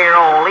chandelier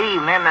all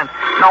evening, and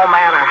no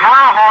matter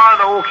how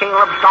hard old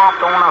Caleb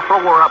stomped on the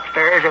floor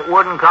upstairs, it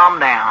wouldn't come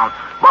down.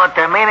 But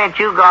the minute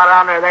you got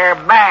under there,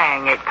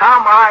 bang, it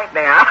come right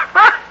down.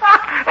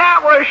 That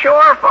was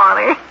sure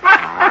funny.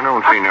 I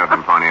don't see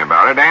nothing funny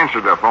about it.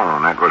 Answer the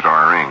phone. That was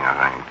our ring,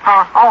 I think.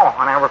 Huh? Oh,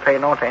 I never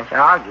paid no attention.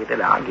 I'll get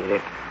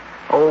it.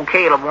 Old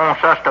Caleb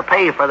wants us to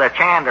pay for the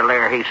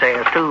chandelier, he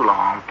says, too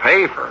long.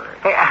 Pay for it?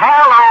 Hey,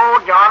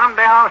 hello, Jot 'em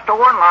Down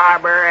store and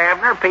library.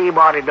 Abner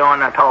Peabody doing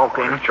the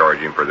talking. Charge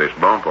him for this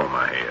bump on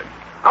my head.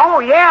 Oh,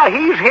 yeah,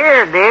 he's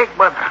here, Dick,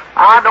 but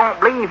I don't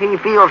believe he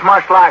feels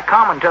much like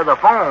coming to the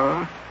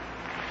phone.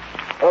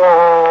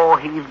 Oh,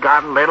 he's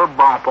got a little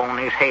bump on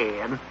his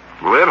head.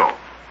 Little?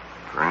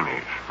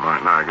 Granny's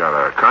might not have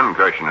got a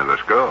concussion of the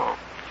skull.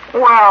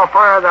 Well,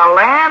 for the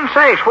land's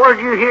sakes, where'd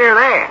you hear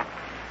that?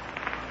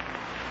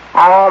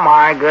 Oh,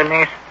 my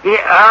goodness.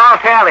 Yeah, I'll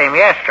tell him,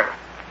 yes, sir.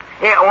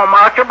 Yeah, well,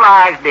 much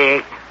obliged,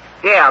 Dick.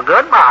 Yeah,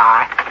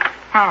 goodbye.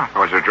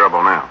 What's the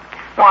trouble now?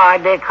 Why,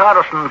 Dick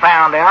Huddleston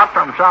found out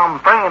from some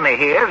friend of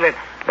his that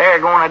they're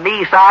going to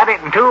decide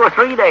it in 2 or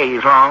 3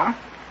 days, Ron.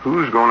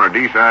 Who's going to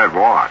decide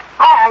what?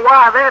 Oh,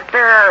 why, that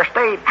there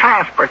state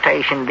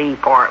transportation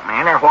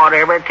department, or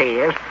whatever it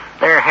is,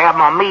 they're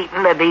having a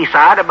meeting to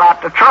decide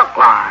about the truck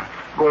line.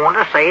 Going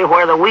to say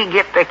whether we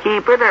get to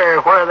keep it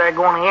or whether they're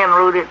going to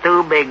en-route it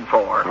through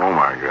Bigford. Oh,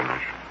 my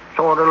goodness.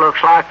 Sort of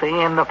looks like the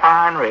end of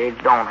Pine Ridge,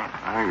 don't it?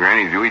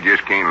 Granny, we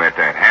just can't let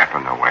that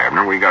happen, though,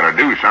 Abner. We got to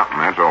do something.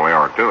 That's all there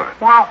are to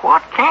it. Well,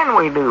 what can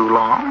we do,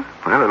 Lum?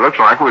 Well, it looks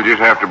like we'll just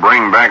have to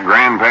bring back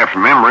Grandpap's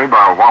memory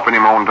by whopping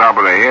him on top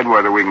of the head,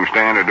 whether we can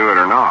stand to do it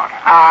or not.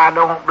 I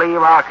don't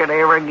believe I could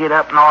ever get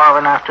up north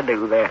enough to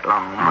do that,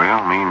 Lum.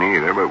 Well, me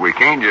neither, but we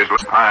can't just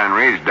let Pine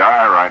Ridge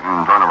die right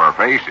in front of our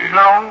faces.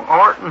 No,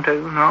 oughtn't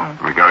to, no.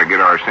 We got to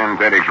get our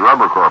Synthetics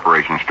Rubber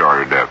Corporation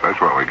started up. That's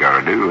what we got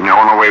to do. And the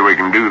only way we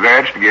can do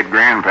that is to get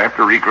Grandpap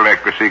to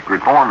recollect the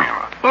secret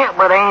formula. Yeah,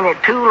 but ain't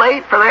it too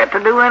late for that to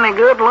do any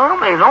good, Lum?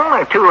 There's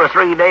only 2 or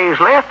 3 days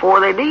left before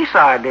they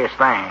decide this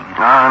thing.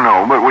 I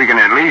know, but we can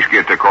at least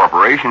get the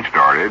corporation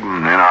started,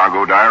 and then I'll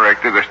go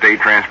direct to the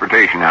state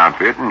transportation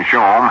outfit and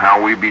show them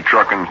how we be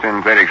trucking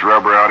Synthetics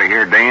Rubber out of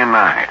here day and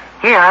night.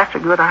 Yeah, that's a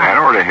good idea. That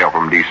ought to help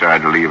them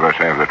decide to leave us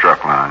have the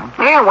truck line.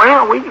 Yeah,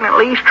 well, we can at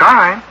least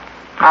try.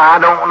 I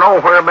don't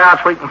know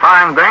whereabouts we can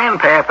find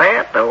Grandpap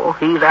at, though.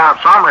 He's out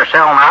somewhere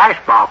selling ice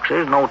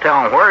boxes. No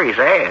telling where he's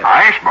at.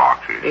 Ice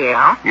boxes?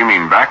 Yeah. You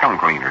mean vacuum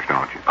cleaners,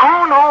 don't you?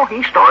 Oh, no,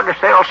 he's starting to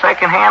sell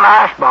second-hand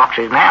ice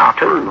boxes now,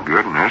 too. For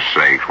goodness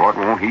sakes, what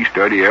won't he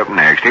study up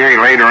next? Here he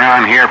laid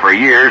around here for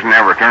years and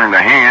never turned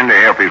a hand to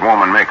help his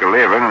woman make a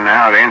living, and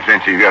now then,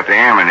 since he's got the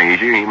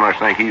amnesia, he must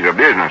think he's a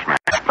businessman.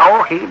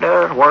 Oh, he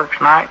does.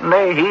 Works night and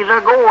day. He's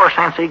a goer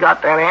since he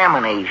got that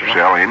amnesia.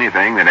 Sell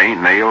anything that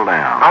ain't nailed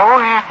down. Oh,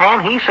 yeah,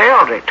 and he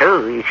sells it,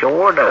 too. He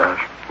sure does.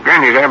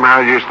 Granny, Abner, I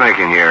was just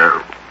thinking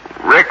here,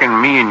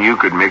 reckon me and you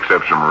could mix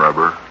up some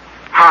rubber.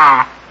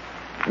 Huh?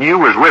 You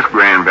was with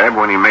Grandpap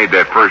when he made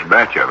that first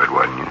batch of it,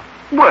 wasn't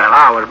you? Well,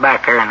 I was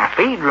back there in the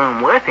feed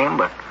room with him,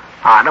 but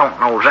I don't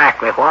know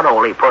exactly what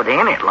all he put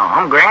in it,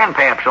 Lum.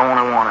 Grandpap's the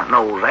only one that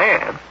knows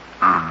that.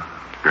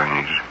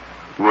 Granny's.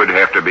 Would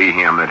have to be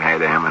him that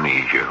had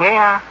amnesia.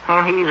 Yeah,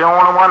 and he's the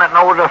only one that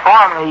knows the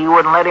formula. You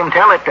wouldn't let him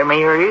tell it to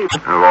me or you.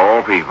 Of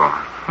all people.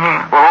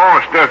 Yeah. Well,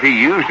 all the stuff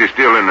he used is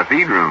still in the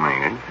feed room,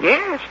 ain't it?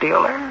 Yeah, it's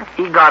still there.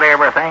 He got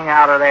everything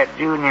out of that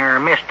junior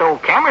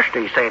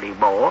misto-chemistry set he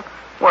bought.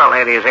 Well,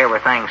 that is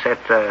everything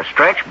except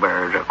stretch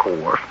bears, of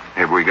course.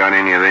 Have we got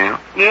any of them?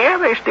 Yeah,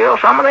 there's still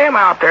some of them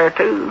out there,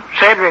 too.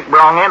 Cedric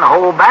brung in a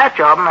whole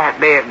batch of them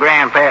that day that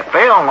Grandpap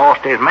fell and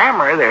lost his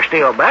memory. They're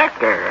still back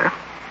there.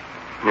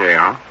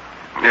 Yeah.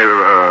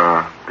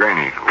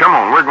 Granny, come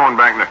on, we're going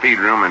back in the feed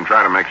room and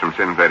try to make some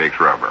synthetics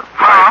rubber.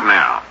 Right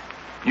now.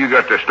 You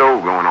got the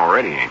stove going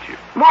already, ain't you?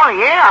 Well,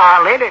 yeah,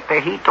 I lit it to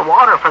heat the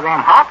water for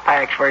them hot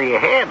packs for your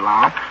head,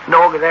 Lum.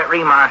 Doggy, that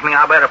reminds me,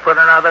 I better put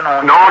another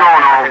on. No.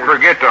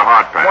 Forget the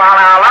hot pack. Well,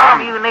 now,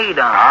 Lum, you need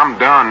them. I'm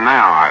done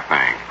now, I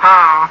think.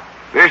 Huh?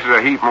 This is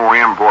a heap more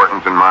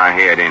important than my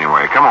head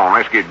anyway. Come on,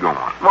 let's get going.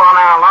 Well,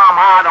 now, Lum,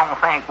 I don't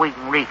think we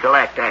can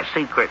recollect that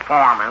secret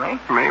formula.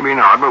 Maybe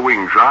not, but we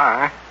can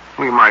try.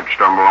 We might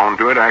stumble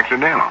onto it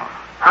accidental.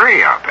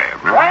 Hurry up,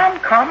 Abner. Well, I'm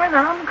coming.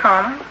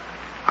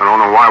 I don't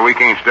know why we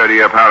can't study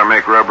up how to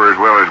make rubber as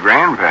well as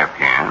Grandpap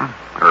can,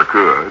 or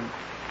could.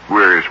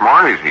 We're as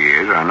smart as he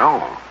is, I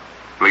know.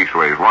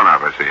 Leastways, one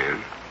of us is.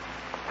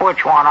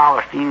 Which one of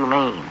us do you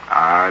mean?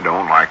 I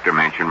don't like to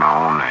mention my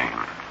own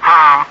name.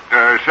 Huh?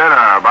 Set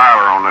a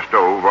boiler on the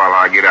stove while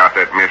I get out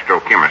that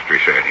misto-chemistry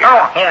set here.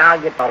 Oh, yeah,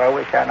 I'll get that. I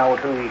wish I knowed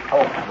who he's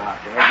talking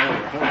about there.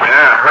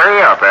 Yeah,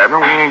 hurry up,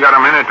 Abner. We ain't got a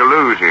minute to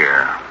lose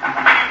here.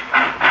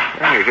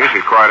 Hey, this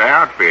is quite an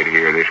outfit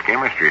here, this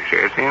chemistry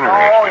set. It's interesting.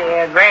 Oh,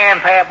 yeah,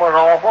 Grandpap was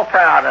awful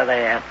proud of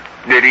that.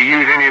 Did he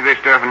use any of this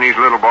stuff in these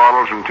little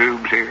bottles and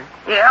tubes here?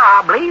 Yeah,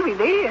 I believe he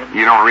did.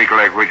 You don't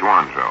recollect which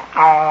ones, though?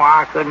 Oh,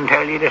 I couldn't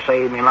tell you to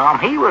save me, Lum.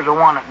 He was the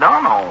one that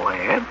done all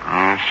that.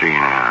 Let's see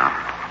now.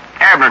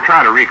 Abner,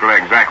 try to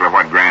recollect exactly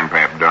what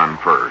Grandpap done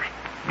first.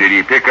 Did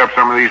he pick up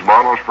some of these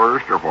bottles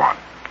first, or what?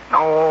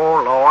 Oh,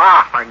 Lord,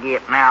 I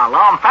forget now,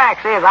 Lum.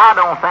 Fact is, I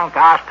don't think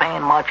I was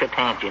paying much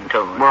attention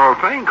to him. Well,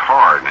 think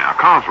hard now.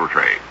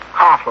 Concentrate.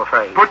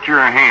 Concentrate. Put your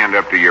hand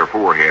up to your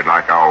forehead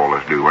like I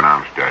always do when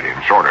I'm studying.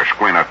 Sort of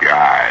squint up your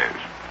eyes.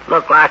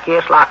 Look like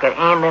this, like an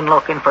Indian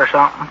looking for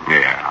something?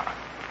 Yeah.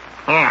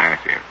 Yeah.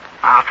 That's it.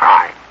 I'll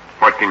try it.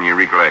 What can you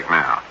recollect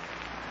now?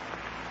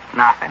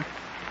 Nothing.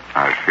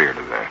 I was feared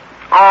of that.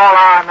 All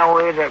I know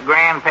is that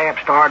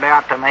Grandpap started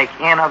out to make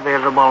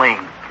invisible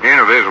ink.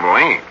 Invisible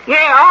ink?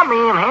 Yeah,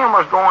 me and him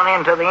was going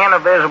into the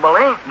invisible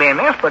ink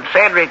business, but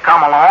Cedric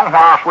come along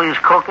whilst we was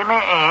cooking the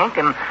ink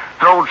and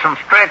throwed some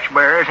stretch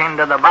bears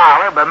into the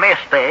boiler by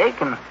mistake,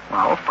 and,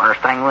 well, first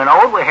thing we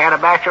knowed, we had a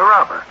batch of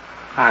rubber.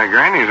 Hi,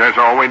 Grannies, that's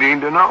all we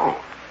need to know.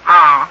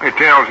 Huh? It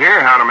tells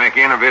here how to make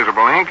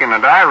invisible ink and the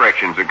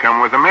directions that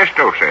come with the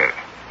misto set.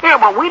 Yeah,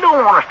 but we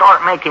don't want to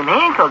start making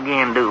ink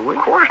again, do we?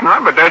 Of course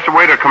not, but that's the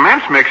way to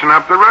commence mixing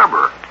up the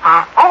rubber.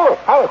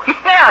 Oh,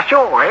 yeah,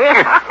 sure,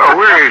 yeah. Well,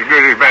 we're as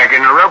good as back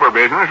in the rubber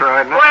business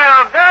right now.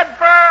 Well, good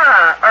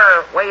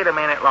for wait a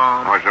minute,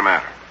 Lum. What's the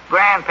matter?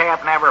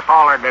 Grandpap never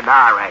followed the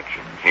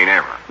directions. He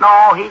never.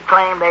 No, he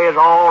claimed they was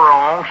all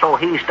wrong, so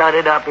he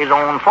studied up his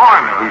own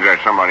formula. Who's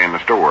that somebody in the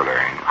store there,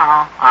 ain't it?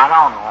 I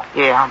don't know.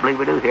 Yeah, I believe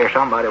we do hear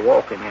somebody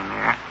walking in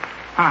there.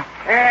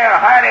 Yeah,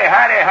 howdy.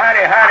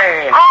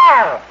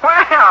 Oh,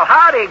 well,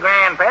 howdy,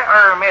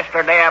 Grandpap,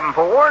 Mr.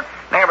 Davenport.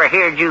 Never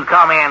heard you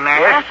come in there.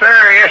 Yes, sir.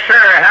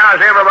 How's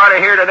everybody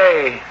here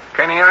today?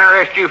 Can he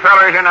interest you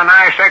fellers in a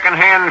nice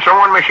second-hand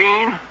sewing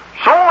machine?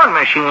 Sewing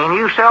machine?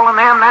 You selling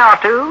them now,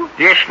 too?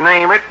 Just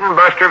name it, and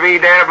Buster V.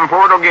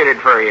 Davenport will get it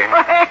for you.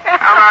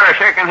 How about a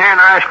second-hand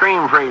ice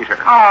cream freezer?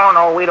 Oh,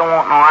 no, we don't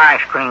want no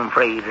ice cream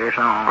freezers.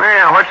 No.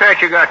 Well, what's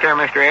that you got there,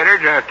 Mr.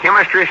 Eddard? A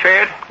chemistry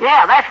set?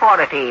 Yeah, that's what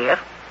it is.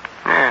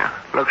 Yeah,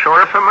 looks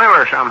sort of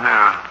familiar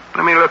somehow.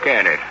 Let me look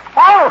at it.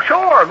 Oh,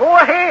 sure, go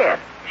ahead.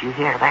 Did you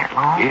hear that,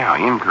 Lum? Yeah,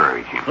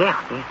 encourage him. Yeah.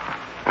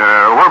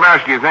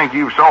 Whereabouts do you think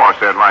you saw a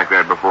set like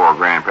that before,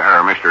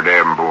 Mr.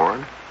 Davenport?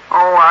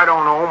 Oh, I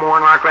don't know.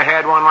 More than likely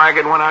had one like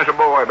it when I was a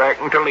boy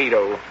back in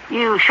Toledo.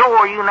 You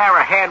sure you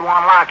never had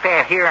one like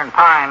that here in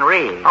Pine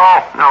Ridge? Oh,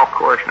 no, of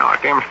course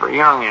not. Them's for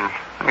youngins.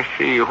 Let's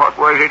see, what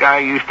was it I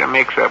used to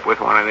mix up with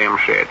one of them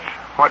sets?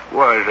 What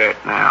was it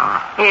now?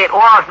 It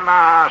wasn't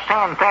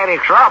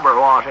synthetics rubber,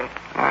 was it?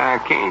 I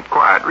can't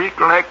quite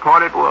recollect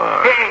what it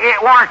was. It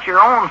weren't your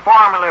own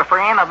formula for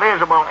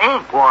invisible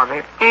ink, was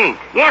it? Ink?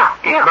 Yeah.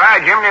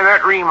 By Jiminy,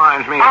 that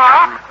reminds me of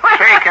something.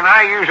 Say, can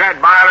I use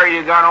that boiler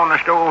you got on the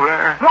stove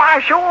there?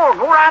 Why, sure.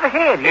 Go right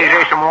ahead. Is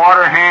there some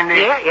water handy?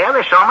 Yeah,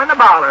 there's some in the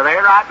boiler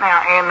there right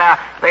now. And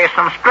there's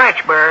some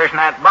stretch bears in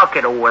that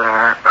bucket over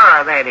there.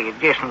 That is,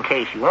 just in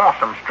case you want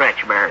some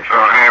stretch bears.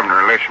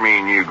 Abner, let's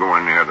me and you go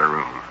in the other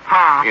room.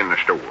 Huh? In the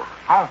store.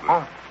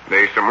 Oh.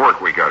 There's some work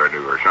we gotta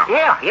do or something.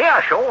 Yeah,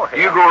 sure.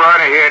 You go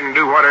right ahead and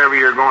do whatever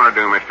you're going to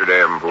do, Mr.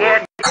 Davenport.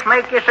 Yeah. just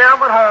make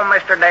yourself at home,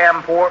 Mr.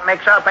 Davenport.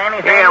 Mix up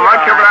anything. Yeah, you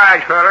much like.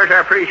 obliged, fellas. I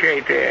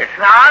appreciate this.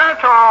 Not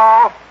at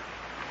all.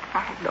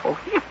 No.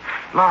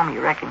 Lum,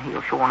 you reckon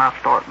he'll sure enough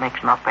start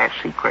mixing up that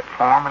secret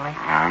formula?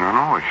 I don't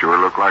know. It sure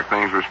looked like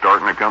things were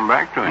starting to come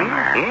back to him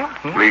there.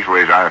 Yeah.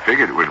 Leastways, I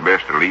figured it was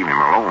best to leave him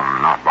alone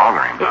and not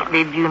bother him.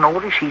 Did you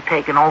notice he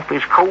taken off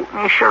his coat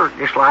and his shirt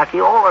just like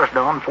he always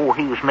done before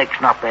he was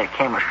mixing up that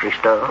chemistry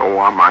stuff? Oh,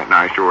 I might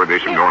not. Sure,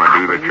 this is going to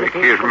do the trick.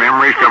 His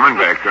memory's coming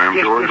back to him,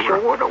 sure.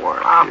 Sure,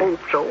 I hope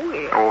so,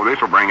 yeah. Oh,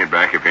 this will bring it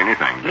back if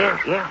anything does.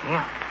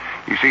 Yeah.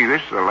 You see,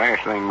 this is the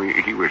last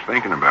thing he was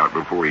thinking about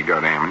before he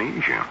got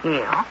amnesia.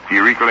 Yeah. If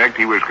you recollect,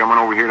 he was coming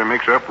over here to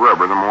mix up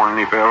rubber the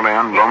morning he fell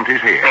down and bumped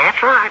his head.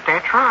 That's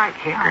right,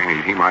 yeah.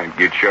 And he might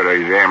get shut of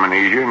his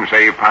amnesia and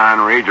save Pine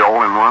Ridge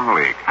all in one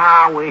lick.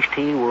 I wished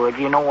he would.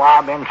 You know,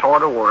 I've been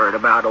sort of worried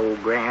about old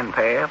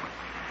Grandpap.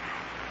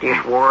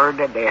 Just worried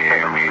to death.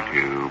 Yeah, me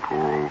too.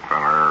 Poor old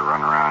feller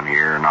running around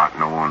here not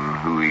knowing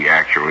who he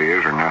actually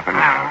is or nothing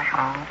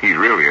else. He's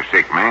really a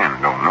sick man,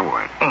 don't know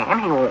it.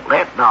 And he won't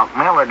let Doc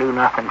Miller do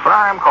nothing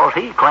for him because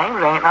he claims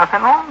there ain't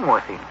nothing wrong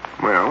with him.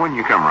 Well, when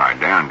you come right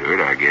down to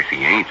it, I guess he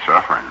ain't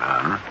suffering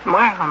none.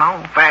 Well,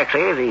 no. Fact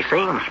is, he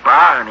seems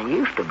sprier than he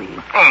used to be.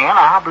 And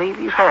I believe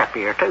he's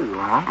happier, too,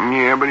 huh?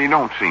 Yeah, but he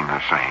don't seem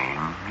the same.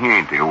 He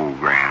ain't the old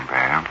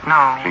Grandpap.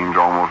 No. Seems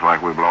almost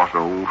like we've lost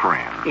an old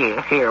friend.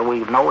 Yeah, here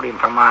we've known him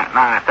for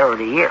nigh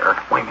 30 years.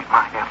 Wait a minute,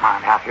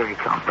 mind out. Here he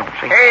comes. Don't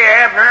see him. Hey,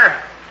 Abner.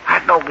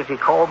 That dog, as he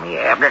called me,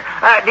 Abner.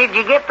 Did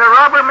you get the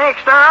rubber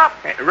mixed up?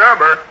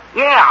 Rubber?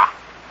 Yeah.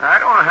 I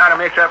don't know how to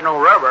mix up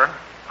no rubber.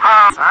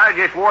 I was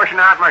just washing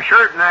out my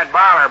shirt in that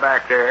boiler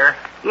back there.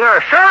 Your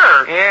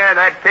shirt? Yeah,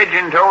 that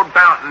pigeon-toed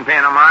fountain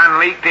pen of mine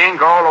leaked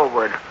ink all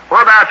over it.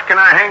 Whereabouts can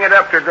I hang it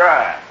up to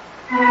dry?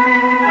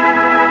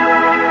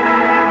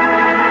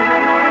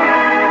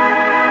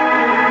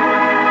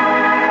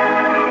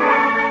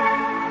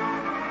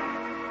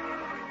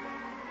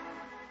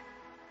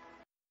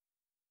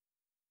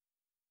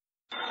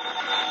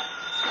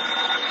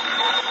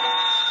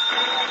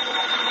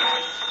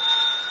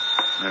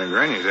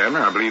 Granny's,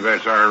 Abner. I believe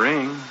that's our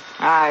ring.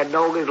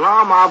 Doggy's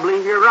Lum, I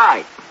believe you're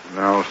right.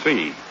 I'll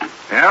see.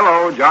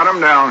 Hello, jot 'em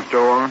down,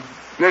 store.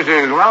 This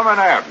is Lum and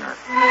Abner.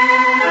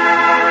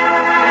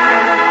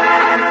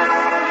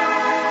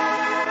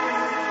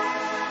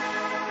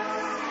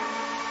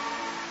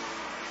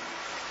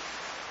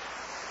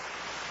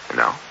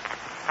 Now,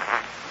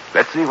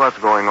 let's see what's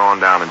going on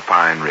down in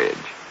Pine Ridge.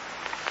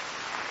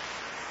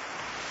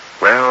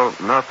 Well,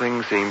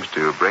 nothing seems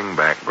to bring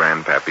back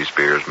Grandpappy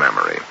Spear's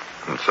memory.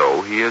 And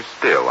so he is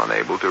still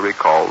unable to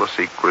recall the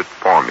secret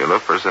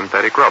formula for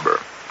synthetic rubber.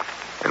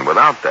 And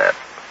without that,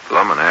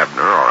 Lum and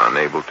Abner are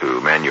unable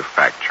to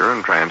manufacture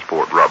and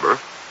transport rubber.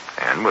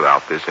 And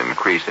without this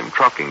increase in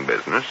trucking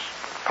business,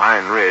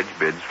 Pine Ridge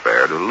bids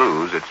fair to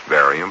lose its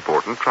very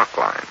important truck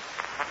line.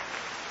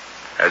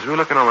 As we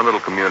look in on the little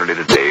community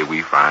today,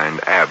 we find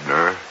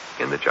Abner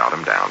in the Jot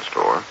 'em Down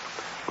store.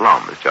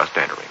 Lum is just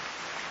entering.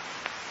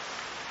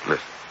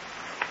 Listen.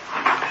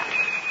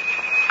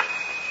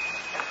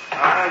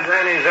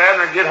 Granny's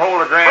Abner, get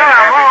hold of Grandpap.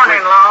 Well,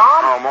 morning,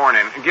 Lum. Oh,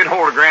 morning. Get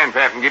hold of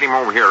Grandpap and get him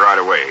over here right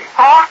away.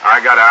 Huh? I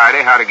got an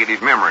idea how to get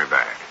his memory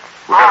back.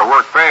 We got to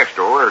work fast,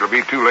 or it'll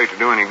be too late to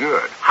do any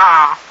good.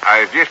 Huh?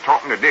 I was just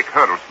talking to Dick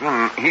Huddleston,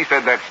 and he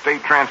said that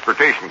State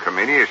Transportation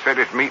Committee has set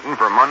its meeting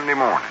for Monday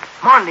morning.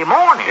 Monday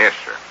morning? Yes,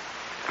 sir.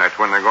 That's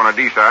when they're going to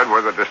decide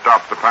whether to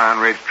stop the Pine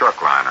Ridge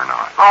truck line or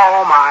not.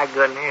 Oh, my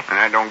goodness. And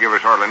that don't give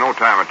us hardly no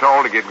time at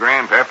all to get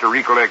Grandpap to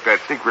recollect that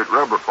secret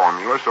rubber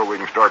formula so we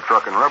can start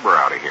trucking rubber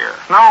out of here.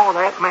 No,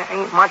 that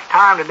ain't much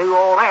time to do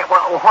all that.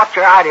 Well, what's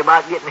your idea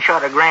about getting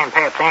shut of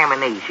Grandpap's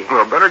amnesia?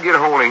 Well, better get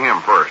a hold of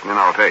him first, and then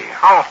I'll tell you.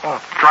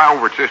 Oh. Try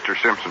over at Sister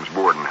Simpson's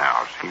boarding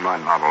house. He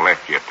might not have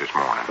left yet this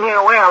morning.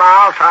 Yeah, well,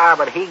 I'll try,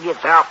 but he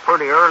gets out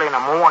pretty early in the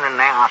morning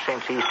now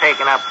since he's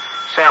taken up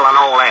selling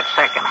all that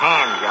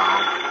second-hand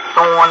junk.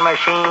 Sewing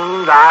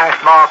machines, ice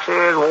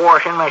boxes,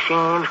 washing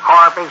machines,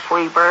 carpet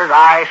sweepers,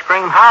 ice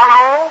cream.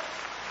 Hello?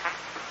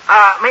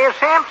 Miss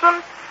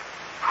Simpson?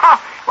 Huh.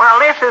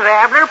 Well, this is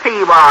Abner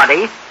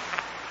Peabody.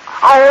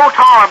 Oh,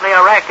 tolerably,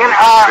 I reckon.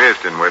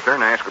 Visiting with her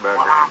and ask about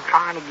Well, I'm Grandpap.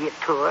 trying to get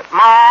to it.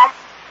 Mom?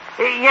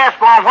 Yes,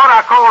 Mom, what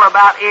I called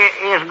about,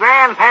 is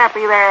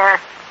Grandpappy there?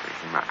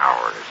 It's an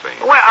hour to see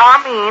him. Well,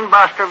 I mean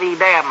Buster V.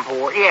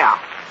 Davenport, yeah.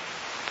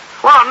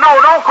 Well,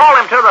 no, don't call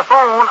him to the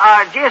phone.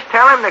 Just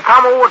tell him to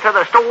come over to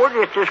the store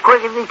just as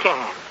quick as he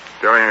can.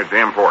 Tell him it's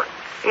important.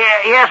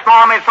 Yes,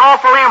 Mom, it's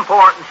awful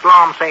important,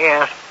 Slum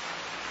says.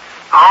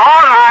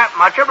 All right,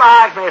 much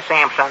obliged, Miss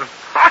Simpson.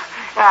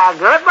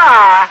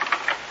 Goodbye.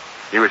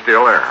 He was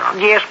still there, huh?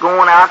 Just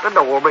going out the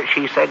door, but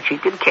she said she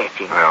could catch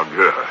him. Well,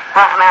 good.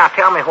 Now,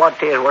 tell me what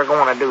it is we're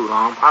going to do,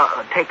 Lum.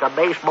 Take a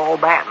baseball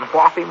bat and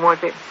whop him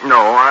with it? No,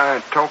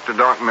 I talked to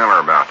Doc Miller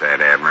about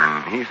that, Abner,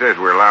 and he says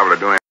we're liable to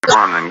do him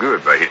harm than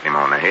good by hitting him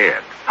on the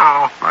head.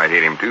 Oh. Might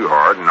hit him too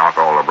hard and knock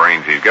all the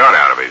brains he's got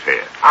out of his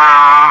head.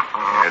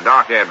 Uh-huh.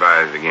 Doc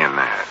advised again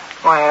that.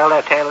 Well,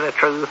 to tell you the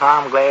truth,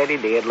 I'm glad he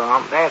did,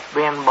 Lum. That's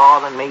been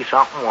bothering me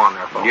something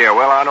wonderful. Yeah,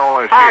 well, I'd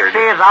always Fact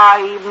heard is,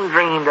 I even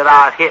dreamed that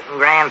I was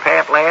hitting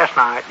Grandpap last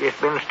night.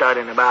 Just been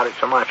studying about it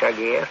so much, I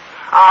guess.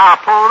 I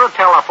pulled a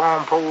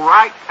telephone pole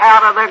right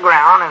out of the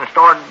ground and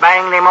started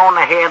banging him on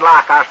the head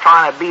like I was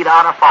trying to beat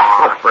out a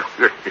fire.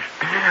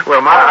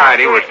 Well, my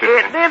idea was to...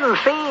 It didn't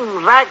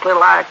seem exactly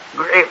like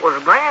it was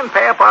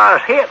Grandpap I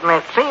was hitting.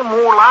 It seemed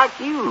more like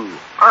you.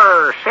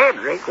 Or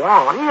Cedric,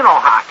 one. You know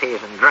how it is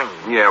in dreams.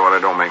 Yeah, well,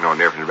 it don't make no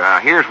difference.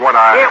 But here's what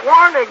I... It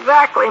weren't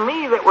exactly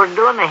me that was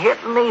doing the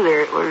hitting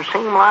either. It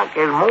seemed like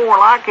it was more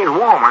like his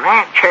woman,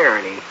 Aunt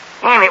Charity.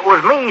 And it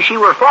was me she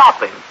was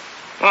flopping.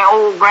 And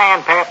old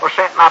Grandpap was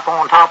sitting up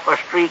on top of a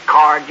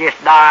streetcar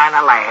just dying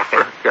of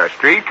laughing. A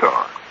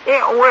streetcar?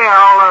 Yeah,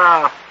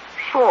 well,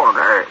 sort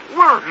of. It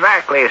wasn't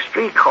exactly a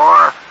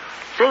streetcar.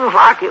 Seems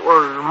like it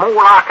was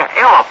more like an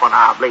elephant,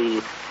 I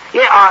believe.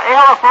 Yeah, an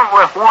elephant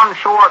with one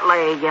short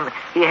leg, and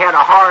he had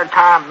a hard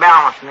time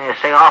balancing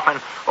himself,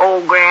 and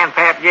old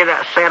Grandpap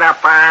just sat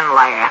up there and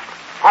laughed.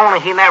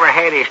 Only he never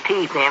had his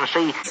teeth in.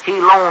 See, he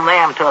loaned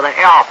them to the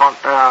elephant,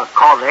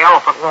 'cause the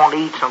elephant wanted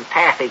to eat some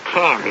taffy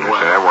candy.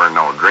 Well, that weren't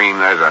no dream.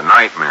 That's a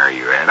nightmare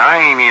you had. I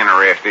ain't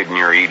interested in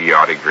your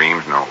idiotic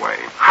dreams, no way.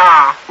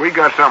 Huh? We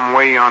got something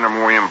way yonder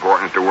more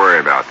important to worry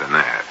about than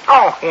that.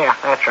 Oh, yeah,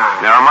 that's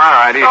right. Now,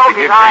 my idea is to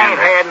get I ain't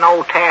had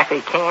no taffy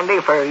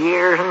candy for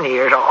years and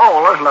years. I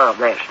always loved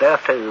that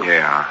stuff, too.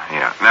 Yeah.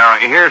 Now,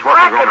 here's what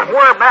we're going to...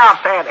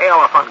 Whereabouts that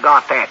elephant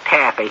got that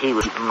taffy he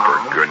was eating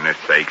on? For goodness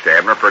sakes,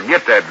 Abner,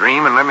 forget that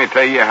dream and let me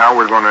tell you how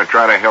we're going to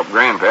try to help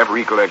Grandpap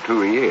recollect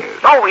who he is.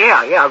 Oh,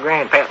 yeah,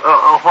 Grandpap.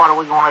 What are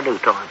we going to do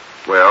to him?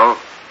 Well,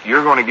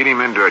 you're going to get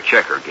him into a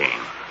checker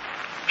game.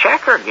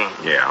 Checker game?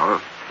 Yeah.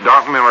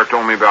 Doc Miller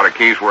told me about a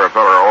case where a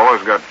feller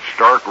always got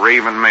stark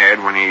raving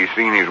mad when he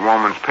seen his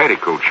woman's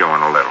petticoat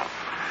showing a little.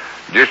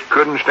 Just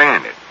couldn't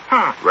stand it.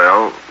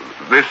 Well,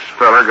 this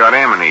feller got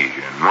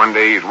amnesia, and one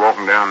day he's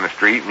walking down the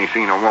street and he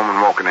seen a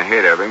woman walking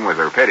ahead of him with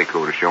her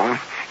petticoat showing.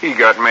 He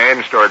got mad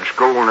and started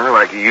scolding her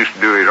like he used to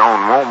do his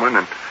own woman,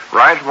 and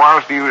right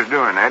whilst he was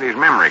doing that, his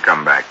memory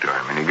come back to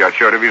him, and he got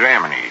shut of his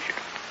amnesia.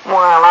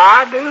 Well,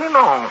 I do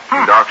know.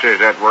 Doc says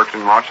that works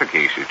in lots of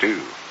cases,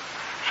 too.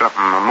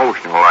 Something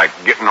emotional, like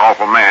getting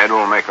awful mad,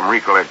 will make them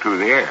recollect who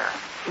they are.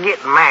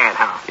 Getting mad,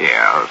 huh?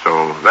 Yeah,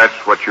 so that's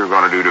what you're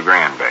going to do to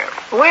Grandpap.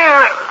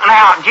 Well,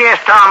 now,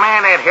 just a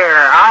minute here.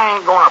 I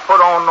ain't going to put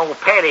on no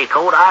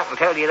petticoat. I can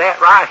tell you that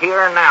right here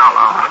and now,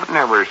 Lum. I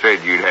never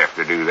said you'd have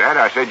to do that.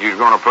 I said you was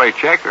going to play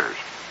checkers.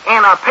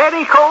 In a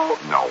petticoat?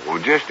 No,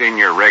 just in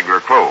your regular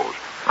clothes.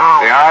 Oh.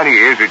 The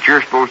idea is that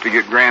you're supposed to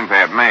get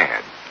Grandpap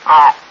mad.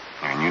 Oh.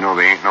 And you know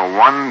there ain't no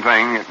one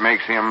thing that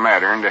makes him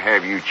madder than to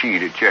have you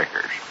cheat at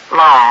checkers.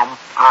 Lum,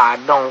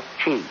 I don't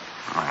cheat.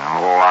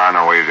 Well, all I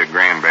know is that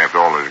Grandpap's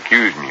always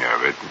accusing you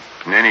of it,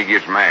 and then he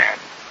gets mad.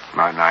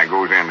 Night night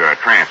goes into a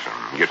trance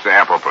and gets the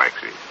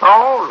apoplexy.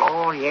 Oh,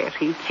 Lord, yes,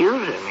 he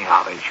accuses me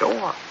of it,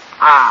 sure.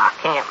 I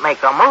can't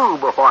make a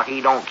move before he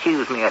don't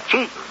accuse me of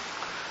cheating.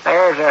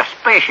 There's a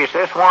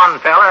speciousest one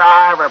feller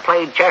I ever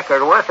played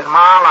checkers with in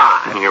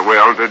my life. Yeah,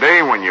 well,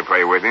 today when you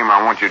play with him,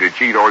 I want you to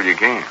cheat all you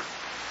can.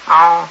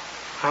 Oh,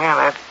 well,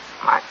 that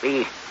might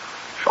be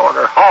sort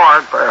of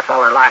hard for a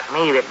feller like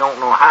me that don't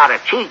know how to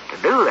cheat to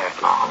do that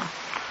long.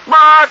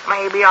 But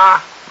maybe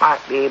I might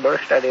be able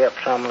to study up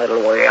some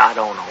little way. I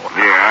don't know.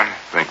 Yeah, I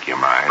think you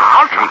might.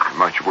 I'll try. Ain't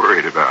much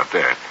worried about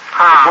that.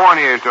 The point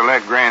is to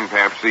let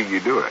Grandpap see you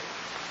do it.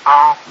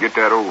 Oh? Get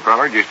that old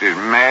feller just as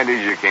mad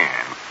as you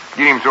can.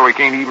 Get him so he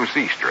can't even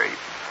see straight.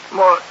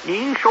 Well, do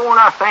you sure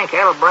enough think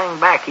that'll bring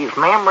back his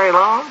memory,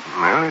 Lum?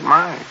 Well, it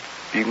might.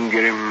 If you can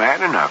get him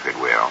mad enough, it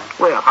will.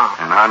 Well,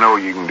 huh? And I know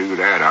you can do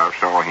that. I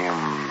saw him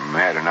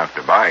mad enough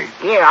to bite.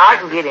 Yeah, I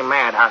can get him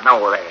mad. I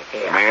know that,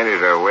 yeah. Mad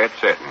as a wet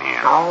setting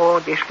hen.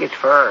 Oh, just gets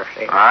first.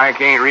 Yeah. I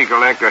can't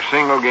recollect a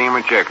single game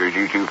of checkers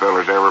you two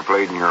fellas ever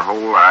played in your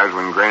whole lives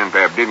when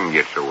Grandpap didn't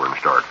get sore and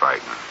start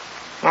fighting.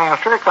 Now,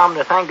 sir, come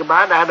to think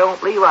about it, I don't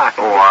believe I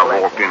can. Oh,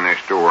 I walked in this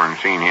store and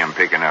seen him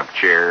picking up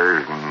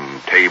chairs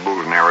and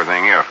tables and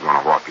everything else going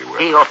to whop you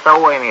with. He'll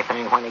throw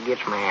anything when he gets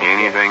mad.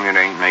 Anything that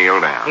ain't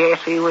nailed down. Yes,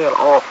 he will.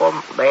 Awful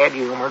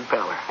bad-humored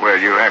feller. Well,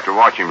 you'll have to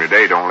watch him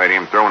today. Don't let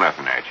him throw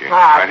nothing at you.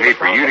 I'd hate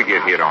for you to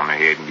get hit on the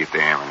head and get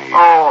the amnesia.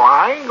 Oh,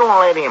 I ain't going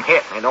to let him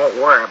hit me.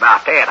 Don't worry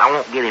about that. I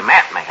won't get him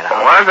that mad.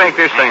 Well, I think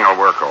this thing will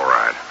work all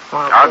right.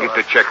 Well, I'll get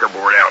the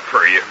checkerboard out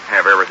for you.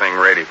 Have everything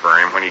ready for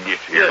him when he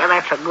gets here. Yeah,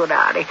 that's a good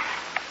idea.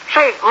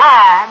 Say,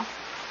 Lum,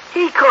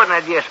 he couldn't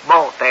have just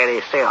bought that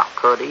himself,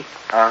 could he?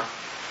 Huh?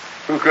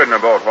 Who couldn't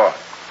have bought what?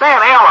 That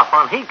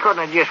elephant, he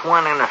couldn't have just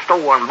went in the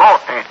store and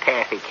bought that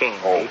taffy candy.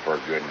 Oh, for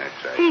goodness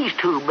sake. He's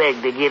too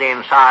big to get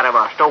inside of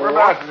a store.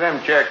 Whereabouts them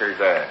checkers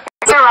at?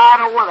 They're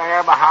right over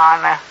there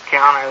behind the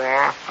counter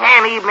there.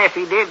 And even if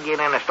he did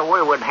get in the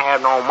store, he wouldn't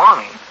have no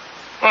money.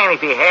 And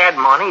if he had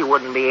money, he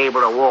wouldn't be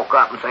able to walk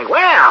up and say,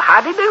 well,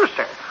 how'd you do,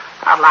 sir?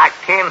 I'd like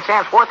 10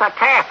 cents worth of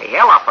taffy.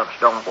 Elephants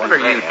don't do What are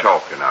you that.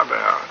 talking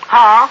about?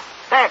 Huh?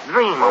 that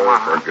dream of Oh,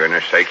 mine? for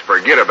goodness sakes,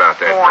 forget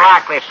about that. More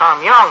likely some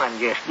young'un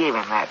just gave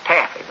him that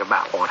taffy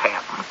about what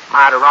happened.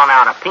 Might have run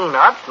out of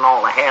peanuts and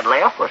all they had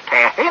left was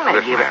taffy and they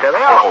Listen give it now. to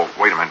the other. Oh,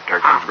 wait a minute. There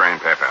comes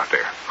Grandpap out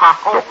there.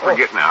 Oh, Don't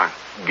forget now.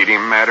 Get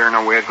him madder than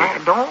a wet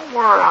hen. Don't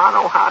worry, I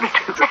know how to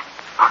do that.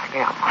 I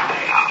am.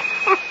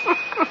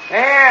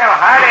 Well,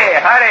 howdy.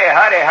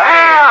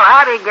 Well,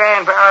 howdy,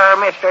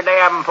 Mr.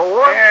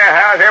 Davenport. Yeah,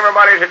 how's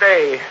everybody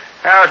today?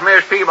 How's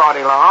Miss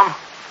Peabody, Lum?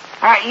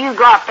 You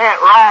got that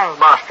wrong,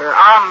 Buster.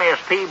 I'm Miss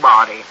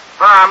Peabody.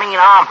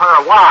 I'm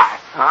her wife.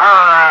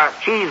 I'm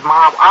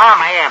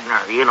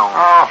Abner, you know.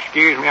 Oh,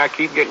 excuse me, I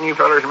keep getting you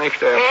fellers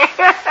mixed up.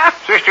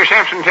 Sister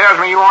Simpson tells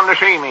me you wanted to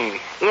see me.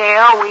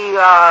 Yeah, we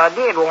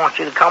did want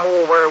you to come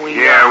over. We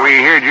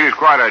heard you's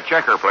quite a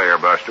checker player,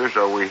 Buster,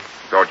 so we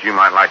thought you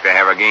might like to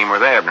have a game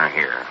with Abner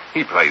here.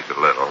 He plays a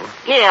little.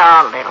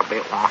 Yeah, a little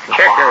bit once in a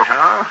Checkers,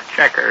 while. huh?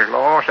 Checkers.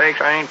 Lord sakes,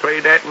 I ain't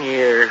played that in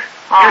years.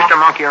 Oh. Used to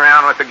monkey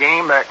around with the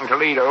game back in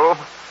Toledo.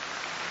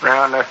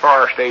 Around the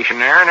fire station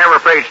there. Never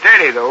played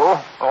steady,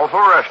 though. Awful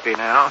rusty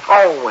now.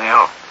 Oh,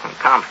 well, when it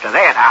comes to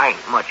that, I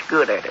ain't much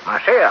good at it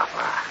myself,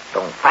 I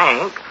don't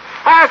think.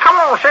 Come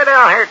on, sit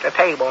down here at the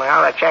table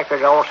now. The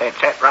checkers all set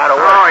right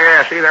over. Oh,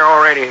 yeah, see, they're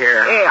already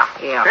here. Yeah.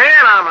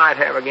 Then I might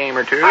have a game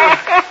or two.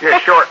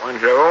 Just short ones,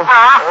 though.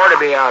 Or to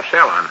be out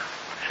selling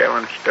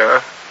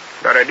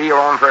stuff. Got a deal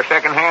on for a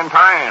second-hand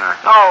piano.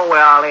 Oh,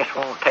 well, this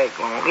won't take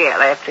long. Yeah,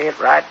 that's it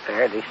right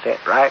there. Just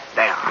sit right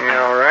down. Yeah,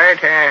 all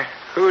right.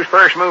 Whose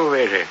first move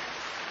is it?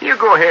 You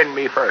go ahead and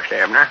be first,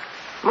 Abner.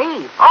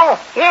 Me?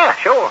 Oh, yeah,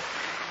 sure.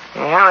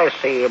 Yeah, let's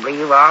see. I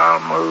believe I'll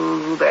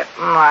move that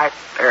right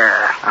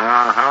there.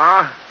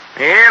 Uh-huh.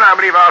 Yeah, I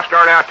believe I'll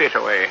start out this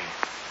way.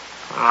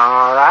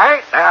 All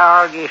right.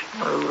 I'll just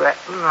move that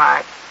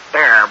right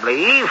there, I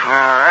believe.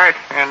 All right.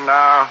 And,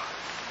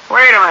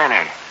 wait a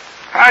minute.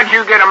 How'd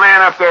you get a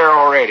man up there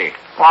already?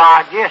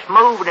 Why, I just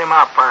moved him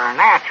up for a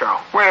natural.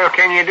 Well,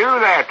 can you do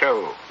that,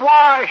 though?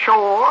 Why,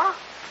 sure.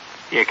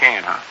 You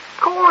can, huh? Of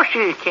course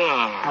you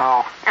can.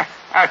 Oh,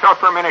 I thought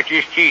for a minute you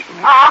was cheating.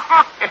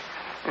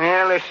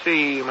 Well, let's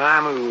see. My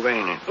move,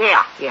 ain't it?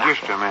 Yeah.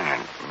 Just a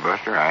minute,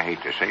 Buster. I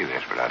hate to say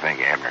this, but I think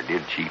Abner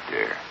did cheat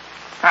there.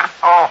 Huh?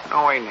 Oh,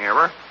 no, he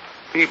never.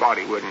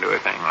 Peabody wouldn't do a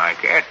thing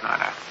like that.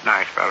 Not a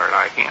nice feller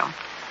like him.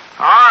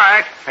 All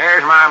right.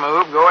 There's my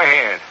move. Go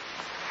ahead.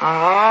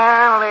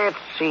 Well, let's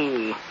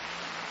see.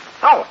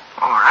 Oh,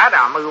 all right.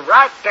 I'll move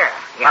right there.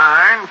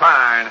 Yeah.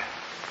 Fine.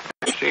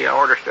 Let's see. I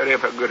ought to study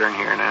up a good one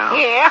here now.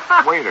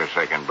 Yeah. Wait a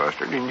second,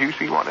 Buster. Didn't you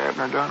see what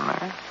Abner done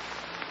there?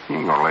 You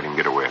ain't gonna let him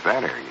get away with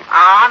that, are you?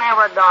 I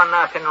never done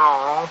nothing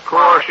wrong. Of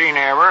course he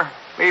never.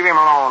 Leave him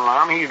alone,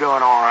 Lum. He's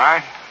doing all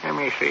right. Let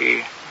me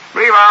see.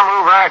 Believe I'll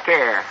move right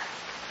there.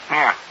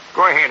 Yeah,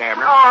 go ahead,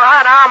 Abner. All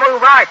right, I'll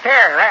move right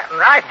there. That one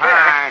right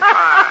there.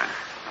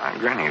 Fine.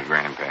 Granny's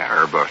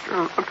Grandpa, or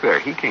Buster. Look there,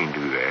 he can't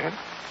do that.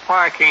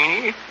 Why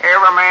can't he?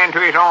 Every man to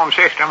his own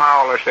system,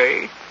 I always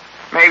say.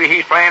 Maybe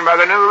he's playing by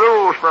the new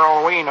rules for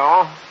all we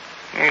know.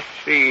 Let's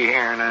see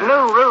here now.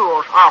 New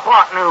rules?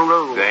 What new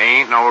rules? There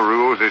ain't no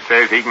rules that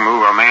says he can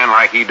move a man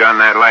like he done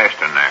that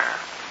last one there.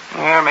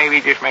 Well, maybe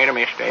he just made a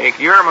mistake.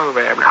 Your move,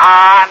 Abner.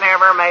 I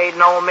never made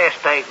no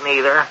mistake,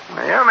 neither.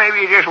 Well,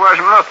 maybe he just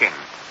wasn't looking.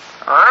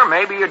 Or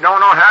maybe you don't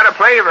know how to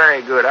play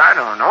very good. I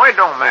don't know. It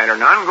don't matter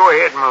none. Go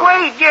ahead and move.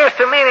 Wait just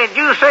a minute.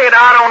 You said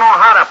I don't know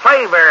how to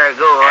play very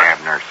good.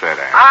 Abner said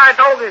that. I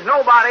told you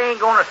nobody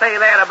ain't going to say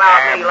that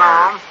about me,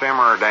 Lum.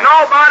 Simmer down.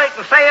 Nobody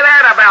can say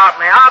that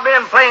about me. I've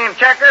been playing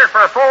checkers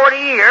for 40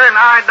 years, and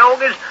I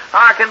doggers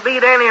I can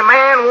beat any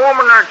man,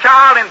 woman, or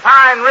child in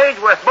Pine Ridge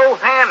with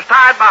both hands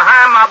tied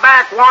behind my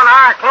back, one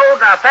eye closed,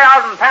 and a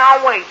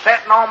 1,000-pound weight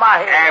sitting on my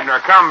head.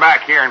 Abner, come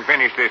back here and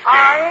finish this game.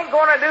 I ain't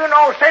going to do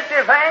no such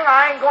a thing.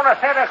 I ain't going to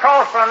sit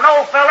across from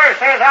no feller who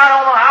says I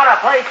don't know how to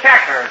play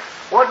checkers.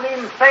 Wouldn't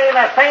even stay in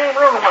the same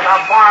room with a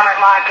varmint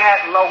like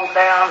that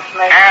low-down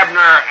snake.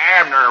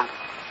 Abner.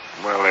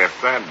 Well, if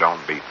that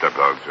don't beat the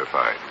bugs of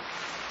fighting.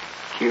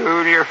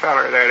 Peculiar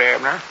feller, that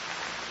Abner.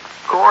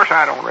 Of course,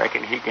 I don't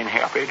reckon he can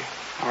help it.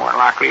 More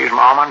likely his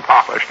mom and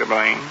papa's to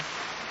blame.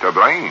 To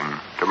blame?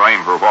 To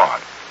blame for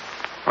what?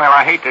 Well,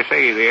 I hate to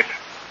say this,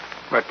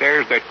 but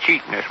there's the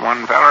cheatin'est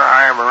one feller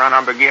I ever run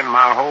up against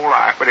my whole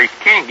life. But I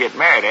can't get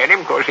mad at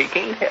him because he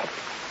can't help it.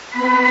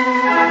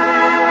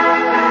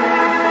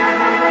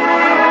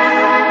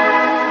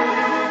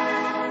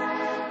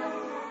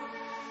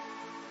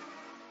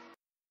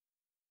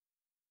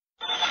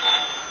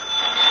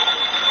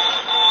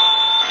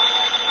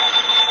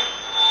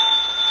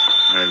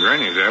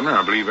 Granny's, Abner.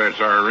 I believe that's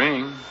our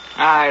ring.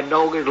 I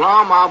dogged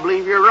Lum, I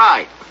believe you're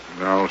right.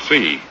 I'll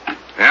see.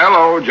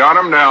 Hello, jot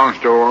 'em down,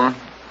 store.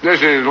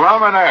 This is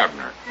Lum and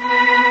Abner.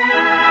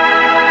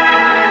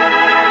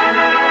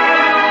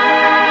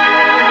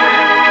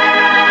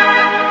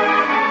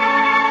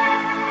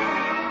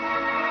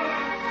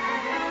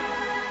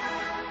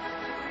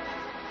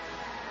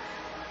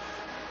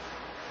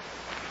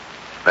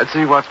 Let's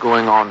see what's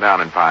going on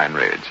down in Pine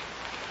Ridge.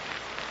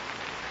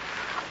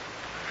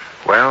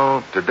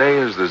 Well, today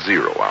is the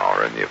 0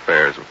 hour in the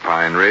affairs of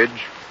Pine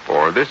Ridge.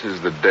 For this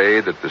is the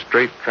day that the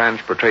Strait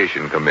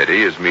Transportation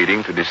Committee is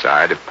meeting to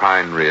decide if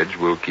Pine Ridge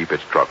will keep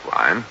its truck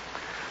line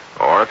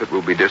or if it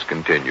will be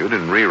discontinued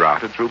and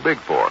rerouted through Big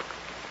Fork.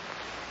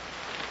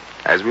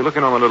 As we look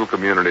in on the little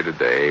community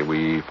today,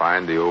 we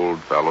find the old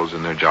fellows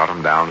in their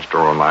jot-em-down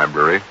store and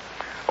library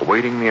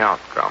awaiting the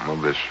outcome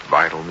of this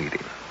vital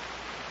meeting.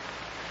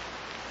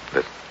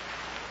 Listen.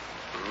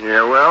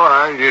 Yeah, well,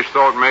 I just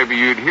thought maybe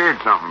you'd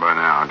heard something by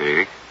now,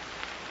 Dick.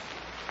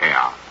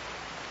 Yeah.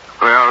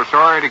 Well,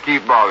 sorry to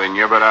keep bothering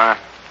you, but I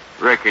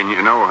reckon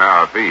you know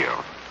how I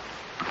feel.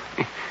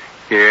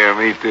 Yeah,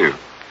 me too.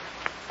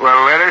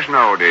 Well, let us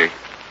know, Dick.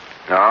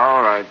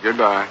 All right,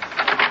 goodbye.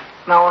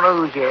 No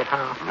news yet,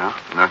 huh? No,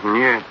 nothing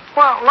yet.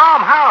 Well,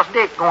 Lum, how's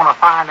Dick going to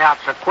find out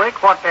so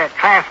quick what that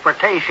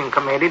transportation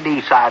committee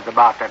decides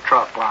about that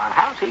truck line?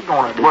 How's he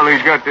going to do Well, it?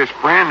 he's got this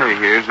friend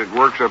of his that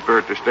works up there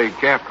at the state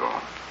capitol.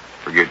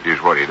 Forget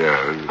just what he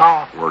does.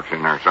 Oh. Works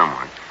in there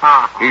somewhere.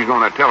 Uh-huh. He's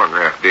going to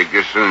telegraph Dick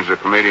just as soon as the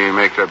committee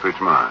makes up its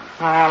mind.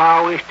 Well,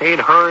 I wish they'd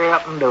hurry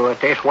up and do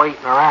it. This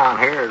waiting around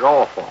here is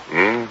awful.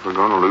 Yeah, if we're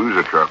going to lose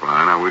a truck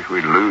line, I wish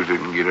we'd lose it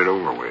and get it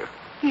over with.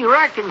 You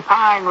reckon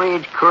Pine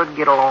Ridge could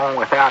get along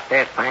without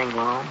that thing,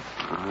 Lum?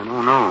 I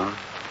don't know.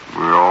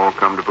 We've all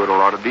come to put a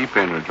lot of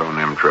dependence on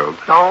them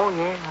trucks. Oh,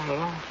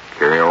 yeah.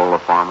 Carry all the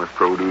farmers'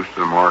 produce to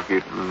the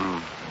market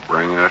and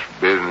bring us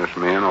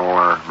businessmen all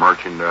our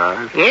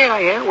merchandise.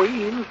 Yeah, we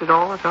use it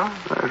all the time.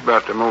 That's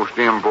about the most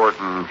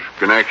important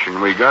connection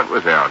we got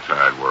with the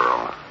outside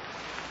world.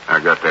 I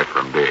got that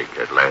from Dick,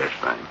 that last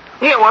thing.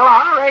 Yeah, well,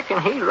 I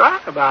reckon he's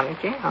right about it,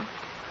 yeah.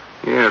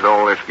 Yeah, with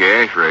all this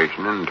gas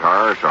rationing and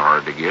tires so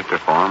hard to get to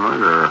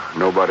farmers, or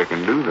nobody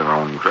can do their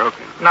own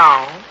trucking.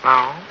 No.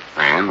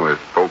 And with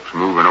folks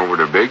moving over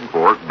to Big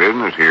Fork,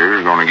 business here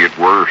is going to get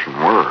worse and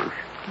worse.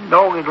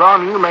 Doggy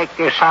Lum, you make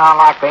this sound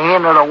like the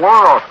end of the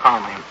world's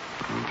coming.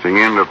 It's the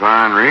end of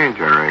Pine Ridge,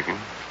 I reckon.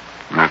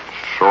 And that's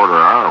sort of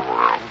our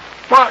world.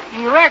 Well,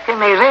 you reckon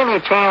there's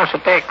any chance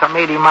that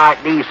committee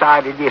might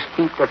decide to just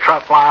keep the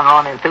truck line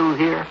running through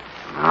here?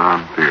 No,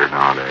 I'm feared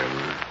not,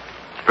 Abner.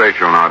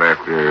 Especially not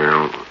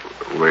after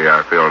the way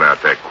I filled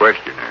out that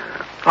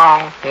questionnaire.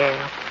 Oh,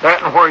 yeah.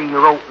 That and where you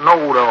wrote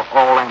no to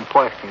all them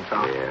questions,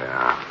 huh?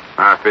 Yeah.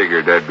 I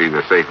figured that'd be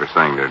the safest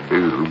thing to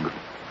do, but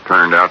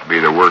turned out to be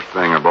the worst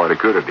thing a body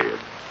could have did.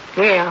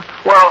 Yeah.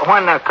 Well,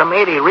 when the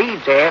committee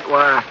reads that,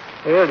 well,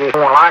 they'll just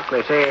more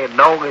likely say,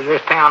 Doggy,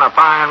 this town of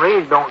Pine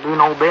Ridge don't do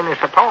no business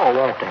at all,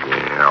 won't they?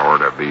 Yeah, or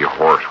to be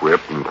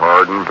horsewhipped and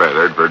tarred and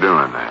feathered for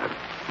doing that.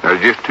 I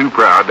was just too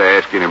proud to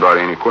ask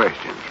anybody any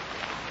questions.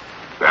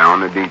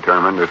 Bound and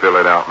determined to fill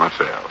it out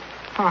myself.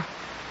 Huh.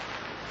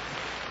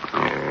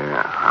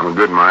 Yeah, I'm a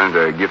good mind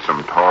to get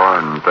some tar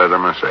and feather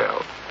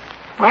myself.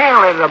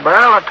 Well, there's a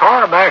barrel of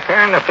tar back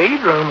there in the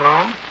feed room,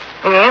 Lum.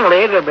 And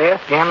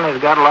Elizabeth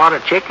generally's got a lot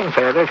of chicken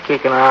feathers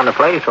kicking around the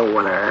place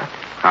over there.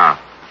 Huh?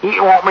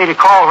 You want me to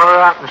call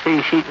her up and see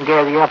if she can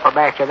gather you up a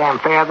batch of them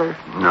feathers?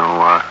 No,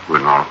 I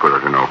wouldn't want to put her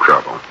to no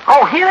trouble.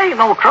 Oh, here ain't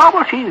no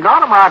trouble. She's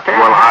got 'em right there.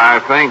 Well, I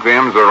think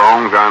them's the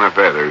wrong kind of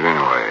feathers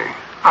anyway.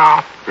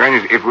 Oh.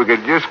 Granny, if we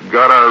could just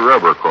got our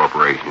rubber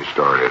corporation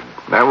started,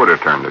 that would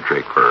have turned the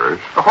trick for us.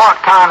 What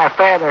kind of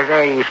feathers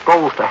are you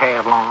supposed to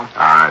have, Lum?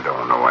 I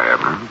don't know,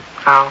 Abner.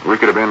 Oh. We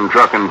could have been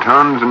trucking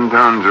tons and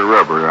tons of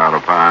rubber out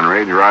of Pine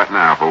Ridge right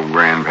now if old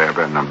Grandpap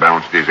hadn't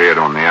bounced his head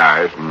on the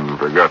ice and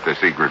forgot the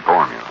secret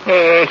formula.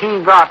 Yeah,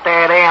 he got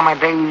that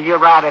Amnesia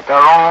right at the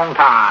wrong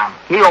time.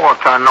 He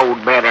ought to know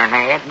better than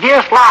that.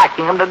 Just like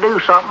him to do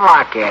something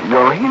like that.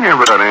 Well, he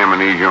never got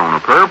amnesia on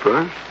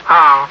purpose.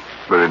 Oh.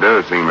 But it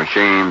does seem a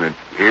shame that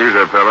here's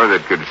a fella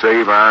that could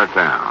save our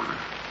town.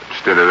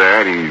 Instead of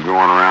that, he's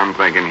going around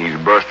thinking he's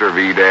Buster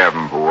V.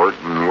 Davenport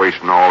and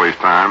wasting all his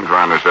time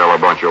trying to sell a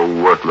bunch of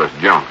old worthless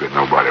junk that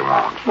nobody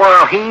wants.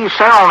 Well, he's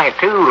selling it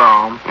too,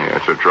 Lum. Yeah,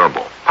 it's a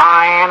trouble.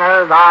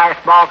 Pianners, ice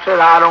boxes,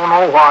 I don't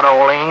know what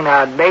all ain't.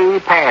 A day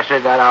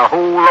passes that a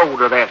whole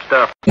load of that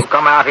stuff will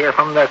come out here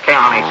from the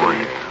county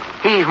seat. Yeah.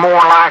 He's more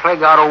likely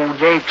got old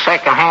Jake's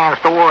second-hand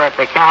store at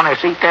the county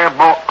seat there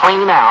bought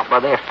clean out by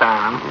this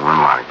time. More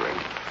likely.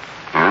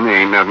 And there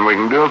ain't nothing we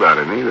can do about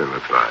it either,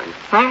 looks like.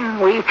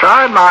 Well, we've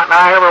tried might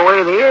not every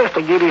way there is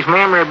to get his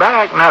memory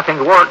back.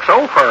 Nothing's worked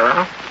so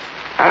far.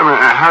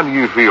 How do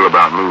you feel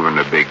about moving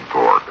to Big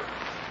Fork?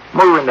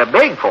 Moving to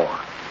Big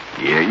Fork?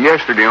 Yeah,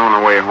 yesterday on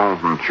the way home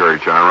from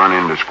church, I run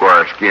into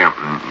Squire Skimp,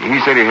 and he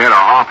said he had an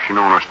option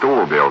on a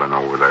store building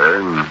over there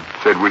and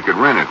said we could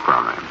rent it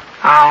from him.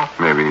 Oh.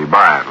 Maybe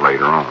buy it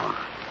later on.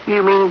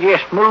 You mean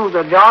just move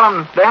the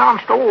Down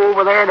store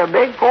over there to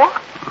Big Fork?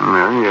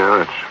 Well, yeah,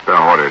 that's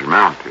about what it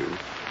amount to.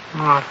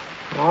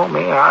 Well,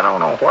 me, I don't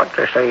know what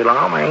to say,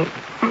 Lum. I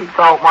ain't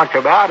thought much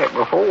about it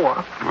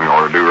before. We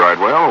ought to do right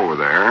well over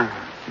there,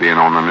 being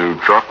on the new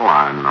truck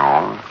line and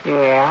all.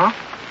 Yeah?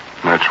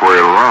 That's where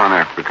it'll run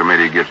after the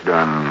committee gets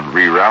done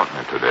rerouting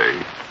it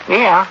today.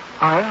 Yeah,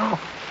 well,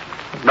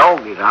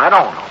 doggies, I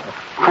don't know.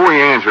 Before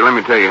you answer, let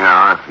me tell you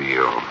how I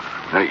feel.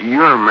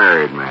 You're a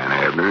married man,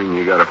 Abner, and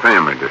you got a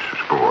family to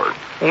support.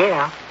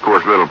 Yeah. Of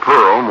course, little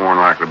Pearl more than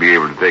likely be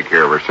able to take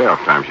care of herself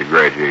time she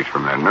graduates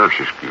from that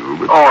nurse's school.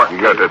 But you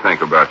got to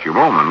think about your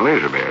woman,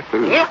 Elizabeth,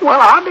 too. Yeah, well,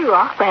 I do.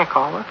 I think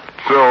of her.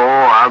 So,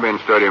 I've been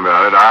studying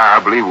about it. I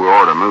believe we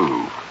ought to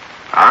move.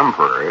 I'm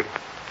for it,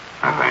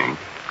 I think.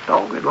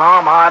 So, good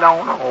Lum, I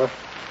don't know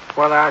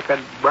whether I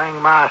could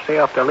bring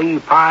myself to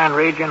leave Pine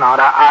Ridge or not.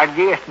 I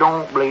just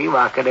don't believe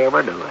I could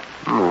ever do it.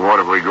 Well, what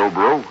if we go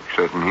broke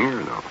sitting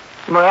here, though?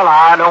 Well,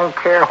 I don't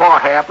care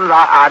what happens.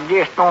 I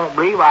just don't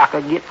believe I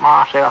could get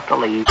myself to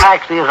leave.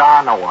 Fact is,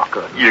 I know I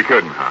couldn't. You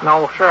couldn't, huh?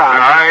 No, sir,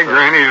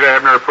 Granny's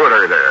Abner put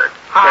her there.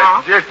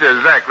 Huh? That's just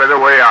exactly the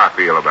way I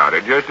feel about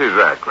it. Just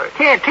exactly.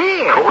 It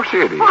is. Of course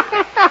it is.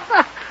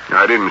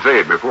 I didn't say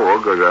it before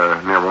because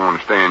I never want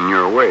to stand in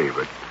your way,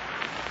 but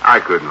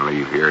I couldn't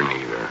leave here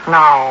neither.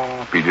 No.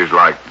 It'd be just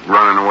like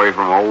running away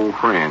from an old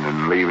friend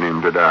and leaving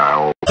him to die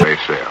all by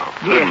himself.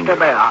 Just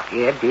about.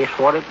 Yeah, just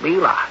what it'd be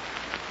like.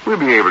 We'll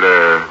be able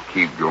to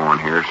keep going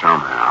here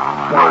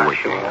somehow. I know we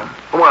can.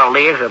 Well,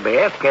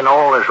 Elizabeth can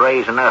always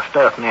raise enough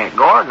stuff in that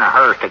garden of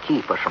hers to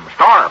keep us from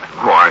starving.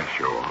 Why,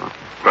 sure.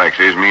 Fact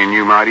is, me and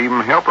you might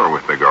even help her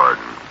with the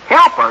garden.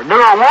 Help her? Do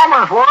a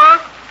woman's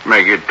work?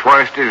 Make it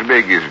twice as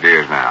big as it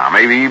is now.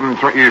 Maybe even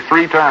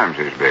three times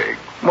as big.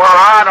 Well,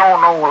 I don't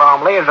know,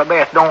 Lum.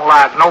 Elizabeth don't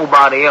like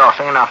nobody else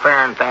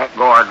interfering with that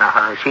garden of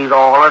hers. She's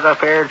always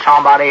afraid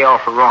somebody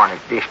else will run it.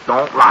 Just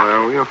don't like it.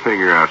 Well, we'll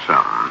figure out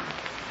something.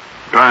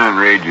 Pine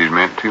Ridge has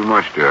meant too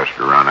much to us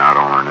to run out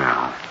on her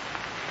now.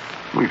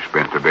 We've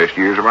spent the best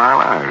years of our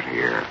lives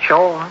here.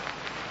 Sure.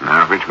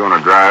 Now, if it's going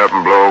to dry up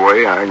and blow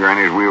away, I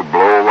grannies we'll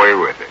blow away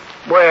with it.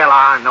 Well,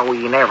 I know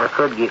you never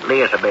could get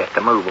Elizabeth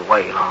to move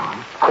away, Lum.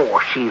 Of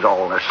course, she's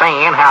always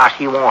saying how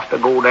she wants to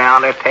go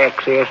down to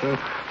Texas and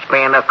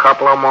spend a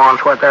couple of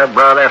months with her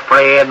brother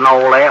Fred and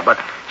all that, but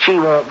she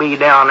won't be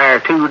down there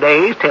 2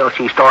 days till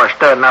she starts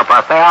studying up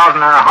 1,000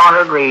 or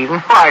 100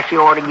 reasons why she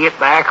ought to get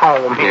back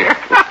home here.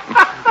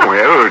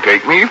 Well,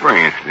 take me, for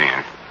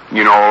instance.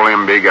 You know, all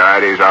them big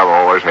ideas I've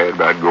always had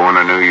about going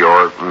to New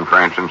York and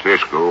San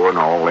Francisco and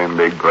all them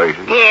big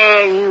places.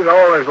 Yeah, you's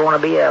always going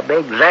to be a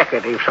big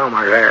executive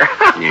somewhere there.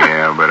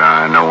 Yeah, but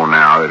I know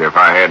now that if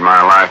I had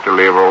my life to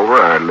live over,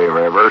 I'd live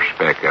every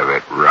speck of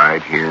it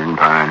right here in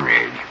Pine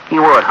Ridge.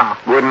 You would, huh?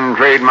 Wouldn't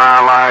trade my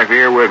life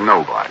here with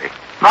nobody.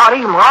 Not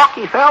even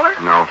Rocky feller?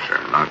 No,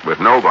 sir, not with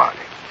nobody.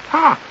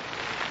 Huh.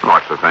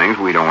 Lots of things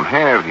we don't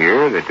have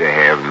here that they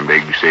have in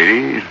big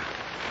cities.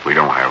 We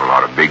don't have a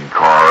lot of big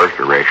cars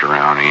to race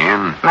around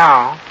in.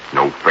 No.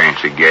 No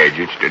fancy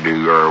gadgets to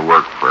do our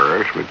work for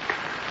us, but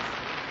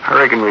I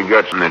reckon we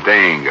got some that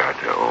they ain't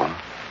got, though.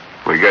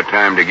 We got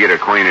time to get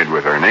acquainted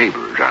with our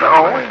neighbors.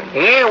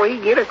 Yeah, we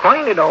get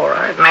acquainted all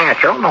right.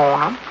 Natural, knowing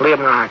them,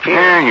 living right here.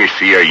 Yeah, you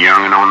see a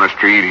young'un on the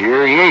street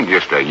here. He ain't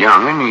just a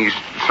young'un. He's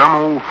some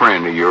old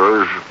friend of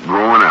yours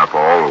growing up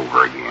all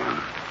over again.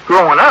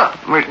 Growing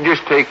up? Well,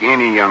 just take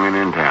any young'un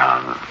in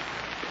town.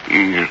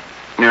 He's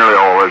nearly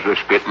always a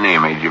spitting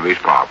image of his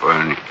papa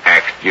and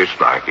acts just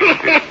like him,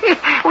 too.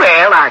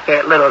 Well, like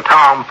that little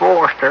Tom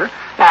Forster.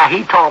 Now,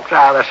 he talks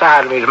out of the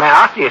side of his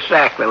mouth just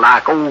exactly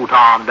like old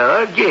Tom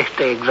does, just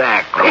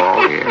exactly.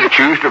 Oh, yeah.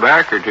 Chews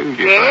tobacco, too,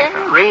 just like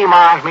Tom.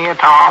 Reminds me of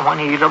Tom when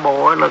he's a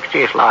boy. Looks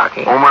just like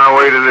him. On my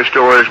way to the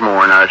store this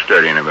morning, I was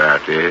studying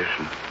about this.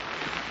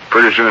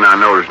 Pretty soon I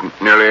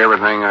noticed nearly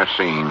everything I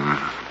seen.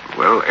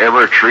 Well,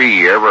 every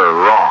tree, every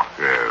rock,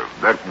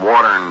 that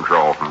watering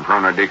trough in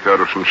front of Dick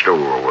Huddleston's store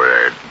over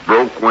there,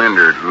 broke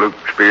window at Luke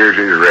Spears'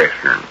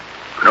 restaurant.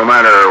 No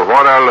matter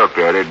what I looked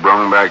at, it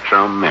brought back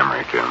some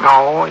memory to me.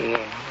 Oh,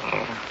 yeah.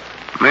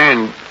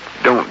 Man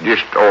don't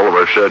just all of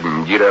a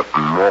sudden get up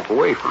and walk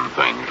away from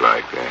things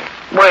like that.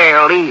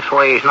 Well,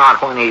 leastways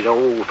not when he's an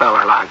old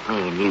feller like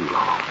me and you,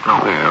 Long. No.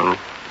 Well,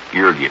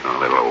 you're getting a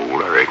little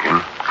old, I reckon.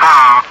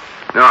 Huh?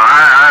 No,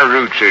 our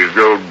roots has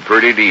grown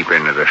pretty deep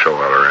into the soil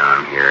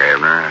around here,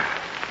 Abner.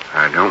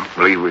 I don't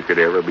believe we could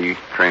ever be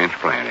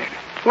transplanted.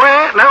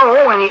 Well,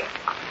 no, when you...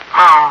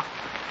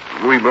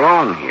 We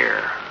belong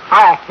here.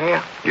 Oh,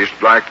 yeah.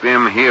 Just like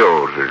them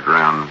hills that's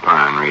around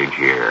Pine Ridge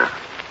here.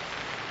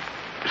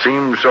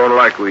 Seems sort of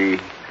like we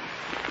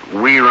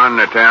run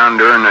the town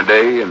during the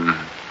day and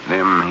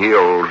them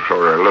hills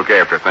sort of look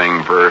after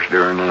things for us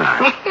during the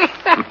night.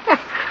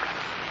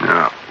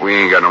 No, we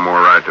ain't got no more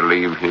right to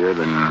leave here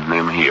than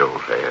them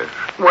hills has.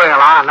 Well,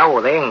 I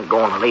know they ain't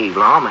going to leave,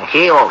 Lum. The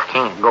hills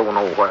can't go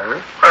nowhere.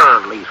 Or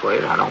at least,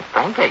 I don't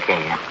think they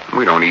can.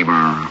 We don't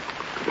even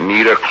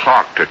need a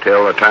clock to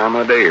tell the time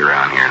of day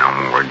around here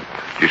no more.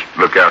 Just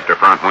look out the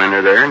front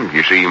window there, and if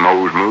you see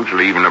Mose Moots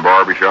leaving the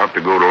barbershop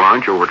to go to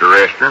lunch over at the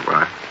restaurant,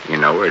 why, you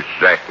know, it's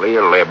exactly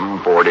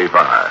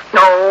 11:45.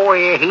 No,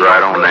 yeah, he right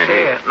don't on the miss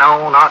head. it.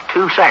 No, not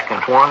 2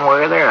 seconds, one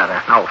way or the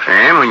other. No, sir.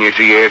 And when you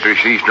see Ezra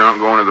Seastrunk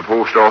going to the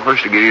post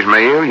office to get his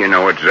mail, you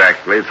know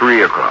exactly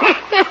 3 o'clock.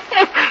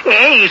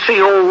 Yeah, you see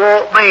old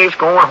Walt Mays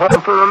going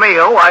home for the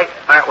mail. Wait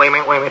a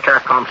minute, there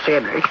comes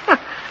Cedric.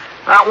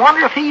 I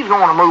wonder if he's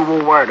going to move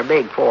over to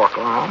Big Fork,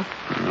 Lum.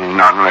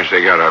 Not unless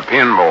they got a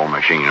pinball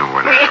machine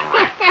over there.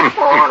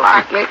 More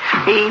likely,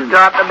 he's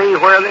got to be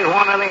where there's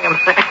one of them.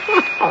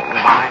 Oh,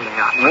 find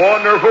out.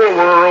 Wonderful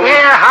world.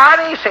 Yeah,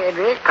 howdy,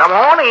 Cedric. Come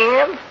on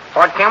in.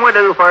 What can we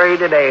do for you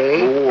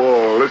today?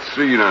 Oh, let's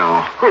see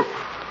now.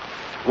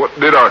 What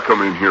did I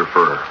come in here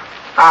for?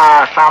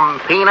 Some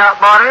peanut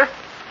butter?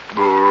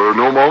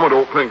 No, Mom, I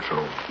don't think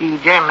so. You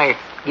generally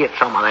get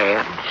some of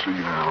that. Let's see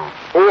now.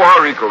 Oh,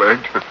 I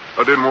recollect.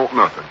 I didn't want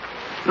nothing.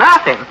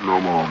 Nothing? No,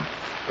 Mom.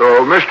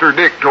 Mr.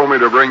 Dick told me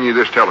to bring you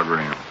this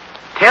telegram.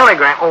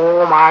 Telegram?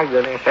 Oh, my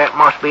goodness. That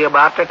must be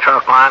about the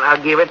truck line.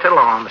 I'll give it to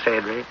Lum,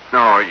 Cedric.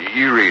 No,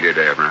 you read it,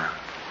 Abner.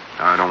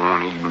 I don't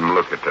want to even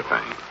look at the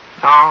thing.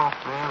 Oh,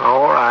 well,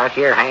 all right.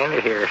 Here, hand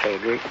it here,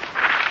 Cedric.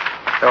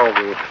 So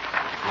good.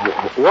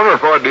 Wonder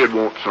if I did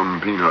want some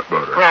peanut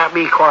butter. Now,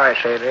 be quiet,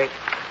 Cedric.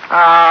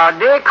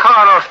 Dick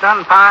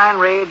Huddleston, Pine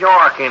Ridge,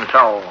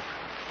 Arkansas.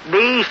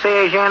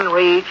 Decision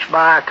reached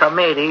by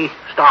committee.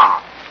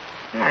 Stop.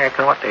 I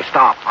reckon what they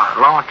stop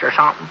for, lunch or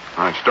something?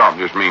 Stop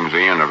just means the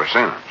end of a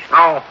sentence.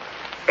 Oh,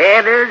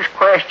 editor's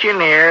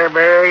questionnaire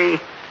very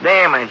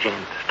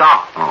damaging.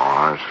 Stop.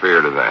 Oh, that's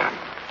fair to that.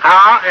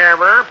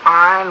 However,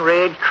 Pine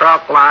Ridge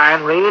Truck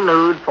Line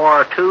renewed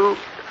for 2 years.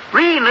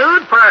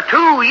 Renewed for 2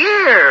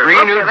 years?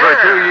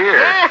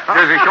 Yeah.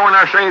 Does it sure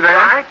not say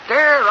that?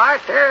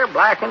 Right there,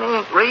 black and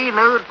ink.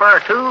 Renewed for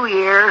 2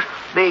 years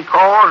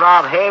because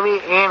of heavy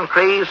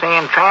increase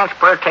in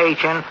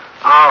transportation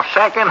of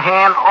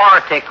second-hand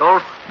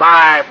articles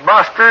by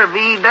Buster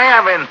V.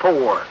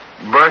 Davenport.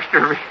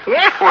 Buster V?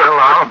 Yeah. Well,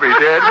 I'll be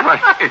dead.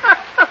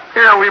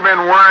 Here we've been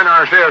worrying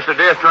ourselves to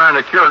death trying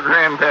to cure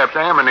Grandpap's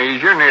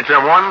amnesia, and it's the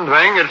one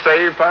thing that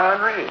saved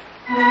Pine Ridge.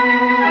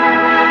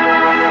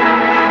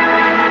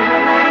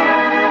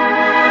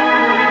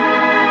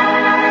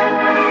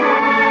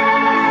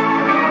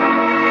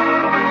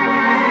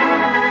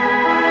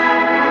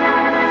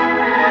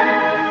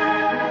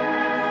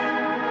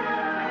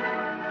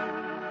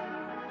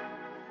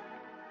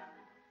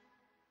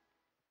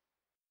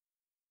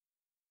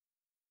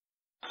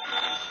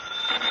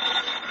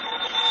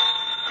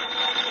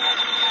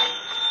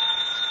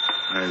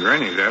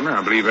 Granny's, Abner.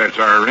 I believe that's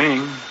our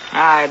ring.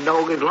 I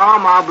dog it,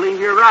 Lum. I believe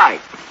you're right.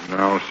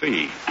 I'll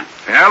see.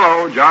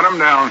 Hello, jot 'em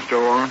down,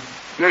 store.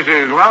 This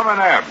is Lum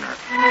and Abner.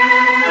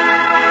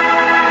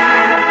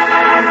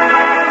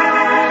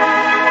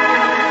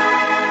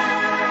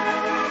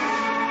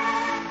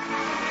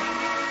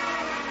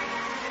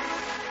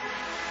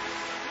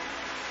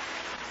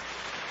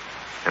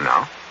 And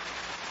now,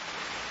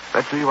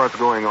 let's see what's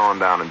going on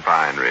down in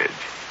Pine Ridge.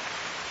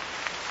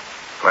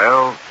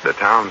 Well, the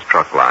town's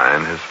truck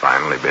line has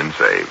finally been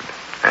saved.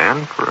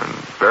 And for a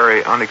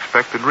very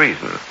unexpected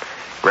reason.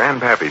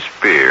 Grandpappy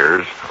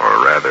Spears,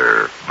 or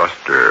rather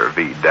Buster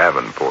V.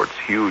 Davenport's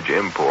huge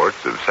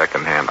imports of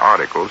second-hand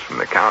articles from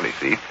the county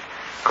seat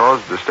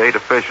caused the state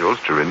officials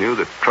to renew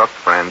the truck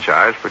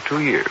franchise for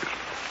 2 years.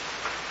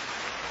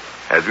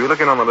 As we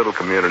look in on the little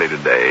community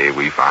today,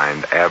 we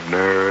find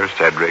Abner,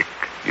 Cedric,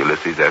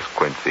 Ulysses S.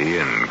 Quincy,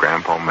 and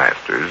Grandpa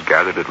Masters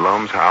gathered at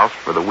Lum's house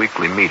for the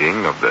weekly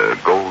meeting of the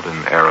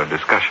Golden Era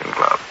Discussion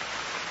Club.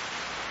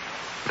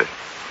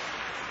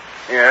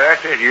 Yeah,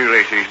 that's it,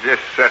 Ulysses.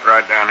 Just sit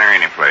right down there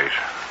any place.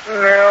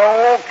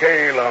 No,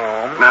 okay,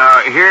 Lum. Now,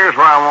 here's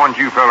why I want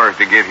you fellers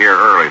to get here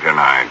early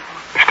tonight.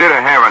 Instead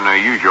of having the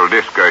usual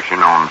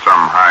discussion on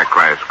some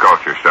high-class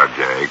culture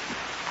subject,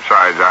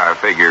 besides, I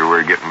figure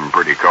we're getting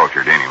pretty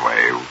cultured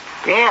anyway.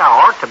 Yeah,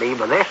 ought to be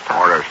by this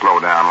time. Ought to slow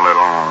down a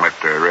little and let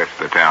the rest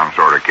of the town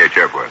sort of catch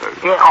up with us.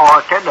 Yeah,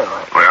 ought to do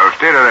it. Well,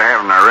 instead of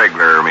having a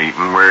regular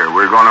meeting,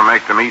 we're going to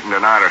make the meeting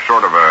tonight a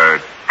sort of a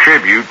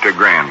tribute to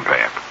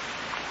Grandpap.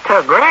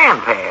 To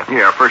Grandpap?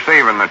 Yeah, for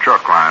saving the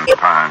truck line to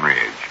Pine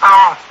Ridge.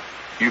 Oh.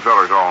 You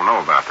fellers all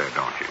know about that,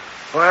 don't you?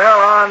 Well,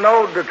 I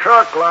knowed the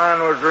truck line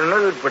was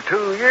renewed for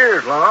 2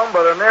 years, Lum,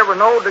 but I never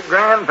knowed that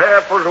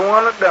Grandpap was the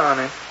one that done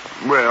it.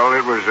 Well,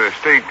 it was the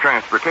State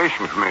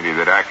Transportation Committee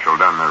that actually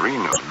done the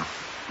renewing.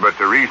 But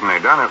the reason they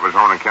done it was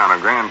on account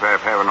of Grandpap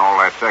having all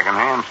that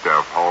second-hand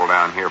stuff hauled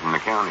down here from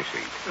the county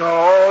seat.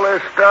 All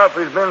this stuff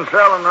has been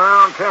selling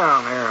around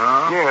town here,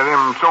 huh? Yeah,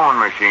 them sewing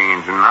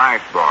machines and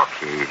ice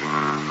boxes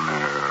and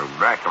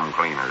vacuum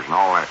cleaners and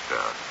all that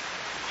stuff.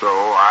 So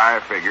I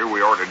figure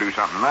we ought to do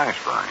something nice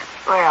for him.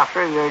 Well,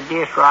 sure, you're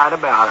just right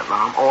about it,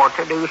 Lum. Ought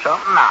to do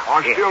something nice.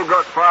 I still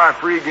got 5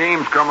 free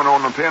games coming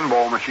on the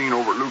pinball machine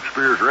over at Luke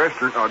Spears'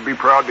 restaurant. I'd be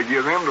proud to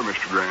give them to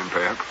Mr.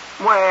 Grandpap.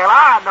 Well,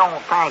 I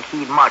don't think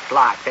he'd much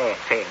like that,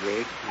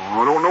 Cedric.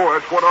 I don't know.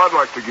 That's what I'd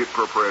like to get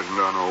for a present,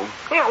 I know.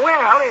 Yeah,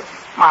 well, it's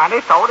mighty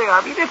thoughtful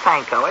of you to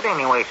think of it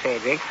anyway,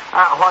 Cedric.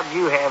 What do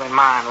you have in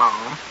mind,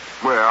 Lum?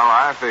 Well,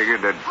 I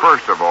figured that,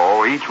 first of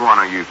all, each one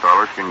of you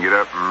fellas can get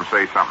up and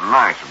say something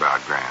nice about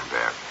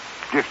Grandpap.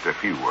 Just a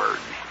few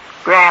words.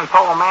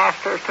 Grandpa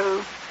Masters,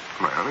 too?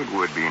 Well, it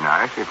would be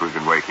nice if we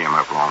could wake him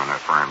up long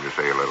enough for him to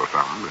say a little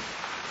something.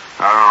 But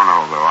I don't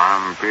know, though.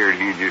 I'm feared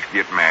he'd just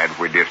get mad if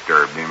we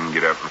disturbed him,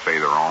 get up and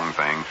say the wrong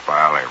thing,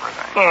 spoil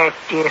everything.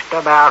 It's just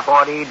about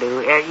what he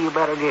do. You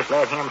better just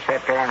let him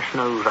sit there and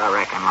snooze, I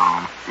reckon,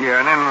 Lum. Yeah,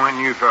 and then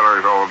when you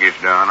fellers all gets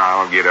done,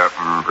 I'll get up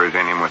and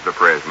present him with the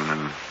present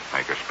and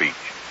make a speech.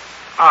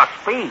 A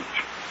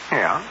speech?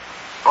 Yeah.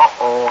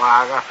 Uh-oh,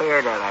 I got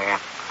feared of that.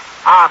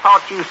 I thought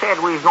you said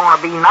we was going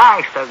to be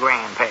nice to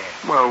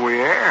Grandpap. Well,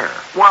 we are.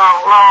 Well,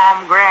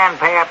 Lum,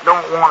 Grandpap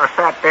don't want to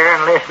sit there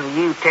and listen to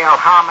you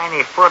tell how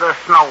many foot of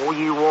snow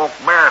you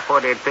walked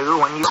barefooted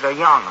through when you was a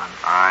young'un.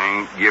 I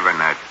ain't giving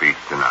that speech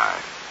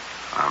tonight.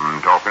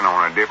 I'm talking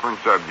on a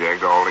different subject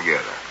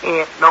altogether.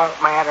 It don't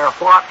matter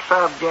what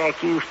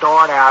subject you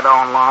start out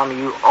on, Lum.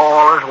 You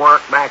always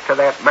work back to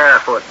that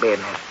barefoot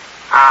business.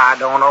 I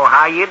don't know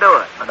how you do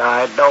it, but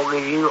I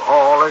doggy you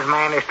always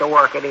manage to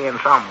work it in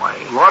some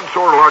way. Well, I'd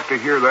sort of like to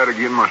hear that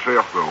again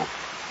myself, though.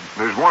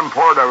 There's one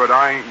part of it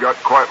I ain't got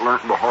quite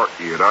learnt by heart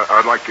yet.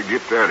 I'd like to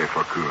get that if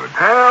I could.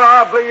 Well,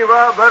 I believe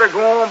I better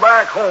go on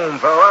back home,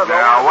 fella.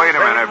 Now, wait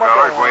a minute,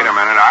 fellas, wait a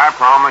minute. I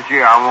promise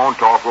you I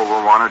won't talk over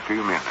 1 or 2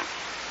 minutes.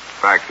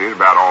 Fact is,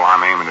 about all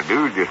I'm aiming to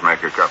do is just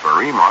make a couple of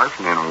remarks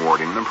and then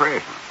award him the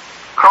present.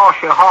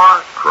 Cross your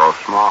heart?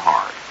 Cross my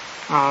heart.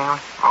 Well,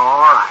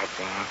 all right,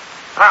 then.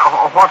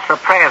 What's the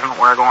present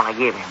we're going to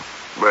give him?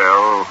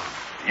 Well,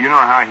 you know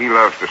how he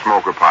loves to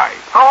smoke a pipe.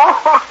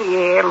 Oh,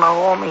 yeah,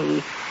 Lord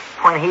me.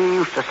 When he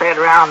used to sit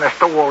around the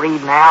store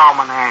reading the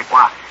almanac,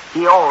 why,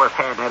 he always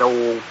had that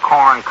old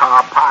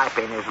corncob pipe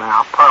in his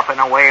mouth, puffing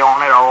away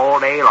on it all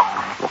day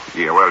long.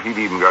 Yeah, well, he'd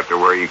even got to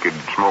where he could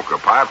smoke a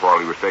pipe while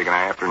he was taking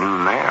an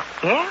afternoon nap.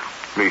 Yeah?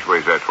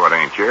 Leastways, that's what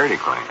Aunt Charity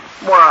claims.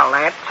 Well,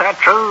 that's the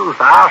truth.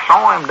 I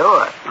saw him do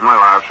it. Well,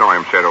 I saw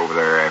him sit over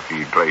there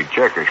after he played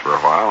checkers for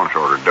a while and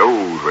sort of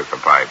doze with the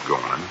pipe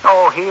going.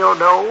 Oh, he'll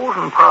doze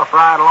and puff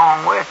right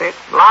along with it.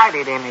 Light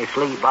it in his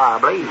sleep,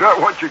 I believe. Is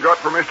that what you got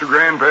for Mr.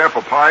 Grandpap,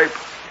 a pipe?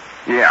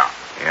 Yeah,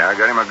 I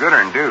got him a good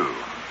one, too.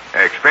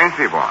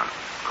 Expensive one.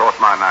 Cost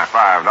my nigh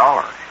 $5.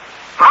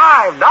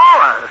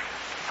 $5?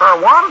 For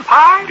one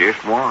pipe?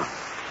 Just one.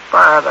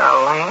 For the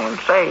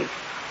land's sake.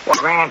 Well,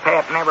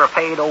 Grandpap never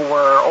paid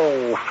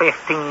over,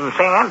 15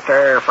 cents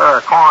for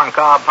a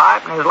corncob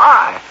pipe in his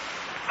life.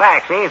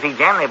 Fact is, he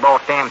generally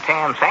bought them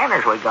 10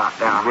 centers we got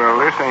down there. Well,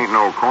 this ain't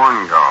no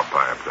corncob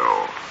pipe,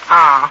 though.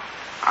 Huh?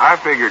 I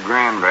figured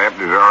Grandpap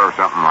deserved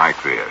something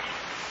like this.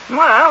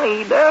 Well,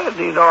 he does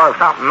deserve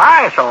something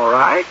nice, all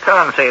right,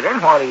 considering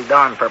what he's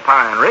done for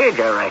Pine Ridge,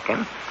 I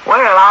reckon. Well,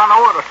 I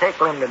know it'll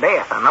tickle him to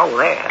death, I know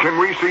that. Can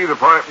we see the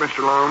pipe,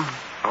 Mr. Lum?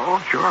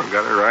 Oh, sure, I've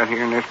got it right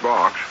here in this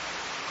box.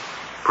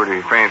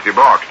 Pretty fancy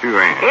box, too,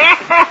 ain't it?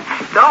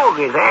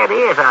 Doggies, that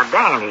is a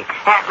dandy.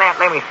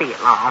 Let me see it,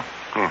 Lum.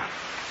 Yeah.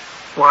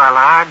 Well,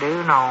 I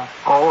do know.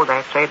 Oh,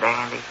 that's a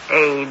dandy.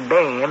 A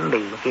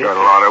dandy. Got a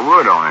lot of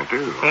wood on it,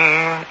 too.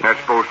 Yeah. That's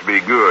supposed to be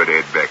good,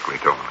 Ed Beckley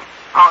told me.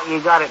 Oh, you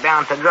got it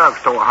down at the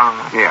drugstore,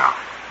 huh? Yeah.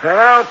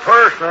 Well,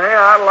 personally,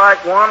 I'd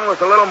like one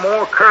with a little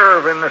more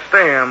curve in the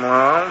stem,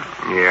 Lum.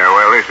 Yeah,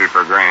 well, this is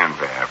for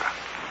Grandpap.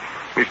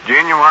 It's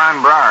genuine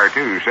briar,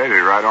 too. Says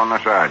it right on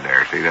the side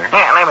there. See there?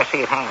 Yeah, let me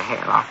see it hanging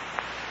here, Lum.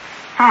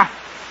 Huh.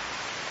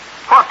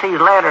 What's these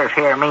letters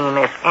here mean,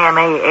 this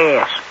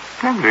M-A-S?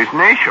 These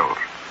initials.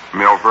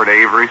 Milford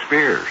Avery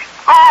Spears.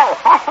 Oh,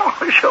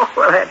 sure.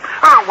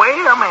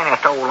 Wait a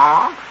minute, old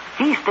Lum.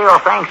 He still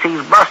thinks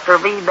he's Buster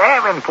V.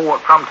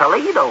 Davenport from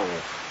Toledo.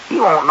 He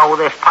won't know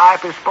this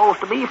pipe is supposed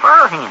to be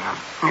for him.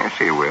 Yes,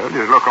 he will.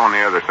 Just look on the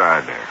other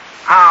side there.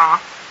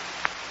 Huh?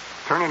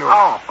 Turn it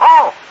over.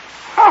 Oh,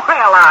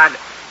 well, I'd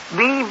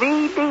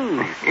DVD.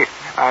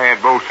 I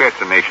had both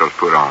sets of initials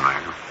put on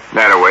there.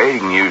 That way he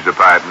can use the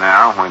pipe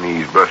now when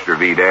he's Buster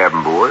V.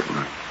 Davenport, and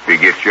if he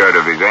gets shut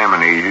of his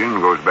amnesia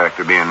and goes back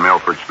to being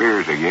Milford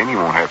Spears again, he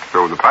won't have to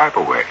throw the pipe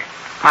away.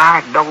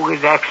 My doggy,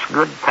 that's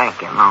good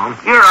thinking, Lum.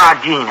 You're a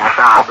genius,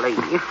 I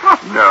believe.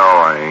 No,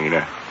 I ain't.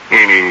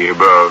 Any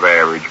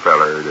above-average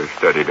feller that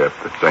studied up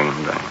the same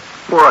thing.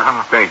 What,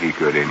 huh? Think he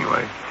could,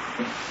 anyway.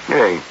 It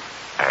ain't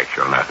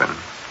actual nothing.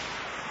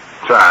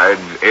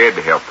 Besides,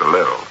 Ed helped a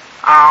little.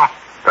 Oh?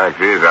 Fact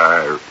is,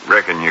 I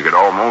reckon you could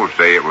almost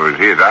say it was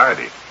his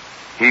idea.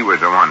 He was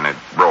the one that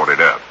brought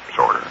it up,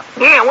 sort of.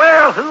 Yeah,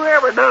 well,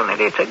 whoever done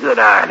it, it's a good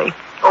idea.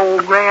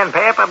 Old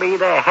Grandpap'll be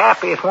the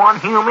happiest one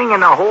human in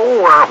the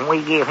whole world when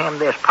we give him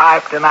this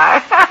pipe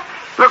tonight.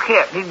 Look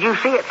here, did you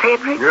see it,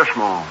 Cedric? Yes,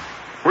 Mom.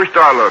 Wished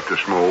I loved to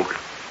smoke.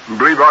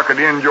 Believe I could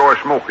enjoy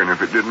smoking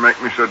if it didn't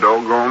make me so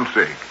doggone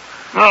sick.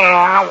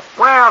 Yeah,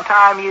 well,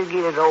 time you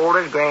get as old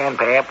as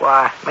Grandpap,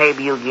 why,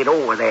 maybe you'll get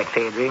over that,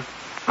 Cedric.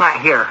 Right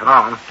here,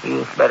 Lum.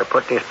 You better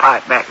put this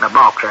pipe back in the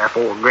box there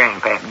before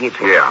Grandpap gets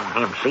it on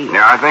him see it.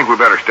 Now, I think we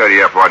better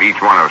study up what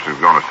each one of us is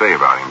going to say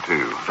about him,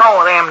 too.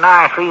 Oh, them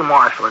nice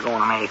remarks we're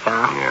going to make,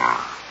 huh?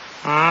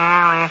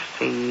 Yeah. Let's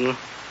see.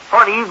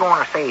 What are you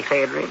going to say,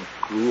 Cedric?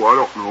 Oh, I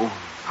don't know.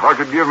 I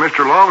could give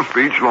Mr. Lum's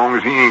speech as long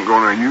as he ain't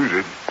going to use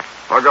it.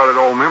 I got it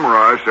all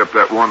memorized except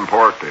that one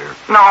part there.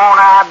 No,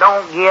 now,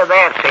 don't give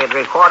that,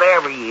 Cedric,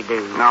 whatever you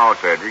do. No,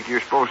 Cedric,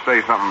 you're supposed to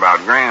say something about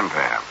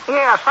Grandpap.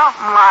 Yeah,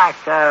 something like,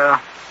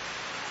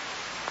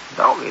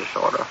 Doggy's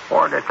sort of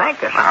hard to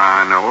think of something.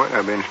 I know it.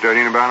 I've been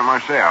studying about it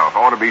myself.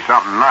 Ought to be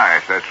something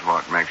nice. That's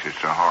what makes it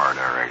so hard,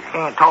 I reckon.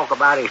 Can't talk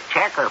about his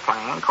checker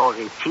playing 'cause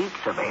he cheats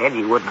so bad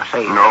you wouldn't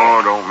say that.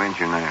 No, don't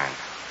mention that.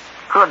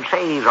 Could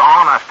say he's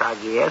honest, I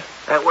guess.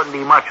 That wouldn't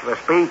be much of a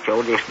speech,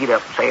 though. Just get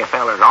up and say a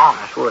feller's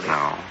honest, would he?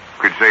 No.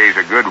 Could say he's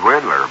a good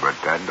whittler, but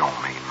that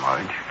don't mean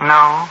much.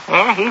 No.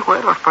 Yeah, he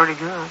whittles pretty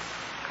good.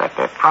 Cut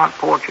that front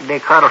porch at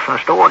Dick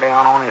Huddleston's store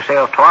down on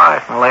himself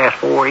twice in the last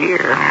 4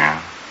 years. Yeah.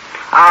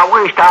 I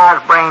wished I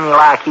was brainy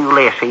like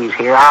Ulysses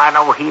here. I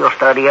know he'll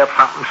study up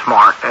something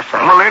smart, that's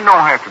all. Well, it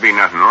don't have to be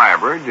nothing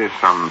elaborate. Just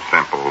some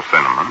simple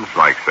sentiments,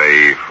 like,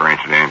 say, for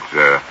instance,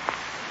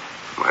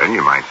 well,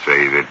 you might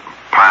say that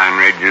Pine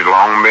Ridge has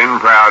long been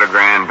proud of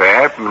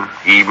Grandpap,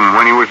 even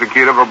when he was a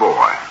kid of a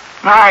boy.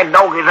 All right,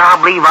 doggies, I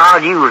believe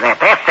I'll use that.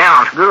 That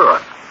sounds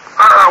good.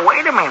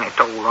 Wait a minute,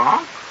 old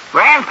Lum.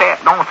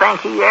 Grandpap don't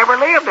think he ever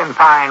lived in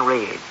Pine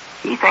Ridge.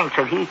 He thinks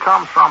that he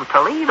comes from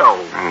Toledo.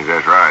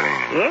 That's right,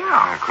 ain't it? Yeah.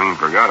 I clean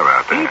forgot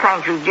about that. He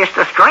thinks he's just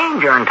a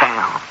stranger in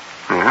town.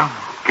 Yeah.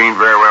 Can't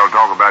very well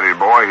talk about his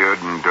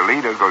boyhood in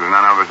Toledo because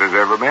none of us has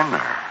ever been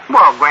there.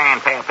 Well,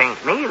 Grandpap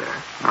ain't neither.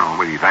 No,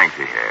 but he thinks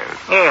he has.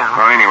 Yeah.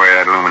 Well, anyway,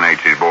 that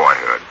illuminates his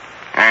boyhood.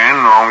 And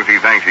as long as he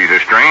thinks he's a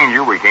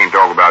stranger, we can't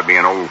talk about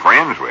being old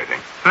friends with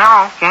him.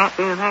 No, can't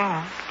do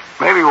that.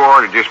 Maybe we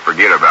ought to just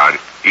forget about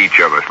each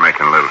of us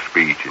making a little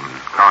speech and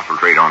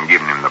concentrate on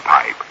giving him the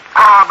pipe.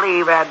 I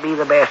believe that'd be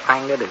the best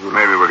thing to do.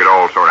 Maybe we could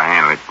all sort of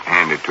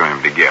hand it to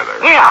him together.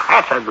 Yeah,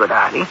 that's a good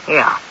idea.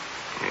 Yeah.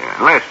 Yeah,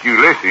 unless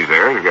Ulysses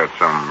there has got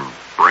some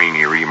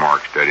brainy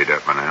remark studied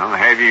up by now.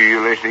 Have you,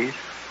 Ulysses?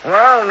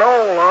 Well,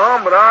 no,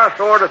 Lum, but I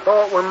sort of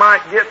thought we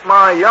might get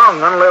my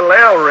young'un, little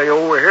Ellery,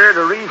 over here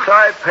to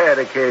recite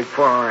patty cake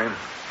for him.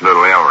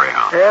 Little Ellery,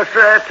 huh? Yes,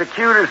 sir, that's the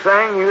cutest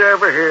thing you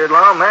ever heard,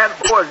 Lum. That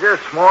boy's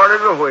just smart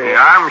as a whip.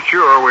 Yeah, I'm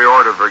sure we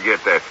ought to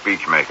forget that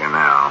speech-making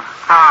now.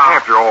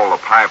 After all, the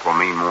pipe will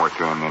mean more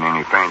to him than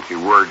any fancy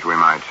words we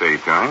might say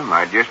to him.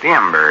 Might just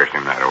embarrass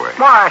him that way.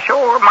 Why,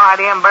 sure, it might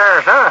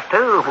embarrass us,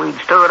 too, if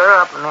we'd stood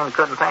up and then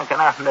couldn't think of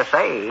nothing to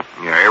say.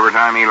 Yeah, every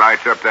time he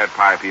lights up that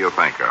pipe, he'll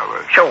think of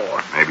us.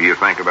 Sure. Maybe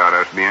he'll think about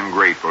us being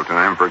grateful to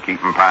him for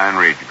keeping Pine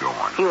Ridge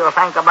going. He'll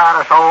think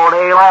about us all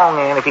day long,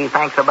 and if he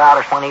thinks about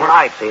us when he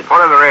lights it.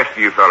 What do the rest of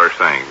you fellers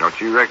think? Don't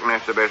you reckon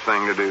that's the best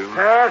thing to do?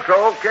 That's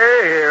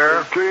okay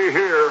here. Okay,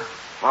 here.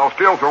 I'll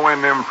still throw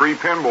in them free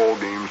pinball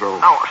games, though.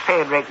 Oh,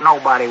 Cedric,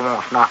 nobody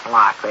wants nothing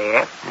like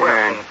that.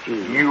 Yeah,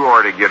 you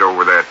ought to get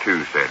over that,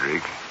 too,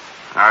 Cedric.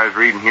 I was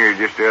reading here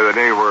just the other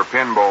day where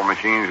pinball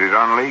machines is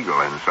illegal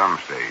in some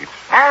states.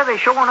 Are they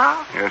sure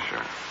enough? Yes,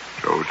 sir.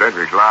 So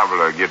Cedric's liable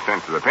to get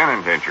sent to the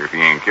penitentiary if he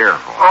ain't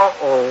careful.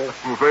 Uh-oh.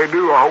 If they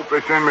do, I hope they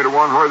send me to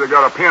one where they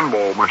got a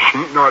pinball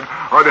machine.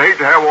 I'd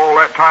hate to have all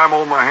that time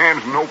on my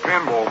hands and no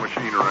pinball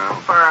machine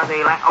around. Where are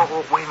they?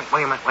 Wait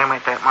a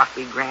minute. That must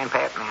be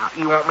Grandpap now.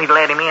 You want me to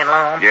let him in,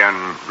 Lum? Yeah,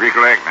 and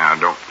recollect now,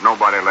 don't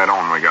nobody let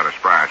on we got a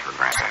surprise for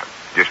Grandpap.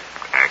 Just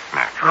act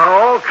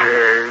natural.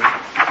 Okay.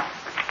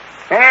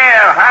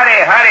 Well,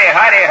 howdy.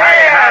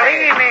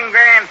 Good evening,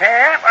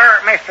 Grandpap.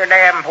 Mr.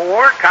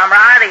 Davenport. Come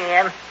right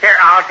in. Here,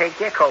 I'll take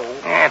your coat.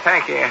 Yeah,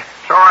 thank you.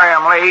 Sorry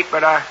I'm late,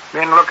 but I've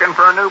been looking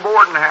for a new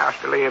boarding house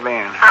to live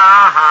in.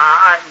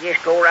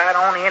 Just go right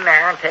on in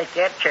there and take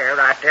that chair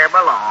right there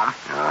by Lum.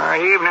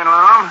 Evening,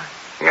 Lum.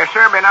 Yes,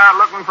 sir, been out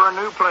looking for a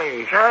new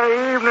place.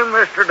 Evening,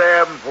 Mr.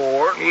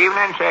 Davenport.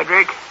 Evening,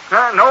 Cedric.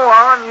 No,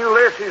 on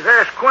Ulysses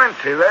S.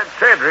 Quincy. That's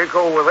Cedric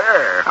over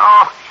there.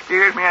 Oh,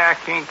 excuse me, I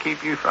can't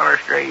keep you fellas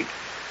straight.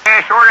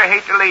 I sort of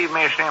hate to leave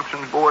Miss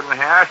Simpson's boarding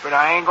house, but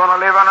I ain't going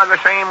to live under the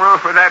same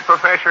roof with that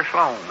Professor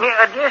Sloan.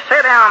 Yeah, just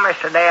sit down,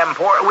 Mr.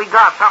 Davenport. We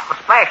got something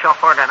special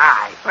for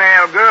tonight.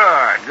 Well,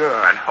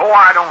 good. Oh,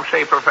 I don't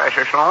say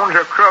Professor Sloan's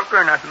a crook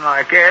or nothing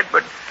like that,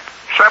 but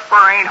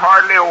supper ain't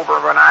hardly over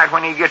of a night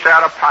when he gets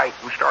out a pipe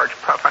and starts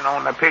puffing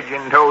on the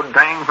pigeon-toed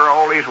thing for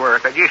all he's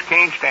worth. I just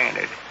can't stand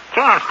it.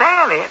 Can't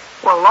stand it?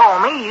 Well,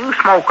 Lord me, you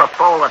smoke up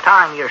all the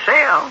time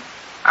yourself.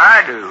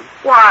 I do.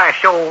 Why,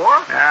 sure.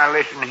 Now,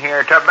 listen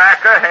here.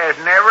 Tobacco has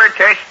never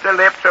touched the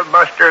lips of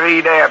Buster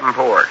V.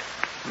 Davenport.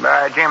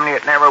 By Jiminy,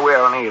 it never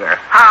will,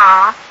 neither.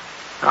 Huh?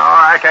 All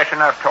right, that's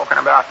enough talking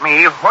about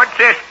me. What's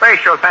this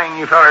special thing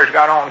you fellers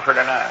got on for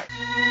tonight?